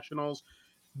from the Nationals.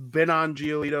 Been on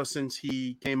Giolito since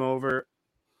he came over.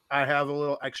 I have a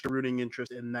little extra rooting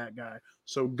interest in that guy.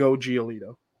 So go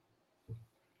Giolito.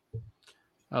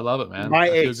 I love it, man. I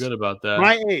feel good about that.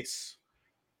 My ace.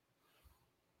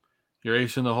 Your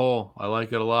ace in the hole. I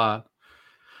like it a lot.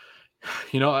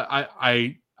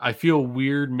 I feel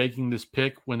weird making this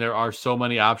pick when there are so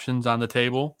many options on the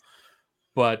table.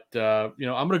 But, I'm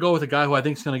going to go with a guy who I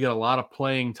think is going to get a lot of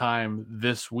playing time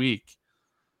this week.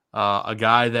 A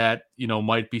guy that,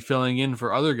 might be filling in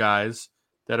for other guys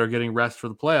that are getting rest for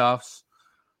the playoffs.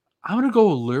 I'm going to go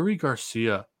with Leury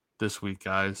Garcia this week,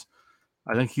 guys.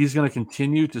 I think he's going to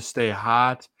continue to stay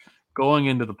hot going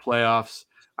into the playoffs.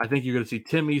 I think you're going to see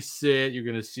Timmy sit. You're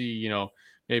going to see,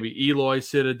 maybe Eloy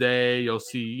sit a day. You'll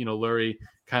see, Leury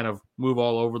kind of move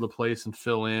all over the place and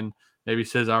fill in. Maybe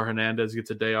Cesar Hernandez gets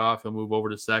a day off and move over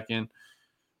to second.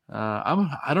 I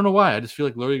don't know why. I just feel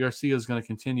like Leury Garcia is going to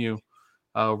continue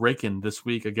raking this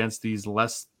week against these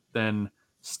less than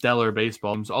stellar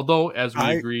baseball teams. Although, as we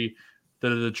agree, that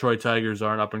the Detroit Tigers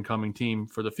are an up-and-coming team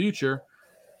for the future.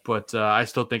 But I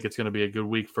still think it's going to be a good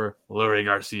week for Leury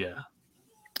Garcia.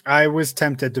 I was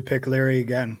tempted to pick Leury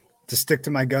again. to stick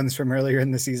to my guns from earlier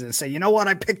in the season and say, you know what?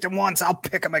 I picked him once. I'll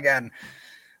pick him again.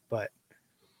 But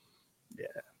yeah.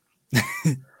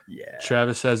 Yeah.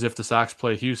 Travis says if the Sox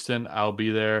play Houston, I'll be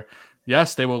there.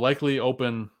 Yes, they will likely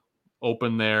open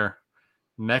there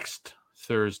next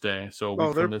Thursday. So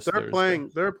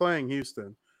they're playing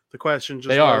Houston. The question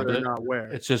just whether or not where.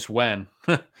 It's just when.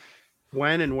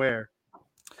 When and where.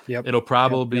 Yep. It'll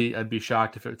probably be. I'd be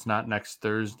shocked if it's not next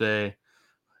Thursday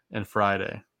and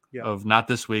Friday of not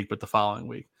this week, but the following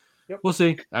week. Yep. We'll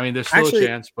see. I mean, there's still a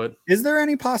chance, but is there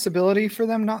any possibility for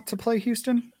them not to play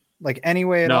Houston? Like any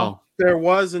way at all? There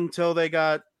was until they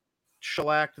got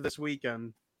shellacked this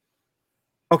weekend.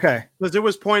 Okay. Because it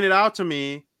was pointed out to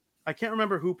me. I can't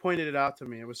remember who pointed it out to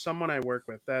me. It was someone I work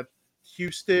with that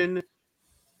Houston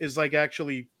is like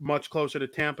actually much closer to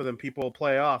Tampa than people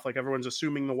play off. Like everyone's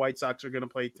assuming the White Sox are going to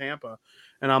play Tampa.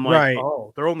 And I'm like,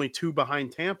 oh, they're only 2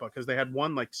 behind Tampa because they had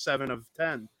won like 7 of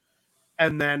 10.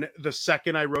 And then the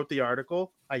second I wrote the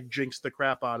article, I jinxed the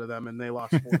crap out of them and they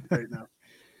lost 4 right now.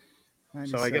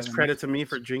 So I guess credit to me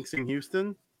for jinxing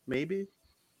Houston, maybe.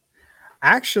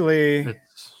 Actually,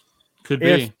 could be.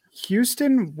 If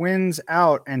Houston wins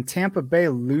out and Tampa Bay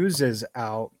loses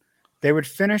out, they would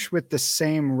finish with the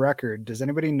same record. Does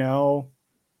anybody know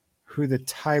who the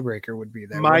tiebreaker would be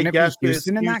there? My guess is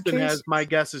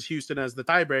Houston as the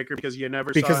tiebreaker because you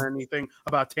never saw anything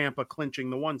about Tampa clinching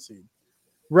the 1 seed.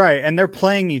 Right, and they're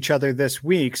playing each other this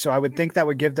week, so I would think that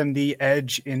would give them the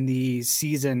edge in the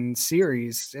season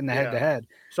series in the head-to-head.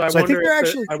 So I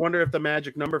wonder if the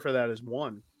magic number for that is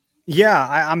 1. Yeah,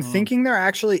 I'm thinking there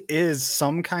actually is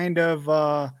some kind of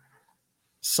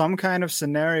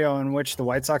scenario in which the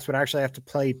White Sox would actually have to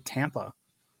play Tampa.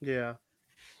 Yeah.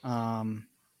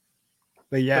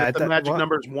 But yeah, the magic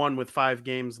number is 1 with 5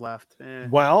 games left.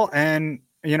 Well, and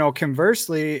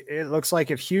conversely, it looks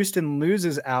like if Houston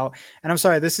loses out, and I'm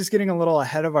sorry, this is getting a little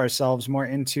ahead of ourselves, more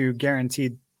into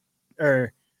guaranteed,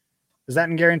 or is that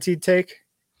in guaranteed take?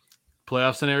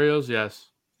 Playoff scenarios? Yes.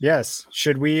 Yes.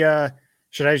 Should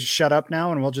I shut up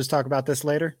now and we'll just talk about this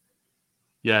later?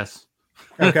 Yes.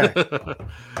 Okay.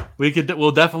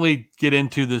 We'll definitely get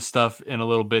into this stuff in a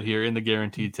little bit here in the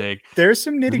guaranteed take. There's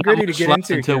some nitty gritty to get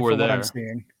into until we're there. What I'm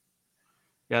seeing.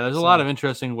 Yeah, there's a lot of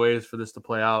interesting ways for this to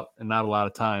play out and not a lot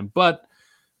of time, but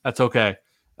that's okay.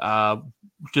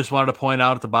 Just wanted to point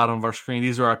out at the bottom of our screen,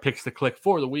 these are our picks to click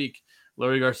for the week.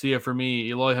 Larry Garcia for me,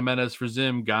 Eloy Jimenez for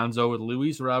Zim, Gonzo with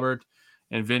Luis Robert,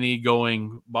 and Vinny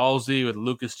going ballsy with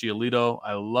Lucas Giolito.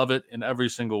 I love it in every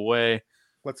single way.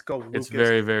 Let's go, Lucas. It's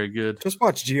very, very good. Just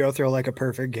watch Gio throw like a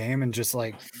perfect game and just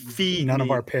like none of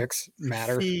our picks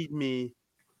matter. Feed me.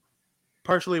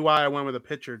 Partially why I went with a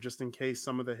pitcher, just in case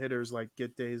some of the hitters like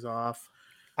get days off.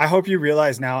 I hope you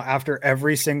realize now, after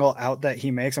every single out that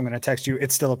he makes, I'm going to text you,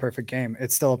 it's still a perfect game.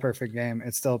 It's still a perfect game.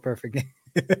 It's still a perfect game.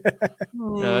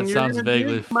 Yeah, that sounds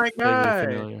vaguely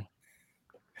familiar.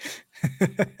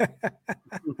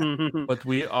 But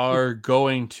we are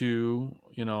going to,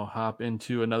 hop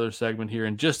into another segment here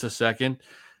in just a second,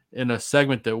 in a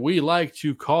segment that we like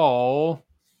to call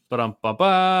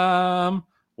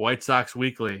White Sox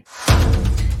Weekly.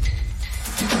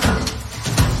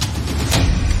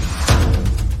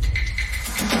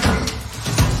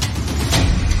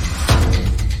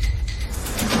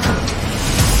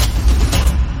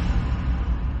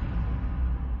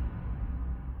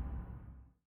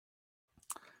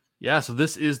 Yeah, so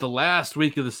this is the last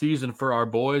week of the season for our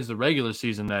boys, the regular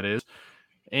season, that is.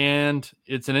 And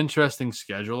it's an interesting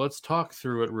schedule. Let's talk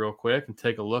through it real quick and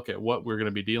take a look at what we're going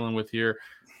to be dealing with here.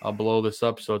 I'll blow this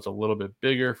up so it's a little bit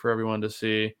bigger for everyone to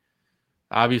see.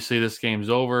 Obviously, this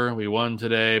game's over. We won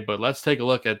today, but let's take a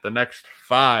look at the next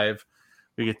 5.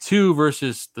 We get 2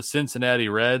 versus the Cincinnati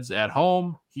Reds at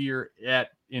home here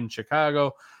in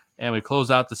Chicago. And we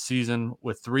close out the season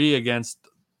with 3 against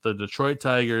the Detroit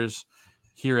Tigers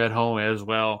here at home as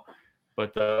well.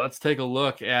 But let's take a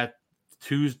look at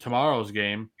tomorrow's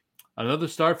game. Another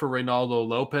start for Reynaldo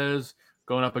Lopez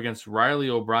going up against Riley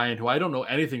O'Brien, who I don't know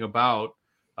anything about.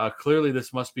 Clearly,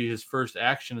 this must be his first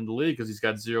action in the league because he's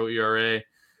got 0 ERA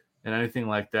and anything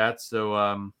like that.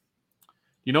 So,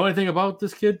 you know anything about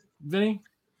this kid, Vinny?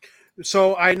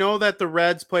 So I know that the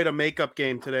Reds played a makeup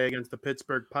game today against the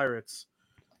Pittsburgh Pirates.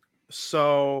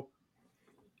 So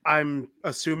I'm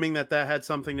assuming that had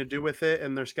something to do with it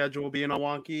and their schedule being all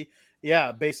wonky.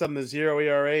 Yeah, based on the 0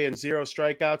 ERA and 0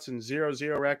 strikeouts and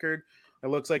 0-0 record, it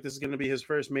looks like this is going to be his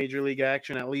first major league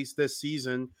action, at least this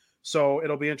season. So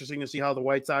it'll be interesting to see how the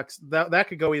White Sox, that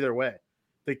could go either way.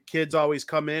 The kids always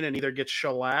come in and either get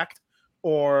shellacked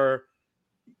or,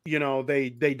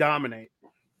 they dominate.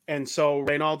 And so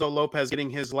Reynaldo Lopez getting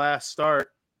his last start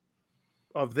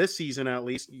of this season, at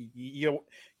least, you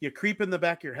creep in the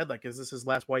back of your head like, is this his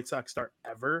last White Sox start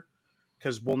ever?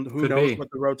 Because who knows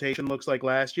what the rotation looks like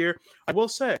last year. I will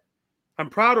say, I'm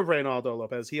proud of Reynaldo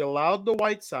Lopez. He allowed the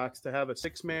White Sox to have a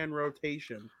 6-man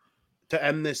rotation to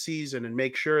end this season and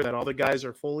make sure that all the guys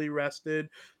are fully rested,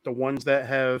 the ones that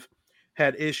have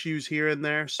had issues here and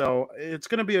there. So it's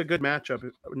going to be a good matchup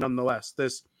nonetheless.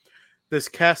 This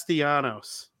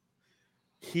Castellanos,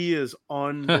 he is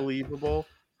unbelievable.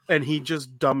 And he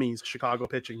just dummies Chicago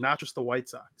pitching, not just the White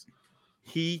Sox.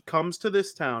 He comes to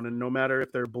this town, and no matter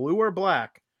if they're blue or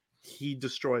black, he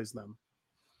destroys them.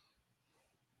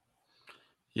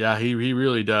 Yeah, he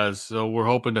really does. So we're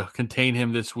hoping to contain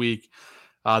him this week.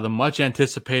 The much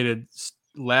anticipated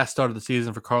last start of the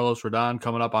season for Carlos Rodon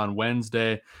coming up on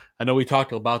Wednesday. I know we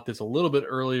talked about this a little bit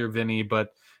earlier, Vinny,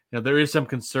 but there is some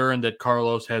concern that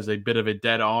Carlos has a bit of a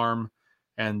dead arm.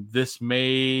 And this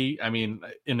may,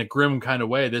 in a grim kind of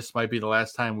way, this might be the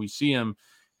last time we see him,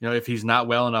 if he's not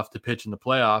well enough to pitch in the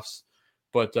playoffs.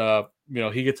 But,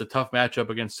 he gets a tough matchup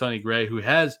against Sonny Gray, who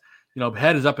has,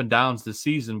 had his up and downs this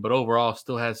season, but overall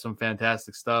still has some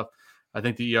fantastic stuff. I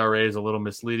think the ERA is a little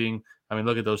misleading.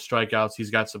 Look at those strikeouts. He's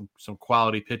got some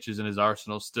quality pitches in his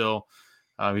arsenal still.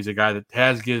 He's a guy that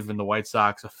has given the White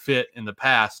Sox a fit in the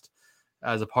past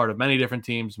as a part of many different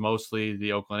teams, mostly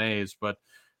the Oakland A's. But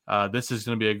this is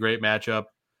going to be a great matchup.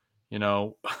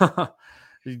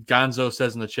 Gonzo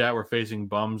says in the chat we're facing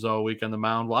bums all week on the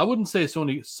mound. Well, I wouldn't say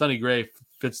Sonny Gray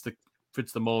fits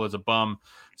the mold as a bum.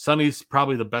 Sonny's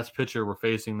probably the best pitcher we're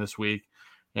facing this week,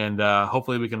 and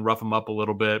hopefully we can rough him up a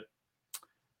little bit.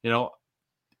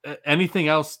 Anything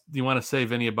else you want to say,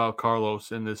 Vinny, about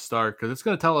Carlos in this start? Because it's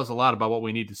going to tell us a lot about what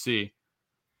we need to see.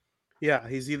 Yeah,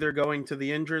 he's either going to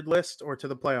the injured list or to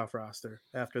the playoff roster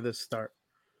after this start.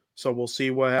 So we'll see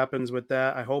what happens with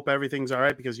that. I hope everything's all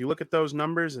right, because you look at those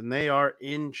numbers and they are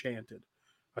enchanted.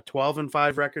 A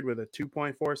 12-5 record with a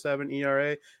 2.47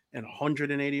 ERA and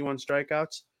 181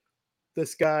 strikeouts.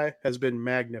 This guy has been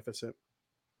magnificent.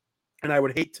 And I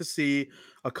would hate to see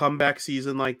a comeback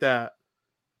season like that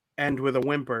end with a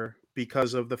whimper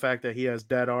because of the fact that he has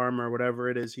dead arm or whatever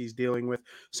it is he's dealing with.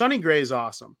 Sonny Gray is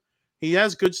awesome. He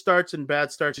has good starts and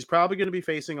bad starts. He's probably going to be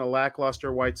facing a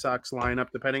lackluster White Sox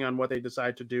lineup, depending on what they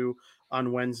decide to do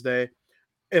on Wednesday.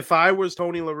 If I was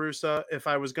Tony La Russa, if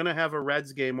I was going to have a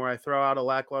Reds game where I throw out a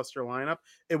lackluster lineup,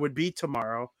 it would be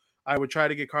tomorrow. I would try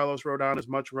to get Carlos Rodon as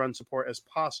much run support as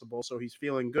possible, so he's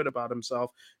feeling good about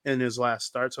himself in his last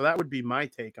start. So that would be my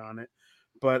take on it.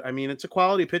 But, it's a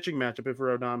quality pitching matchup if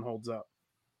Rodon holds up.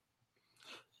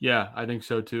 Yeah, I think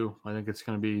so too. I think it's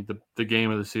going to be the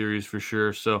game of the series for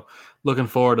sure. So looking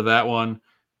forward to that one.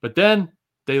 But then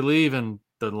they leave, and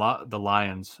the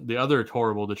Lions, the other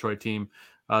horrible Detroit team,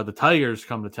 the Tigers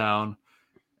come to town,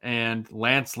 and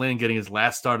Lance Lynn getting his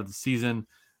last start of the season.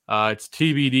 It's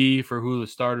TBD for who the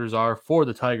starters are for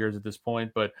the Tigers at this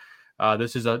point, but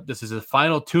this is a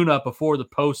final tune-up before the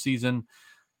postseason.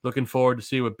 Looking forward to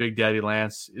see what Big Daddy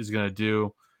Lance is going to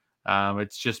do.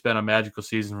 It's just been a magical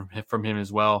season from him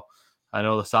as well. I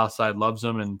know the South Side loves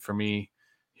him, and for me,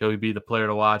 he'll be the player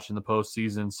to watch in the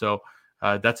postseason. So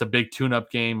that's a big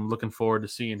tune-up game. Looking forward to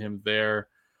seeing him there.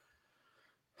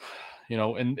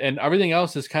 And everything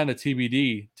else is kind of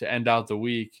TBD to end out the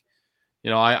week.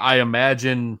 I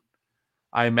imagine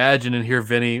in here,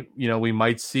 Vinny, we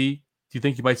might see. Do you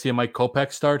think you might see a Mike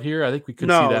Kopech start here? I think we could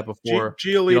see that before.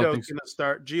 Giolito's going to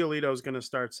start. Giolito's going to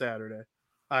start Saturday,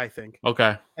 I think.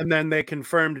 Okay. And then they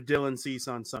confirmed Dylan Cease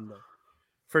on Sunday.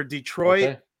 For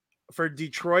Detroit,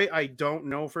 I don't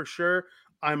know for sure.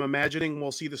 I'm imagining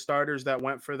we'll see the starters that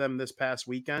went for them this past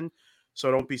weekend.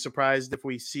 So don't be surprised if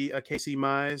we see a Casey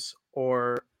Mize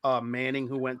or a Manning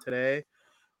who went today.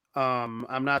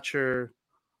 I'm not sure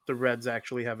the Reds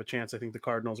actually have a chance. I think the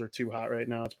Cardinals are too hot right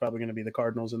now. It's probably going to be the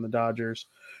Cardinals and the Dodgers.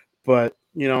 But,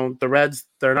 the Reds,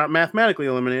 they're not mathematically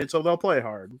eliminated, so they'll play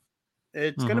hard.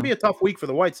 It's going to be a tough week for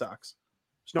the White Sox.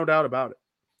 There's no doubt about it.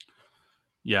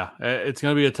 Yeah, it's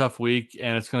going to be a tough week,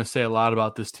 and it's going to say a lot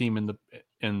about this team in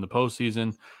the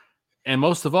postseason. And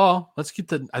most of all, let's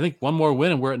get one more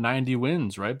win, and we're at 90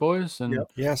 wins, right, boys? And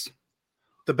Yes.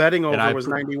 The betting over was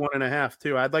 91.5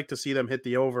 too. I'd like to see them hit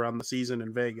the over on the season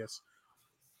in Vegas.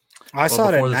 I saw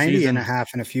it at 90.5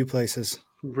 in a few places.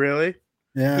 Really?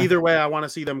 Yeah. Either way, I want to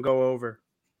see them go over.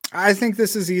 I think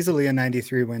this is easily a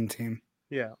 93 win team.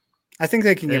 Yeah. I think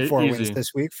they can get 4 wins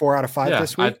this week, 4 out of 5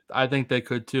 this week. I think they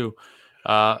could too.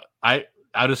 I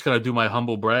just got to do my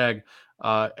humble brag.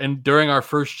 And during our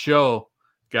first show,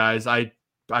 guys, I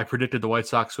predicted the White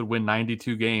Sox would win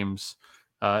 92 games.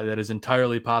 That is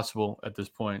entirely possible at this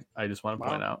point. I just want to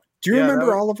point out. Do you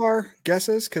remember all of our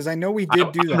guesses? Because I know we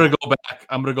did do that.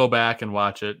 I'm gonna go back and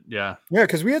watch it. Yeah. Yeah,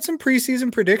 because we had some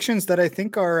preseason predictions that I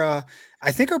think are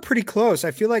pretty close.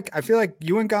 I feel like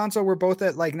you and Gonzo were both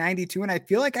at like 92, and I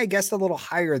feel like I guessed a little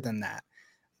higher than that.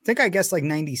 I think I guessed like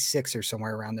 96 or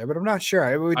somewhere around there, but I'm not sure.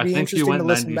 It would be interesting to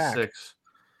listen 96. Back.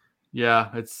 Yeah,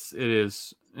 it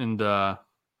is. And I'll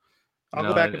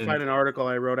go back and find an article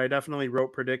I wrote. I definitely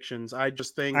wrote predictions. I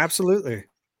just think absolutely.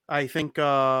 I think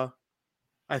I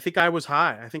was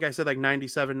high. I think I said like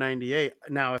 97, 98.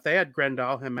 Now, if they had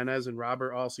Grendel, Jimenez, and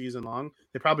Robert all season long,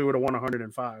 they probably would have won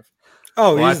 105.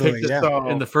 Oh, well, easily, yeah.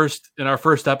 In our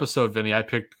first episode, Vinny, I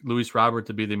picked Luis Robert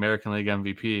to be the American League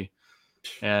MVP,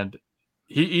 and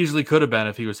he easily could have been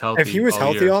if he was healthy. If he was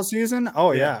healthy all season,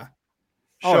 yeah.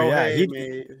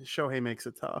 Shohei makes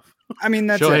it tough. I mean,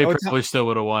 that's Shohei probably still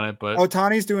would have won it, but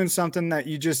Ohtani's doing something that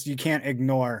you can't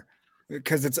ignore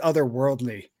because it's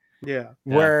otherworldly. Yeah,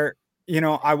 where. You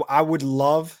know, I would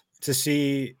love to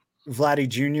see Vladdy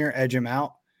Jr. edge him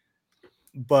out.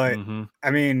 But,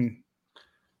 I mean,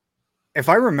 if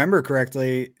I remember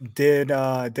correctly, did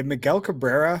Miguel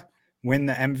Cabrera win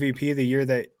the MVP the year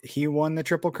that he won the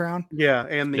Triple Crown? Yeah,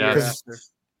 and the year after.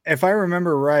 If I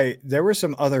remember right, there were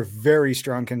some other very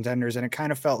strong contenders, and it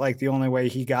kind of felt like the only way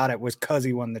he got it was because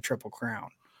he won the Triple Crown.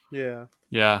 Yeah.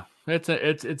 Yeah, it's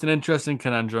an interesting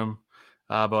conundrum.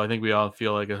 But I think we all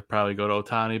feel like it'll probably go to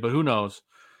Ohtani, but who knows?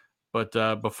 But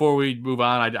before we move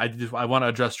on, I want to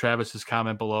address Travis's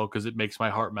comment below because it makes my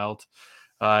heart melt.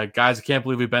 Guys, I can't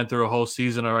believe we've been through a whole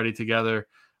season already together.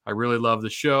 I really love the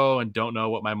show and don't know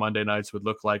what my Monday nights would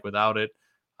look like without it.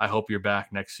 I hope you're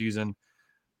back next season.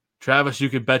 Travis, you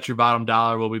could bet your bottom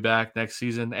dollar we'll be back next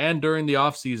season and during the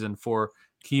offseason for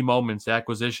key moments,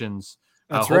 acquisitions.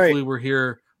 Hopefully we're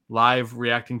here live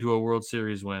reacting to a World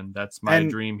Series win. That's my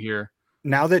dream here.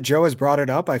 Now that Joe has brought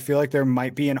it up, I feel like there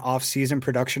might be an off-season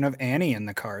production of Annie in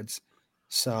the cards.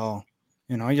 So,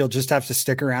 you'll just have to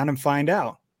stick around and find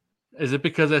out. Is it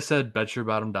because I said bet your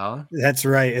bottom dollar? That's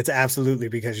right. It's absolutely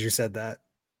because you said that.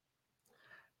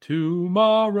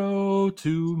 Tomorrow,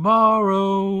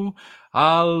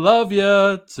 I'll love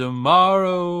you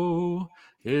tomorrow.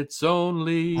 It's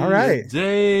only a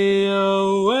day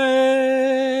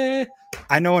away.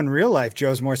 I know in real life,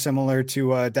 Joe's more similar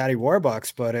to Daddy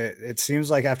Warbucks, but it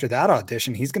seems like after that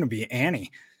audition, he's going to be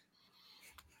Annie.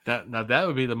 That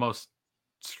would be the most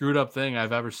screwed up thing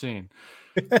I've ever seen.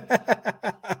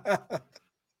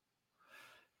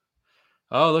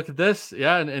 Oh, look at this.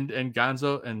 Yeah. And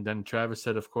Gonzo. And then Travis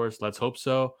said, of course, let's hope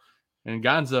so. And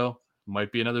Gonzo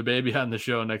might be another baby on the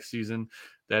show next season.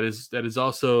 That is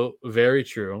also very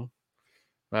true.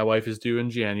 My wife is due in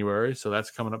January, so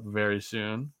that's coming up very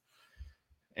soon.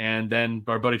 And then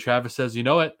our buddy Travis says, you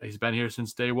know what? He's been here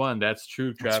since day one. That's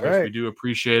true, Travis. That's right. We do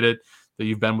appreciate it that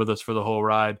you've been with us for the whole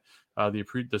ride.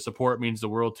 The support means the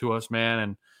world to us,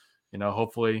 man. And,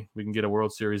 hopefully we can get a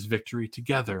World Series victory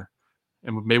together.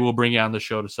 And maybe we'll bring you on the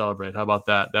show to celebrate. How about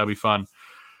that? That'd be fun.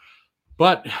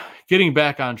 But getting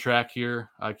back on track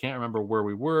here, I can't remember where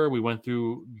we were. We went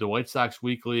through the White Sox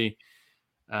Weekly.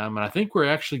 And I think we're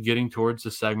actually getting towards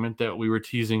the segment that we were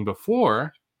teasing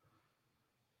before.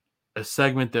 A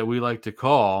segment that we like to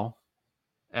call,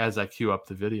 as I cue up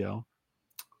the video,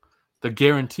 the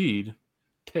Guaranteed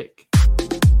Take.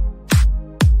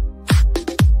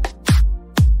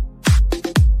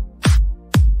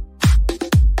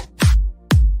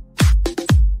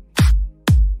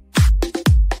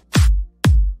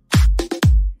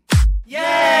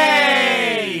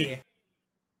 Yay!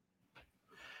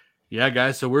 Yeah,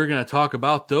 guys, so we're going to talk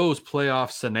about those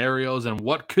playoff scenarios and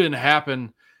what could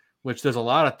happen, which there's a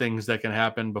lot of things that can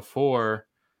happen before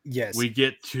we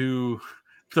get to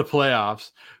the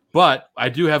playoffs. But I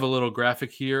do have a little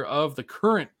graphic here of the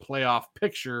current playoff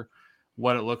picture,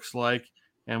 what it looks like,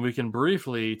 and we can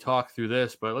briefly talk through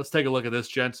this. But let's take a look at this,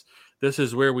 gents. This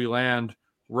is where we land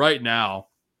right now.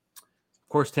 Of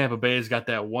course, Tampa Bay's got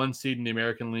that 1 seed in the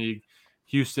American League.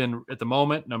 Houston at the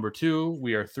moment, number 2.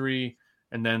 We are 3.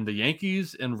 And then the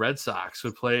Yankees and Red Sox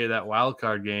would play that wild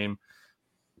card game,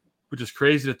 which is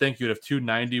crazy to think you'd have 2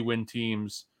 90-win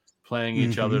teams playing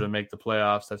each other to make the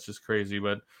playoffs. That's just crazy,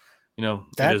 but,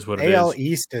 that it is what it is. AL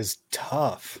East is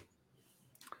tough.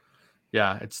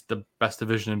 Yeah, it's the best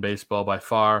division in baseball by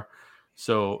far.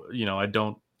 So,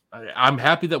 I'm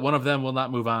happy that one of them will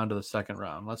not move on to the second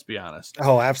round. Let's be honest.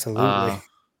 Oh, absolutely.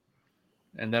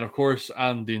 And then, of course,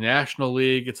 on the National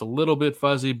League, it's a little bit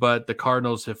fuzzy, but the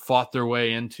Cardinals have fought their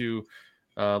way into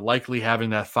likely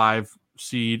having that 5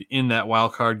 seed in that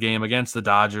wild card game against the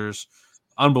Dodgers.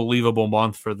 Unbelievable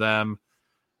month for them.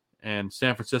 And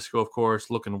San Francisco, of course,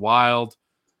 looking wild.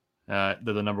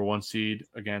 They're the number 1 seed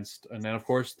against, and then of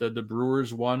course the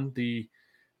Brewers won the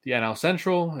NL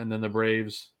Central, and then the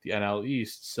Braves the NL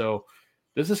East. So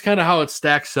this is kind of how it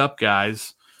stacks up,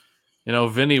 guys.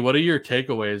 Vinny, what are your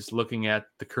takeaways looking at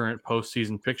the current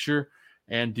postseason picture,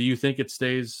 and do you think it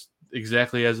stays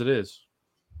exactly as it is?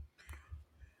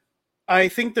 I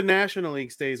think the National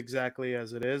League stays exactly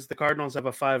as it is. The Cardinals have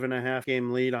a 5.5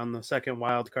 game lead on the second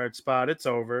wild card spot. It's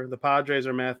over. The Padres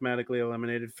are mathematically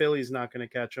eliminated. Philly's not going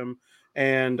to catch them.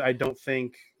 And I don't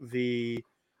think the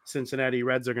Cincinnati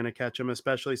Reds are going to catch them,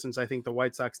 especially since I think the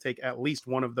White Sox take at least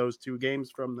one of those 2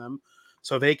 games from them.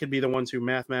 So they could be the ones who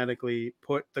mathematically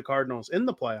put the Cardinals in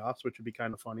the playoffs, which would be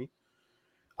kind of funny.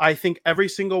 I think every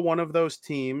single one of those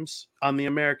teams on the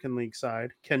American League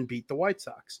side can beat the White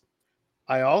Sox.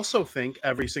 I also think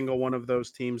every single one of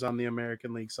those teams on the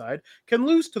American League side can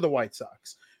lose to the White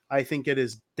Sox. I think it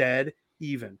is dead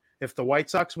even. If the White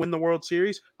Sox win the World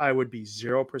Series, I would be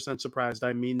 0% surprised.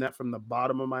 I mean that from the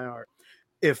bottom of my heart.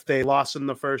 If they lost in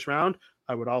the first round,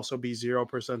 I would also be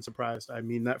 0% surprised. I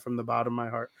mean that from the bottom of my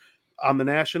heart. On the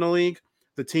National League,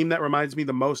 the team that reminds me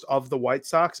the most of the White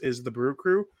Sox is the Brew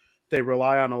Crew. They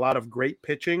rely on a lot of great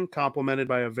pitching, complemented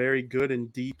by a very good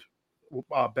and deep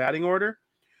batting order.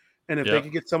 And if they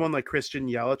could get someone like Christian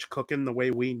Yelich cooking the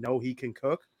way we know he can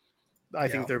cook, I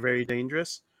think they're very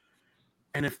dangerous.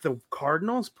 And if the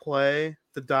Cardinals play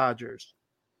the Dodgers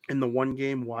in the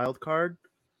 1-game wild card,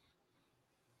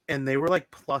 and they were like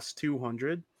plus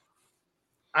 200,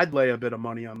 I'd lay a bit of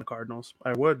money on the Cardinals.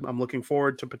 I would. I'm looking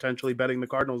forward to potentially betting the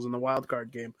Cardinals in the wild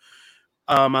card game.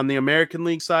 On the American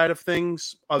League side of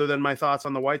things, other than my thoughts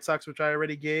on the White Sox, which I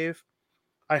already gave,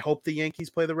 I hope the Yankees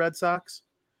play the Red Sox.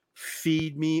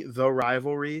 Feed me the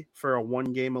rivalry for a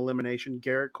 1-game elimination.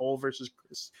 Garrett Cole versus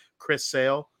Chris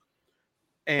Sale.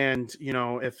 And,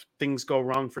 if things go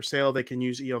wrong for Sale, they can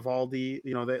use Eovaldi.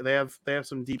 They have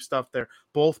some deep stuff there.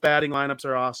 Both batting lineups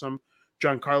are awesome.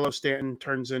 Giancarlo Stanton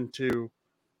turns into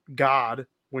God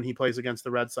when he plays against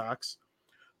the Red Sox.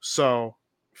 So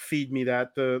feed me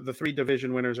that. The 3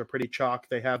 division winners are pretty chalk.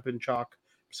 They have been chalk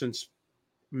since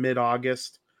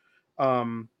mid-August.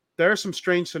 There are some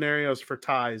strange scenarios for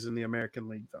ties in the American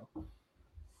League, though.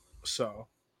 So,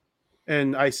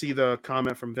 and I see the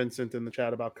comment from Vincent in the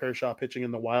chat about Kershaw pitching in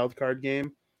the wild card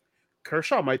game.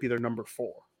 Kershaw might be their number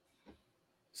 4.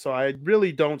 So I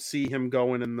really don't see him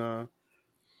going in the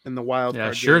wild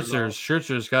card game.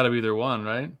 Scherzer's got to be their one,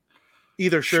 right?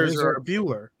 Either Scherzer or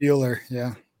Buehler. Buehler,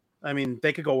 yeah. I mean,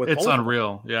 they could go with it's both.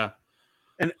 Unreal, yeah.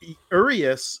 And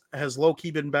Urias has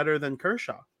low-key been better than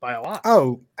Kershaw by a lot.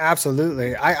 Oh,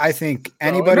 absolutely. I think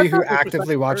anybody who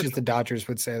actively watches the Dodgers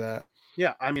would say that.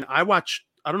 Yeah, I mean, I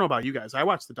don't know about you guys. I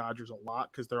watch the Dodgers a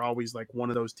lot because they're always like one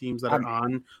of those teams that are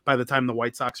on by the time the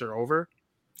White Sox are over.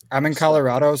 I'm in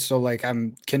Colorado, so like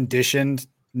I'm conditioned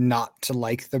not to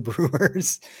like the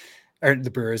Brewers. Or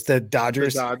the Dodgers. The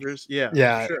Dodgers, yeah.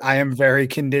 Yeah, sure. I am very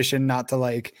conditioned not to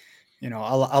like,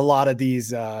 a lot of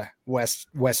these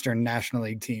Western National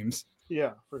League teams.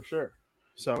 Yeah, for sure.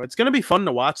 So it's going to be fun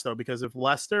to watch, though, because if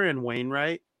Lester and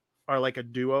Wainwright are like a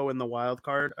duo in the wild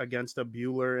card against a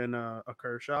Buehler and a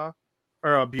Kershaw,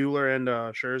 or a Buehler and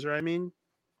a Scherzer, I mean,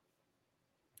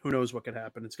 who knows what could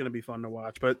happen. It's going to be fun to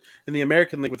watch. But in the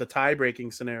American League with the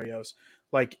tie-breaking scenarios,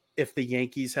 like if the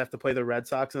Yankees have to play the Red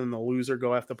Sox and then the loser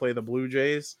have to play the Blue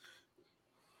Jays,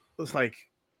 it's like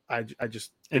I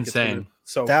just think insane.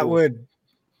 So that cool.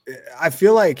 I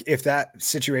feel like if that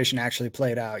situation actually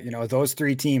played out, those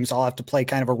 3 teams all have to play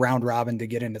kind of a round robin to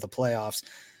get into the playoffs.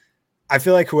 I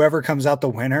feel like whoever comes out the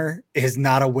winner is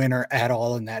not a winner at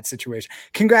all in that situation.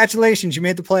 Congratulations, you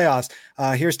made the playoffs.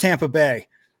 Here's Tampa Bay.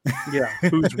 Yeah,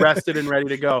 who's rested and ready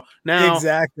to go. Now,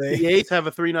 exactly. The A's have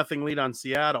a 3-0 lead on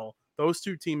Seattle. Those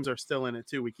 2 teams are still in it,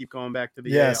 too. We keep going back to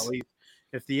the AL East.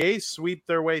 If the A's sweep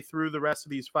their way through the rest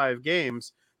of these 5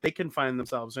 games, they can find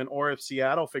themselves in. Or if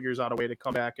Seattle figures out a way to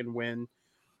come back and win.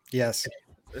 Yes.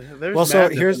 So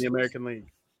here's the American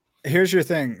League. Here's your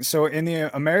thing. So in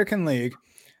the American League,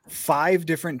 5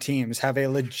 different teams have a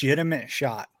legitimate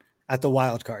shot at the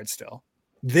wild card still.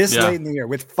 Late in the year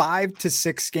with 5 to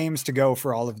 6 games to go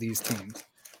for all of these teams.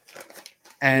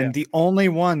 And the only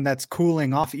one that's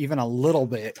cooling off even a little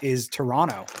bit is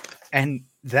Toronto. And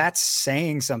that's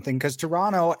saying something because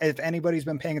Toronto, if anybody's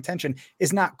been paying attention,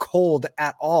 is not cold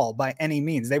at all by any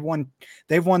means. They've won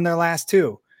their last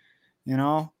 2,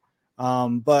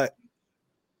 but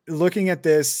looking at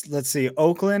this, let's see,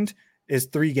 Oakland is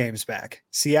 3 games back.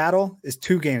 Seattle is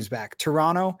 2 games back.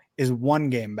 Toronto is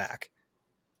 1 game back.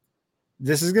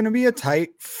 This is going to be a tight,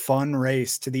 fun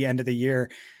race to the end of the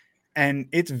year. And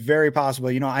it's very possible.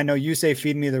 I know you say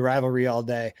feed me the rivalry all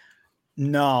day.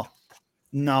 No,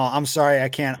 No, I'm sorry, I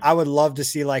can't. I would love to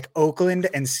see like Oakland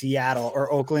and Seattle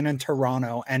or Oakland and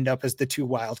Toronto end up as the 2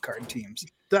 wild card teams.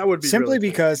 That would be simply really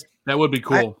because that would be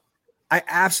cool. I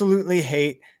absolutely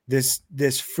hate this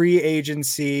free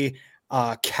agency,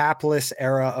 capless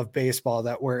era of baseball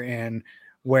that we're in,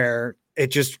 where it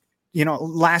just,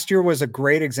 last year was a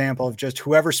great example of just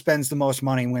whoever spends the most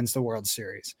money wins the World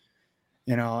Series.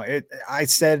 I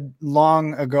said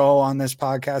long ago on this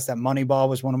podcast that Moneyball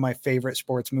was one of my favorite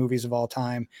sports movies of all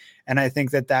time. And I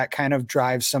think that kind of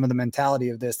drives some of the mentality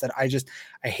of this, that I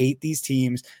hate these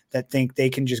teams that think they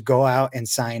can just go out and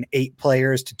sign 8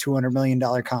 players to $200 million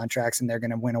contracts and they're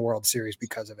going to win a World Series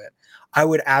because of it. I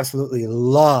would absolutely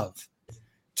love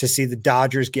to see the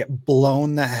Dodgers get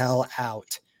blown the hell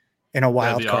out in a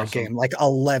wild card game, like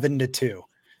 11-2,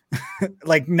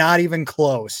 like not even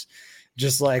close.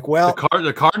 Just like, well,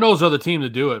 the Cardinals are the team to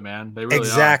do it, man. They really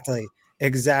are.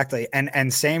 Exactly.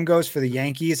 And same goes for the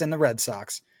Yankees and the Red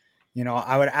Sox.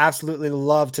 I would absolutely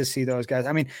love to see those guys.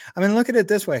 I mean, look at it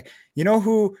this way. You know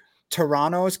who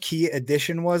Toronto's key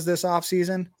addition was this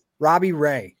offseason? Robbie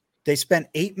Ray. They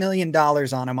spent $8 million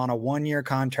on him on a 1-year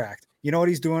contract. You know what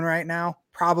he's doing right now?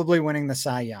 Probably winning the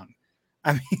Cy Young.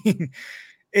 I mean,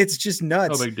 it's just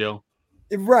nuts. No big deal.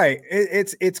 Right.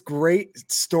 It's great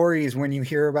stories when you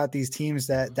hear about these teams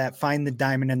that find the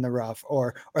diamond in the rough,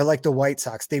 or like the White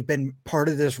Sox. They've been part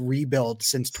of this rebuild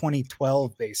since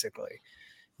 2012, basically.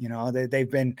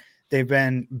 They've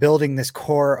been building this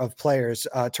core of players.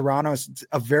 Toronto's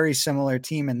a very similar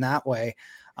team in that way.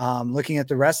 Looking at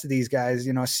the rest of these guys,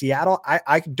 Seattle,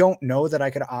 I don't know that I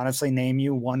could honestly name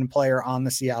you one player on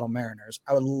the Seattle Mariners.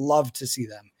 I would love to see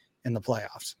them in the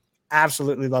playoffs.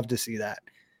 Absolutely love to see that.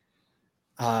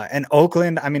 And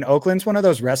Oakland, Oakland's one of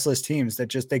those restless teams that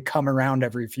they come around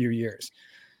every few years.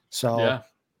 So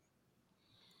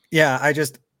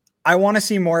I want to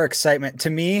see more excitement.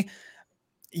 To me,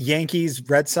 Yankees,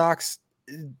 Red Sox,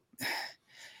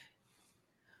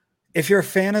 if you're a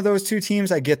fan of those 2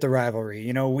 teams, I get the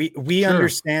rivalry. We Sure.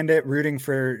 understand it rooting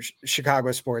for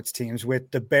Chicago sports teams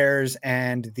with the Bears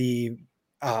and the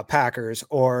Packers,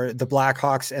 or the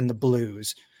Blackhawks and the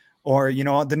Blues, or,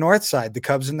 the North side, the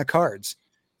Cubs and the Cards.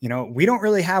 We don't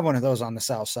really have one of those on the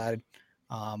South side.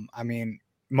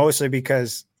 Mostly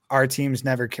because our team's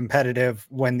never competitive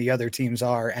when the other teams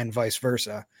are, and vice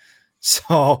versa.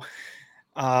 So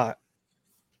I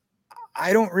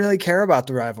don't really care about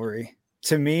the rivalry.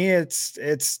 To me, I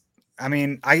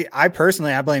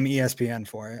personally, I blame ESPN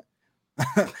for it.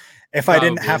 If I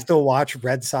didn't have to watch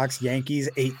Red Sox Yankees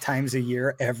 8 times a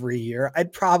year, every year,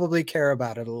 I'd probably care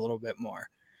about it a little bit more.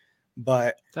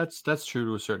 But that's true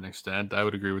to a certain extent. I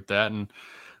would agree with that.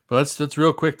 But let's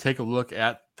real quick take a look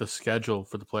at the schedule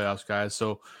for the playoffs, guys.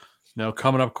 So,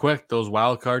 coming up quick, those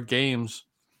wild card games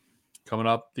coming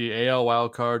up, the AL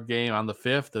wild card game on the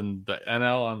 5th and the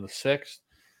NL on the 6th,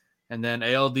 and then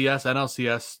ALDS,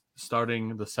 NLCS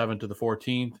starting the 7th to the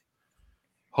 14th.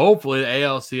 Hopefully the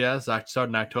ALCS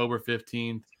starting October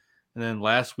 15th, and then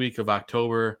last week of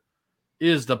October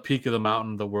is the peak of the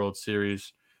mountain, the World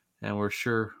Series, and we're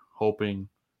sure hoping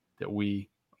that we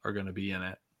are going to be in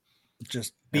it.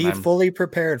 Just be fully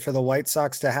prepared for the White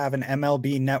Sox to have an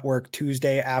MLB Network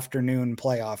Tuesday afternoon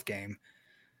playoff game.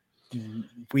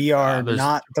 We are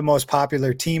not the most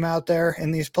popular team out there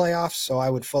in these playoffs, so I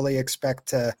would fully expect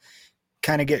to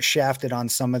kind of get shafted on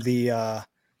some of the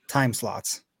time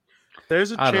slots.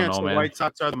 There's a chance the White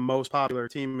Sox are the most popular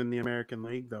team in the American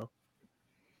League, though.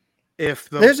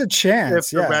 There's a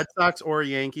chance, if the Red Sox or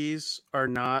Yankees are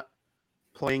not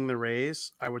playing the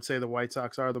Rays, I would say the White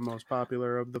Sox are the most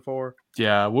popular of the 4.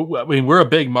 Yeah, we're a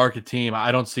big market team.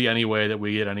 I don't see any way that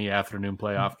we get any afternoon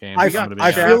playoff games. I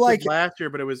feel like last year,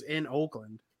 but it was in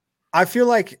Oakland. I feel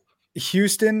like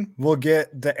Houston will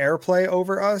get the airplay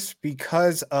over us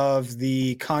because of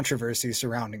the controversy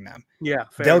surrounding them. Yeah,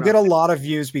 they'll get a lot of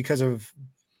views because of,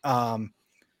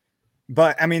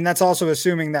 but that's also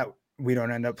assuming that we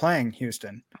don't end up playing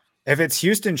Houston. If it's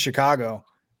Houston, Chicago,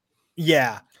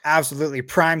 yeah, absolutely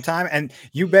prime time. And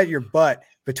you bet your butt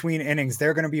between innings,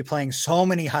 they're going to be playing so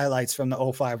many highlights from the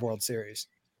 2005 World Series.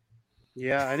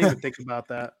 Yeah, I didn't even think about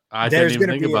that. I didn't even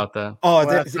think about that. Oh,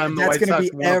 that's going to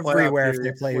be everywhere if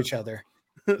they play each other.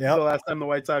 Yep. The last time the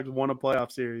White Sox won a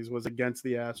playoff series was against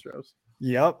the Astros.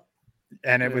 Yep.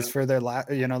 And it was for their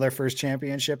their first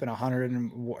championship in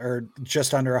 100 or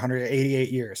just under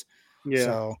 188 years.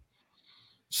 Yeah.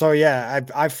 So yeah,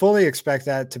 I fully expect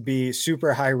that to be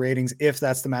super high ratings if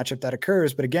that's the matchup that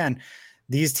occurs. But again,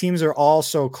 these teams are all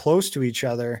so close to each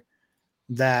other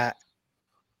that,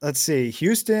 let's see,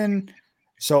 Houston.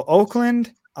 So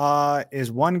Oakland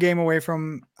is 1 game away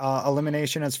from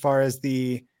elimination as far as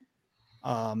the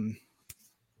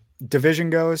division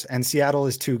goes, and Seattle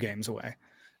is 2 games away.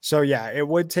 So yeah, it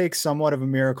would take somewhat of a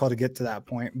miracle to get to that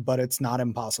point, but it's not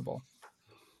impossible.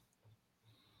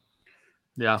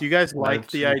 Yeah. Do you guys like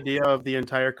the idea of the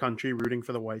entire country rooting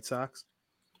for the White Sox?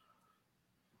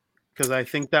 Because I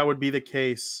think that would be the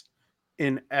case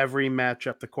in every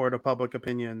matchup, the court of public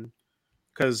opinion.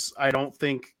 Because I don't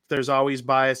think there's always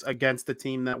bias against the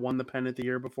team that won the pennant the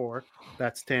year before.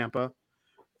 That's Tampa.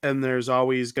 And there's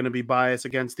always going to be bias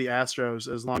against the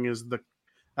Astros as long as the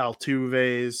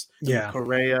Altuves, the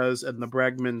Correas, and the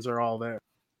Bregmans are all there.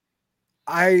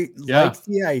 I like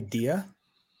the idea,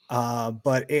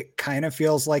 but it kind of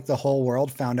feels like the whole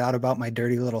world found out about my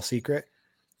dirty little secret,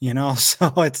 you know?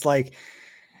 So it's like,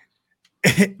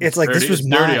 it's like, this was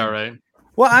dirty, all right.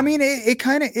 Well, I mean, it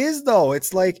kind of is, though.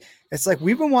 It's like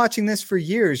we've been watching this for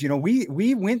years. You know,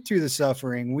 we went through the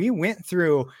suffering. We went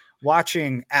through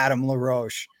watching Adam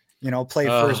LaRoche, you know, play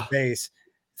first base,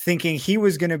 thinking he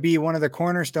was going to be one of the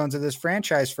cornerstones of this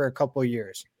franchise for a couple of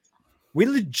years. We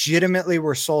legitimately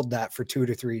were sold that for 2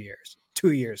 to 3 years,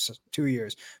 2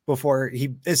 years before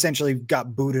he essentially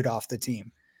got booted off the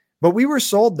team. But we were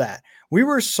sold that. We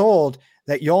were sold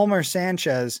that Yolmer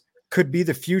Sanchez could be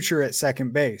the future at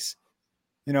second base.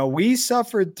 You know, we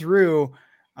suffered through,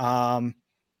 I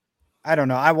don't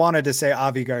know. I wanted to say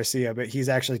Avi Garcia, but he's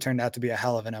actually turned out to be a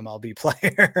hell of an MLB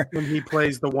player. And he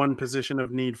plays the one position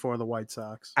of need for the White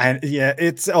Sox. Yeah,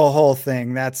 it's a whole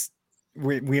thing.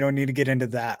 We don't need to get into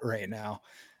that right now.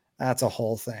 That's a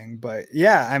whole thing. But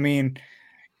yeah, I mean,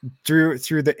 through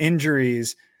the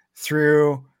injuries,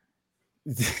 through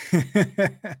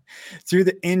the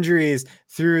injuries,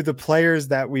 through the players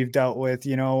that we've dealt with,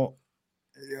 you know,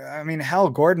 I mean, hell,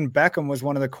 Gordon Beckham was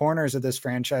one of the corners of this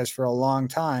franchise for a long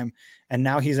time, and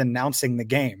now he's announcing the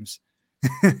games.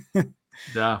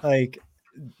 Yeah. Like,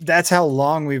 that's how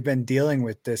long we've been dealing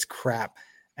with this crap.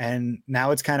 And now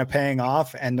it's kind of paying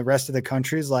off, and the rest of the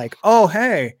country's like, oh,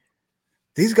 hey,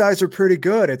 these guys are pretty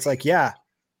good. It's like, yeah,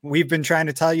 we've been trying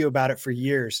to tell you about it for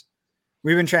years.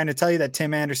 We've been trying to tell you that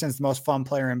Tim Anderson's the most fun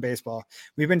player in baseball.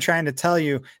 We've been trying to tell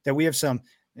you that we have some,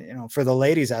 you know, for the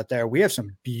ladies out there, we have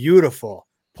some beautiful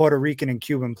Puerto Rican and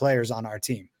Cuban players on our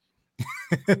team.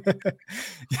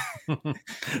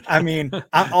 I mean,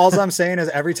 all I'm saying is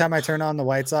every time I turn on the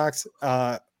White Sox,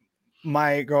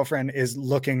 my girlfriend is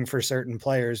looking for certain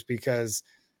players because,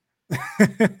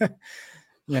 you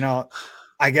know,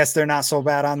 I guess they're not so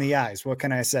bad on the eyes. What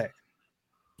can I say?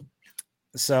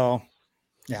 So,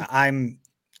 yeah, I'm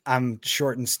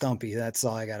short and stumpy. That's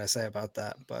all I got to say about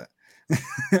that. But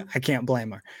I can't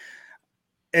blame her.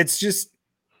 It's just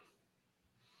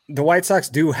the White Sox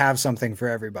do have something for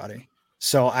everybody.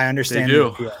 So I understand the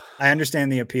appeal. I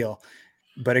understand the appeal.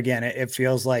 But again, it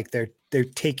feels like they're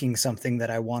taking something that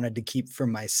I wanted to keep for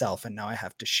myself, and now I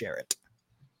have to share it.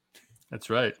 That's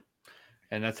right.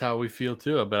 And that's how we feel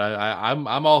too. But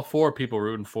I'm all for people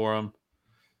rooting for them.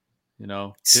 You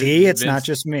know, see, it's not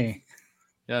just me.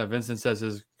 Yeah, Vincent says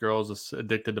his girl's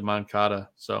addicted to Moncada.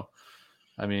 So,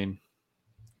 I mean,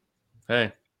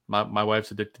 hey, my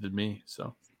wife's addicted to me.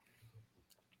 So,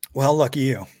 well, lucky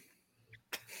you.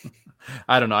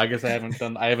 I don't know. I guess I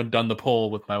haven't done the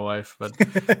poll with my wife, but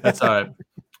that's all right.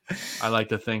 I like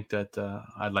to think that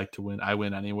I'd like to win. I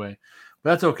win anyway,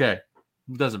 but that's okay.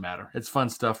 It doesn't matter. It's fun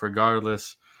stuff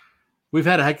regardless. We've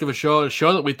had a heck of a show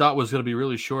that we thought was going to be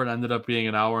really short ended up being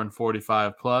an hour and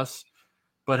 45 plus.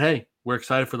 But hey, we're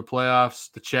excited for the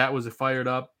playoffs. The chat was fired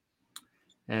up,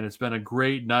 and it's been a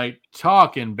great night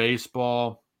talking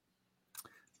baseball.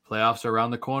 Playoffs are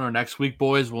around the corner. Next week,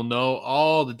 boys, we'll know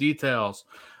all the details.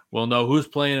 We'll know who's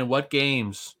playing in what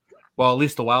games. Well, at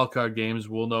least the wild card games.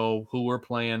 We'll know who we're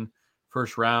playing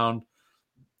first round.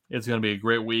 It's going to be a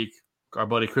great week. Our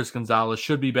buddy Chris Gonzalez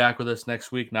should be back with us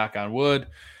next week, knock on wood.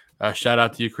 Shout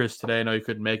out to you, Chris, today. I know you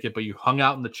couldn't make it, but you hung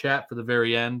out in the chat for the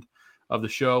very end of the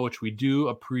show, which we do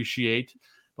appreciate.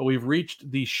 But we've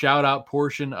reached the shout-out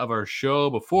portion of our show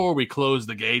before we close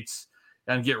the gates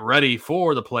and get ready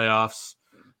for the playoffs.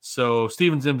 So,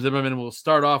 Steven Zimmerman, we'll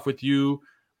start off with you.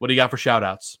 What do you got for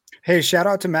shout-outs? Hey, shout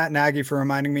out to Matt Nagy for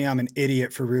reminding me I'm an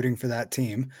idiot for rooting for that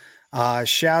team.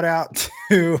 Shout out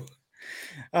to...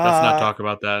 Let's not talk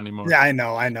about that anymore. Yeah, I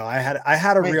know. I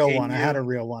had a real one. I had a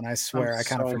real one. I swear. I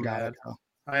kind of forgot it.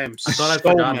 I thought I'd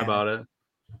forgotten about it.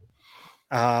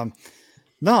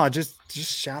 No, just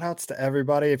shout outs to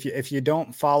everybody. If you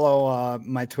don't follow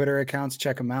my Twitter accounts,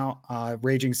 check them out.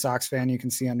 Raging Sox fan, you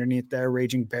can see underneath there.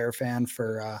 Raging Bear fan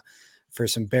for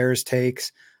some Bears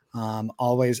takes.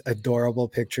 Always adorable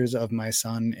pictures of my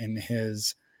son in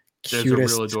his cutest.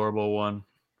 There's a real adorable one.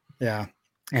 Yeah.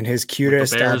 And his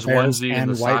cutest Bears Bears onesie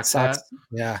and the White Sox Sox.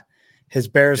 Yeah. His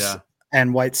Bears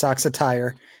and White Sox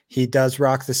attire. he does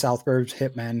rock the South Burbs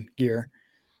Hitman gear.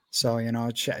 So,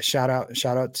 shout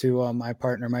out to my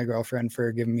partner, my girlfriend,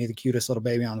 for giving me the cutest little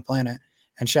baby on the planet.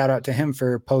 And shout out to him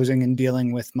for posing and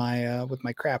dealing with my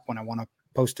crap when I want to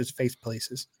post his face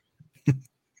places.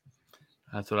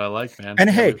 That's what I like, man. And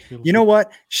hey, you know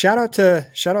what? Shout out to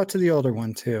the older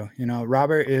one too.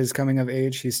 Robert is coming of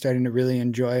age. He's starting to really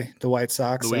enjoy the White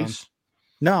Sox. Luis?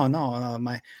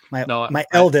 My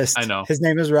eldest. I know. His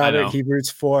name is Robert. He roots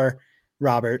for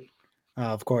Robert,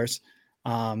 of course.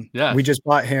 Yeah. We just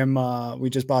bought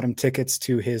him tickets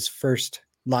to his first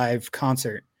live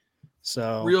concert.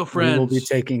 So Real Friends. We will be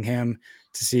taking him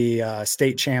to see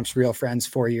State Champs, Real Friends,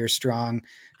 4 Years Strong,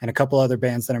 and a couple other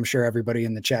bands that I'm sure everybody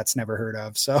in the chat's never heard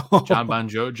of. So John Bon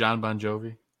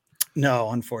Jovi. No,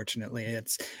 unfortunately,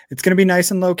 it's going to be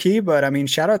nice and low key, but I mean,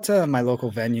 shout out to my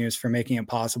local venues for making it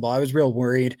possible. I was real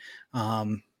worried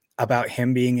about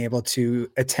him being able to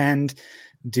attend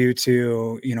due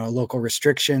to, local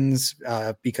restrictions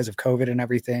because of COVID and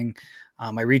everything.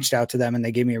 I reached out to them and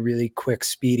they gave me a really quick,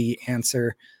 speedy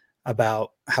answer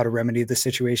about how to remedy the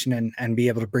situation and be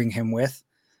able to bring him with.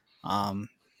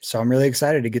 So I'm really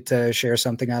excited to get to share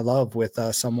something I love with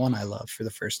someone I love for the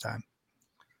first time.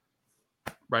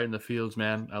 Right in the fields,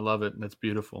 man. I love it. That's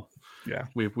beautiful. Yeah.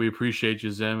 We appreciate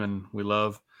you, Zim, and we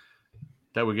love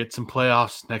that we get some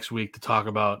playoffs next week to talk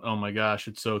about. Oh my gosh,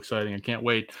 it's so exciting. I can't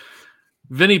wait.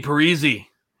 Vinny Parisi,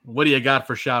 what do you got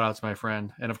for shout outs, my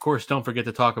friend? And of course, don't forget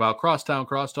to talk about Crosstown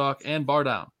Crosstalk and Bar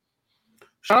Down.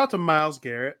 Shout out to Myles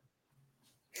Garrett.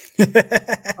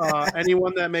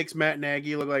 Anyone that makes Matt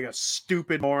Nagy look like a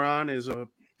stupid moron is a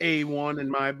A1 in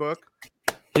my book.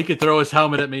 He could throw his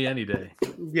helmet at me any day.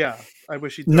 Yeah, I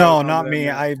wish he'd. No, not me.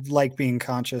 I like being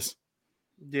conscious.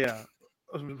 Yeah.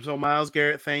 So Myles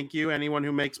Garrett, thank you. Anyone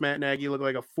who makes Matt Nagy look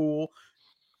like a fool,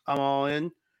 I'm all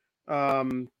in.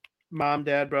 Mom,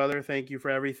 dad, brother, thank you for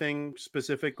everything.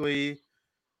 Specifically,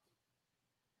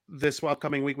 this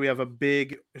upcoming week we have a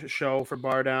big show for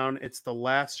Bar Down. It's the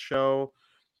last show.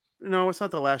 No, it's not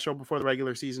the last show before the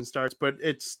regular season starts, but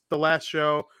it's the last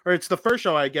show, or it's the first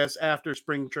show, I guess, after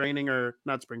spring training, or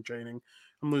not spring training.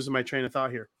 I'm losing my train of thought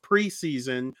here.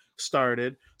 Preseason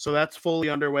started, so that's fully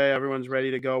underway. Everyone's ready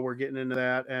to go. We're getting into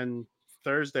that. And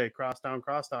Thursday, Crosstown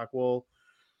Crosstalk, we'll,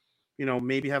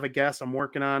 maybe have a guest. I'm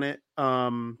working on it.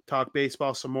 Talk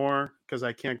baseball some more because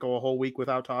I can't go a whole week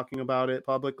without talking about it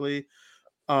publicly.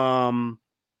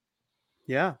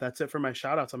 Yeah, that's it for my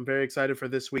shout outs. I'm very excited for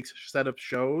this week's set of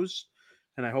shows,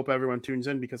 and I hope everyone tunes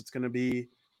in because it's going to be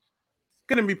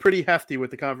pretty hefty with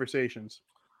the conversations.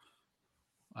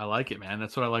 I like it, man.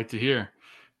 That's what I like to hear.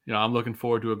 I'm looking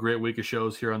forward to a great week of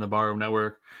shows here on the Barroom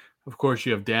Network. Of course,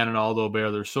 you have Dan and Aldo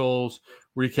bare their souls,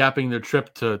 recapping their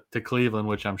trip to Cleveland,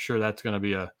 which I'm sure that's going to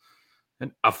be a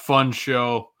fun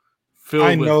show.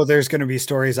 I know there's going to be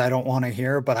stories I don't want to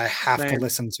hear, but I have to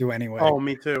listen to anyway. Oh,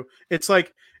 me too. It's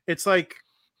like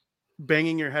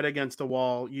banging your head against a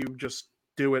wall. You just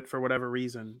do it for whatever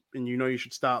reason, and you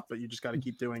should stop, but you just got to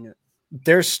keep doing it.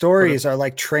 Their stories are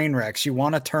like train wrecks. You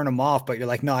want to turn them off, but you're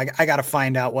like, no, I got to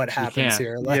find out what happens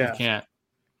here. You can't.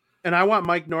 And I want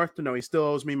Mike North to know he still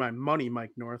owes me my money,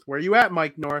 Mike North. Where are you at,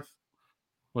 Mike North?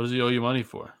 What does he owe you money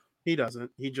for? He doesn't.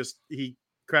 He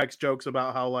cracks jokes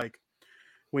about how, like,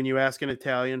 when you ask an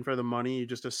Italian for the money, you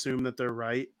just assume that they're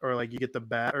right, or like you get the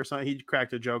bat or something. He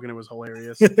cracked a joke and it was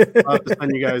hilarious. I'll have to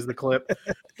send you guys the clip.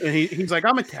 And he's like,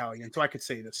 I'm Italian, so I could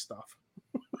say this stuff.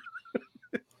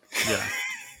 Yeah.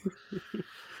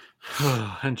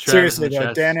 And seriously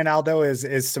though, Dan and Aldo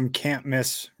is some can't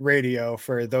miss radio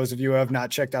for those of you who have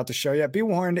not checked out the show yet. Be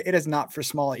warned, it is not for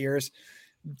small ears.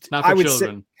 Not for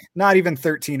children. Say not even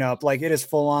 13 up. Like, it is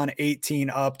full on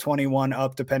 18 up, 21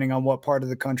 up, depending on what part of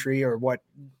the country or what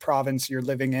province you're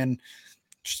living in.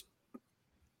 Just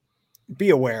be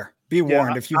aware. Be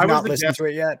warned if you've not listened to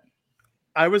it yet.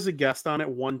 I was a guest on it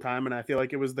one time, and I feel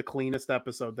like it was the cleanest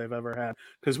episode they've ever had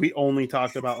because we only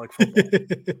talked about like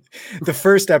football. The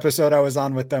first episode I was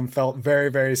on with them felt very,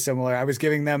 very similar. I was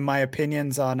giving them my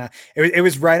opinions on it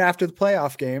was right after the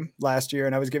playoff game last year,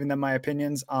 and I was giving them my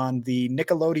opinions on the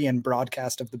Nickelodeon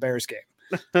broadcast of the Bears game.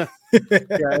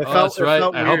 It felt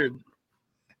weird.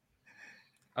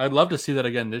 I'd love to see that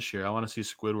again this year. I want to see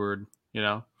Squidward.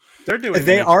 They're doing.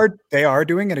 They are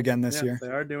doing it again this year. They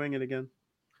are doing it again.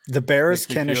 The Bears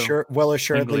will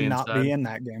assuredly not be in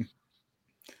that game.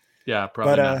 Yeah,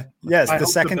 probably. But not. Yes, the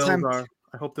second time. I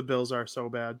hope the Bills are so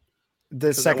bad.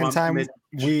 The second time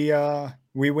we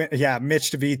went, Mitch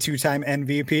to be 2-time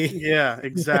MVP. Yeah,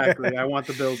 exactly. I want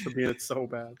the Bills to be it so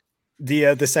bad.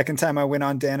 The second time I went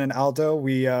on Dan and Aldo,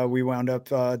 we wound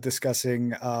up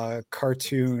discussing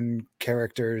cartoon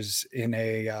characters in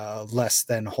a less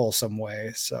than wholesome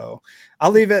way. So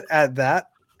I'll leave it at that.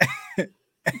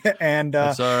 And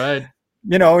that's all right.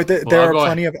 You know, there are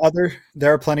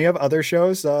plenty of other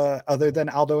shows other than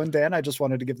Aldo and Dan. I just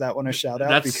wanted to give that one a shout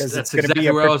out because it's going to be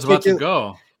where I was about to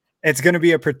go. It's going to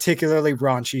be a particularly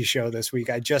raunchy show this week.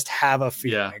 I just have a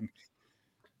feeling.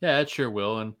 Yeah, it sure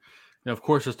will. And of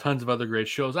course, there's tons of other great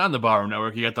shows on the Barroom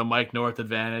Network. You got the Mike North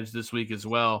Advantage this week as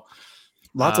well.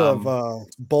 Lots of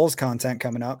Bulls content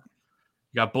coming up.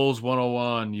 You got Bulls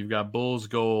 101. You've got Bulls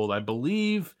Gold. I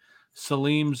believe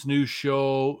Salim's new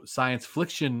show, Science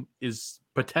Fliction, is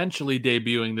potentially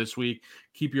debuting this week.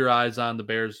 Keep your eyes on the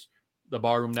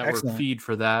Barroom Network feed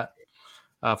for that.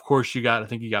 Of course, I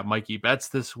think you got Mikey Betts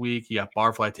this week. You got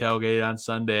Barfly Tailgate on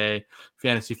Sunday,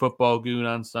 Fantasy Football Goon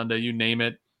on Sunday, you name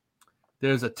it.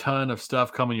 There's a ton of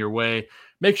stuff coming your way.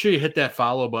 Make sure you hit that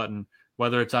follow button,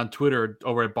 whether it's on Twitter,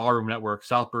 over at Barroom Network,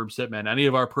 South Burbs Hitman, any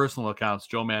of our personal accounts,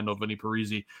 Joe Mandel, Vinny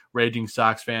Parisi, Raging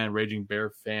Sox fan, Raging Bear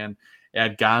fan,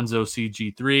 at Gonzo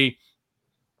CG3.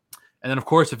 And then, of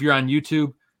course, if you're on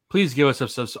YouTube, please give us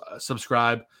a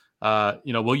subscribe.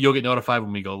 You'll get notified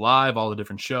when we go live, all the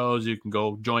different shows. You can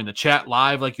go join the chat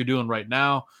live like you're doing right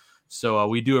now. So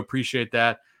we do appreciate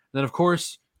that. And then, of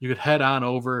course, you could head on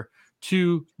over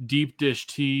to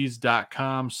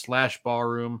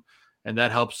deepdishtees.com/barroom, and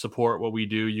that helps support what we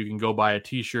do. You can go buy a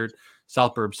t-shirt,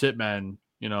 South Burbs Hitmen,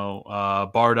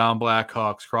 Bar Down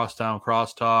Blackhawks, Crosstown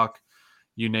Crosstalk,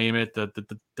 you name it.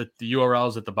 The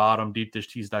URLs at the bottom,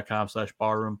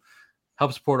 deepdishtees.com/barroom.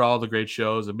 Help support all the great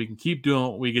shows, and we can keep doing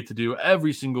what we get to do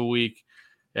every single week.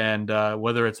 And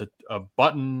whether it's a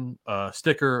button, a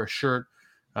sticker, a shirt,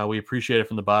 we appreciate it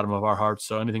from the bottom of our hearts.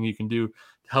 So anything you can do to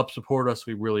help support us,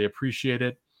 we really appreciate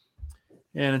it.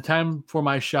 And in time for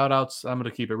my shout outs, I'm going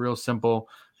to keep it real simple.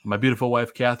 My beautiful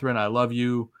wife, Catherine, I love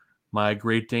you. My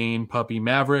Great Dane puppy,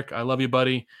 Maverick, I love you,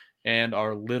 buddy. And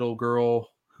our little girl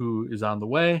who is on the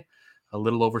way, a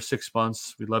little over 6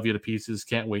 months. We love you to pieces.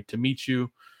 Can't wait to meet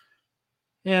you.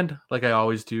 And like I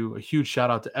always do, a huge shout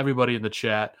out to everybody in the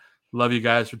chat. Love you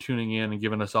guys for tuning in and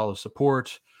giving us all the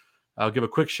support. I'll give a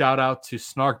quick shout out to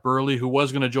Snark Burley, who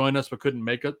was going to join us but couldn't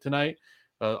make it tonight.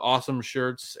 Awesome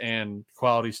shirts and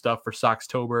quality stuff for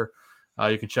Socktober.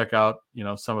 You can check out,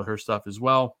 some of her stuff as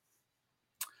well.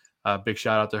 Big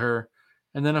shout out to her.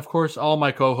 And then, of course, all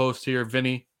my co-hosts here,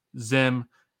 Vinny, Zim,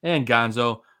 and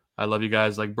Gonzo. I love you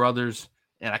guys like brothers.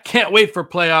 And I can't wait for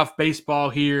playoff baseball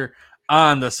here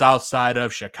on the south side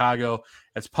of Chicago.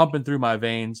 It's pumping through my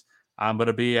veins. I'm going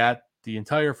to be at the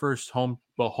entire first home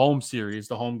series,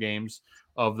 the home games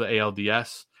of the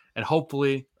ALDS, and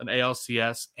hopefully an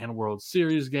ALCS and World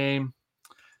Series game.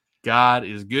 God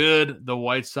is good. The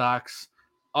White Sox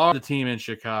are the team in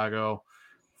Chicago.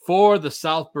 For the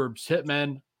South Burbs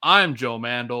Hitmen, I'm Joe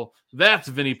Mandel. That's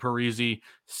Vinny Parisi.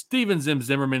 Steven Zim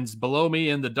Zimmerman's below me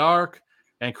in the dark,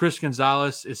 and Chris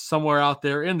Gonzalez is somewhere out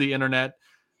there in the internet.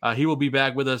 He will be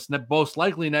back with us most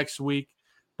likely next week.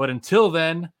 But until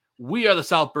then, we are the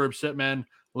South Burbs Hitmen.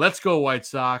 Let's go White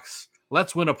Sox.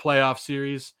 Let's win a playoff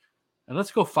series. And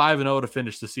let's go 5-0 to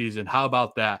finish the season. How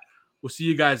about that? We'll see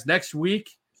you guys next week.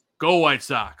 Go White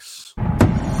Sox.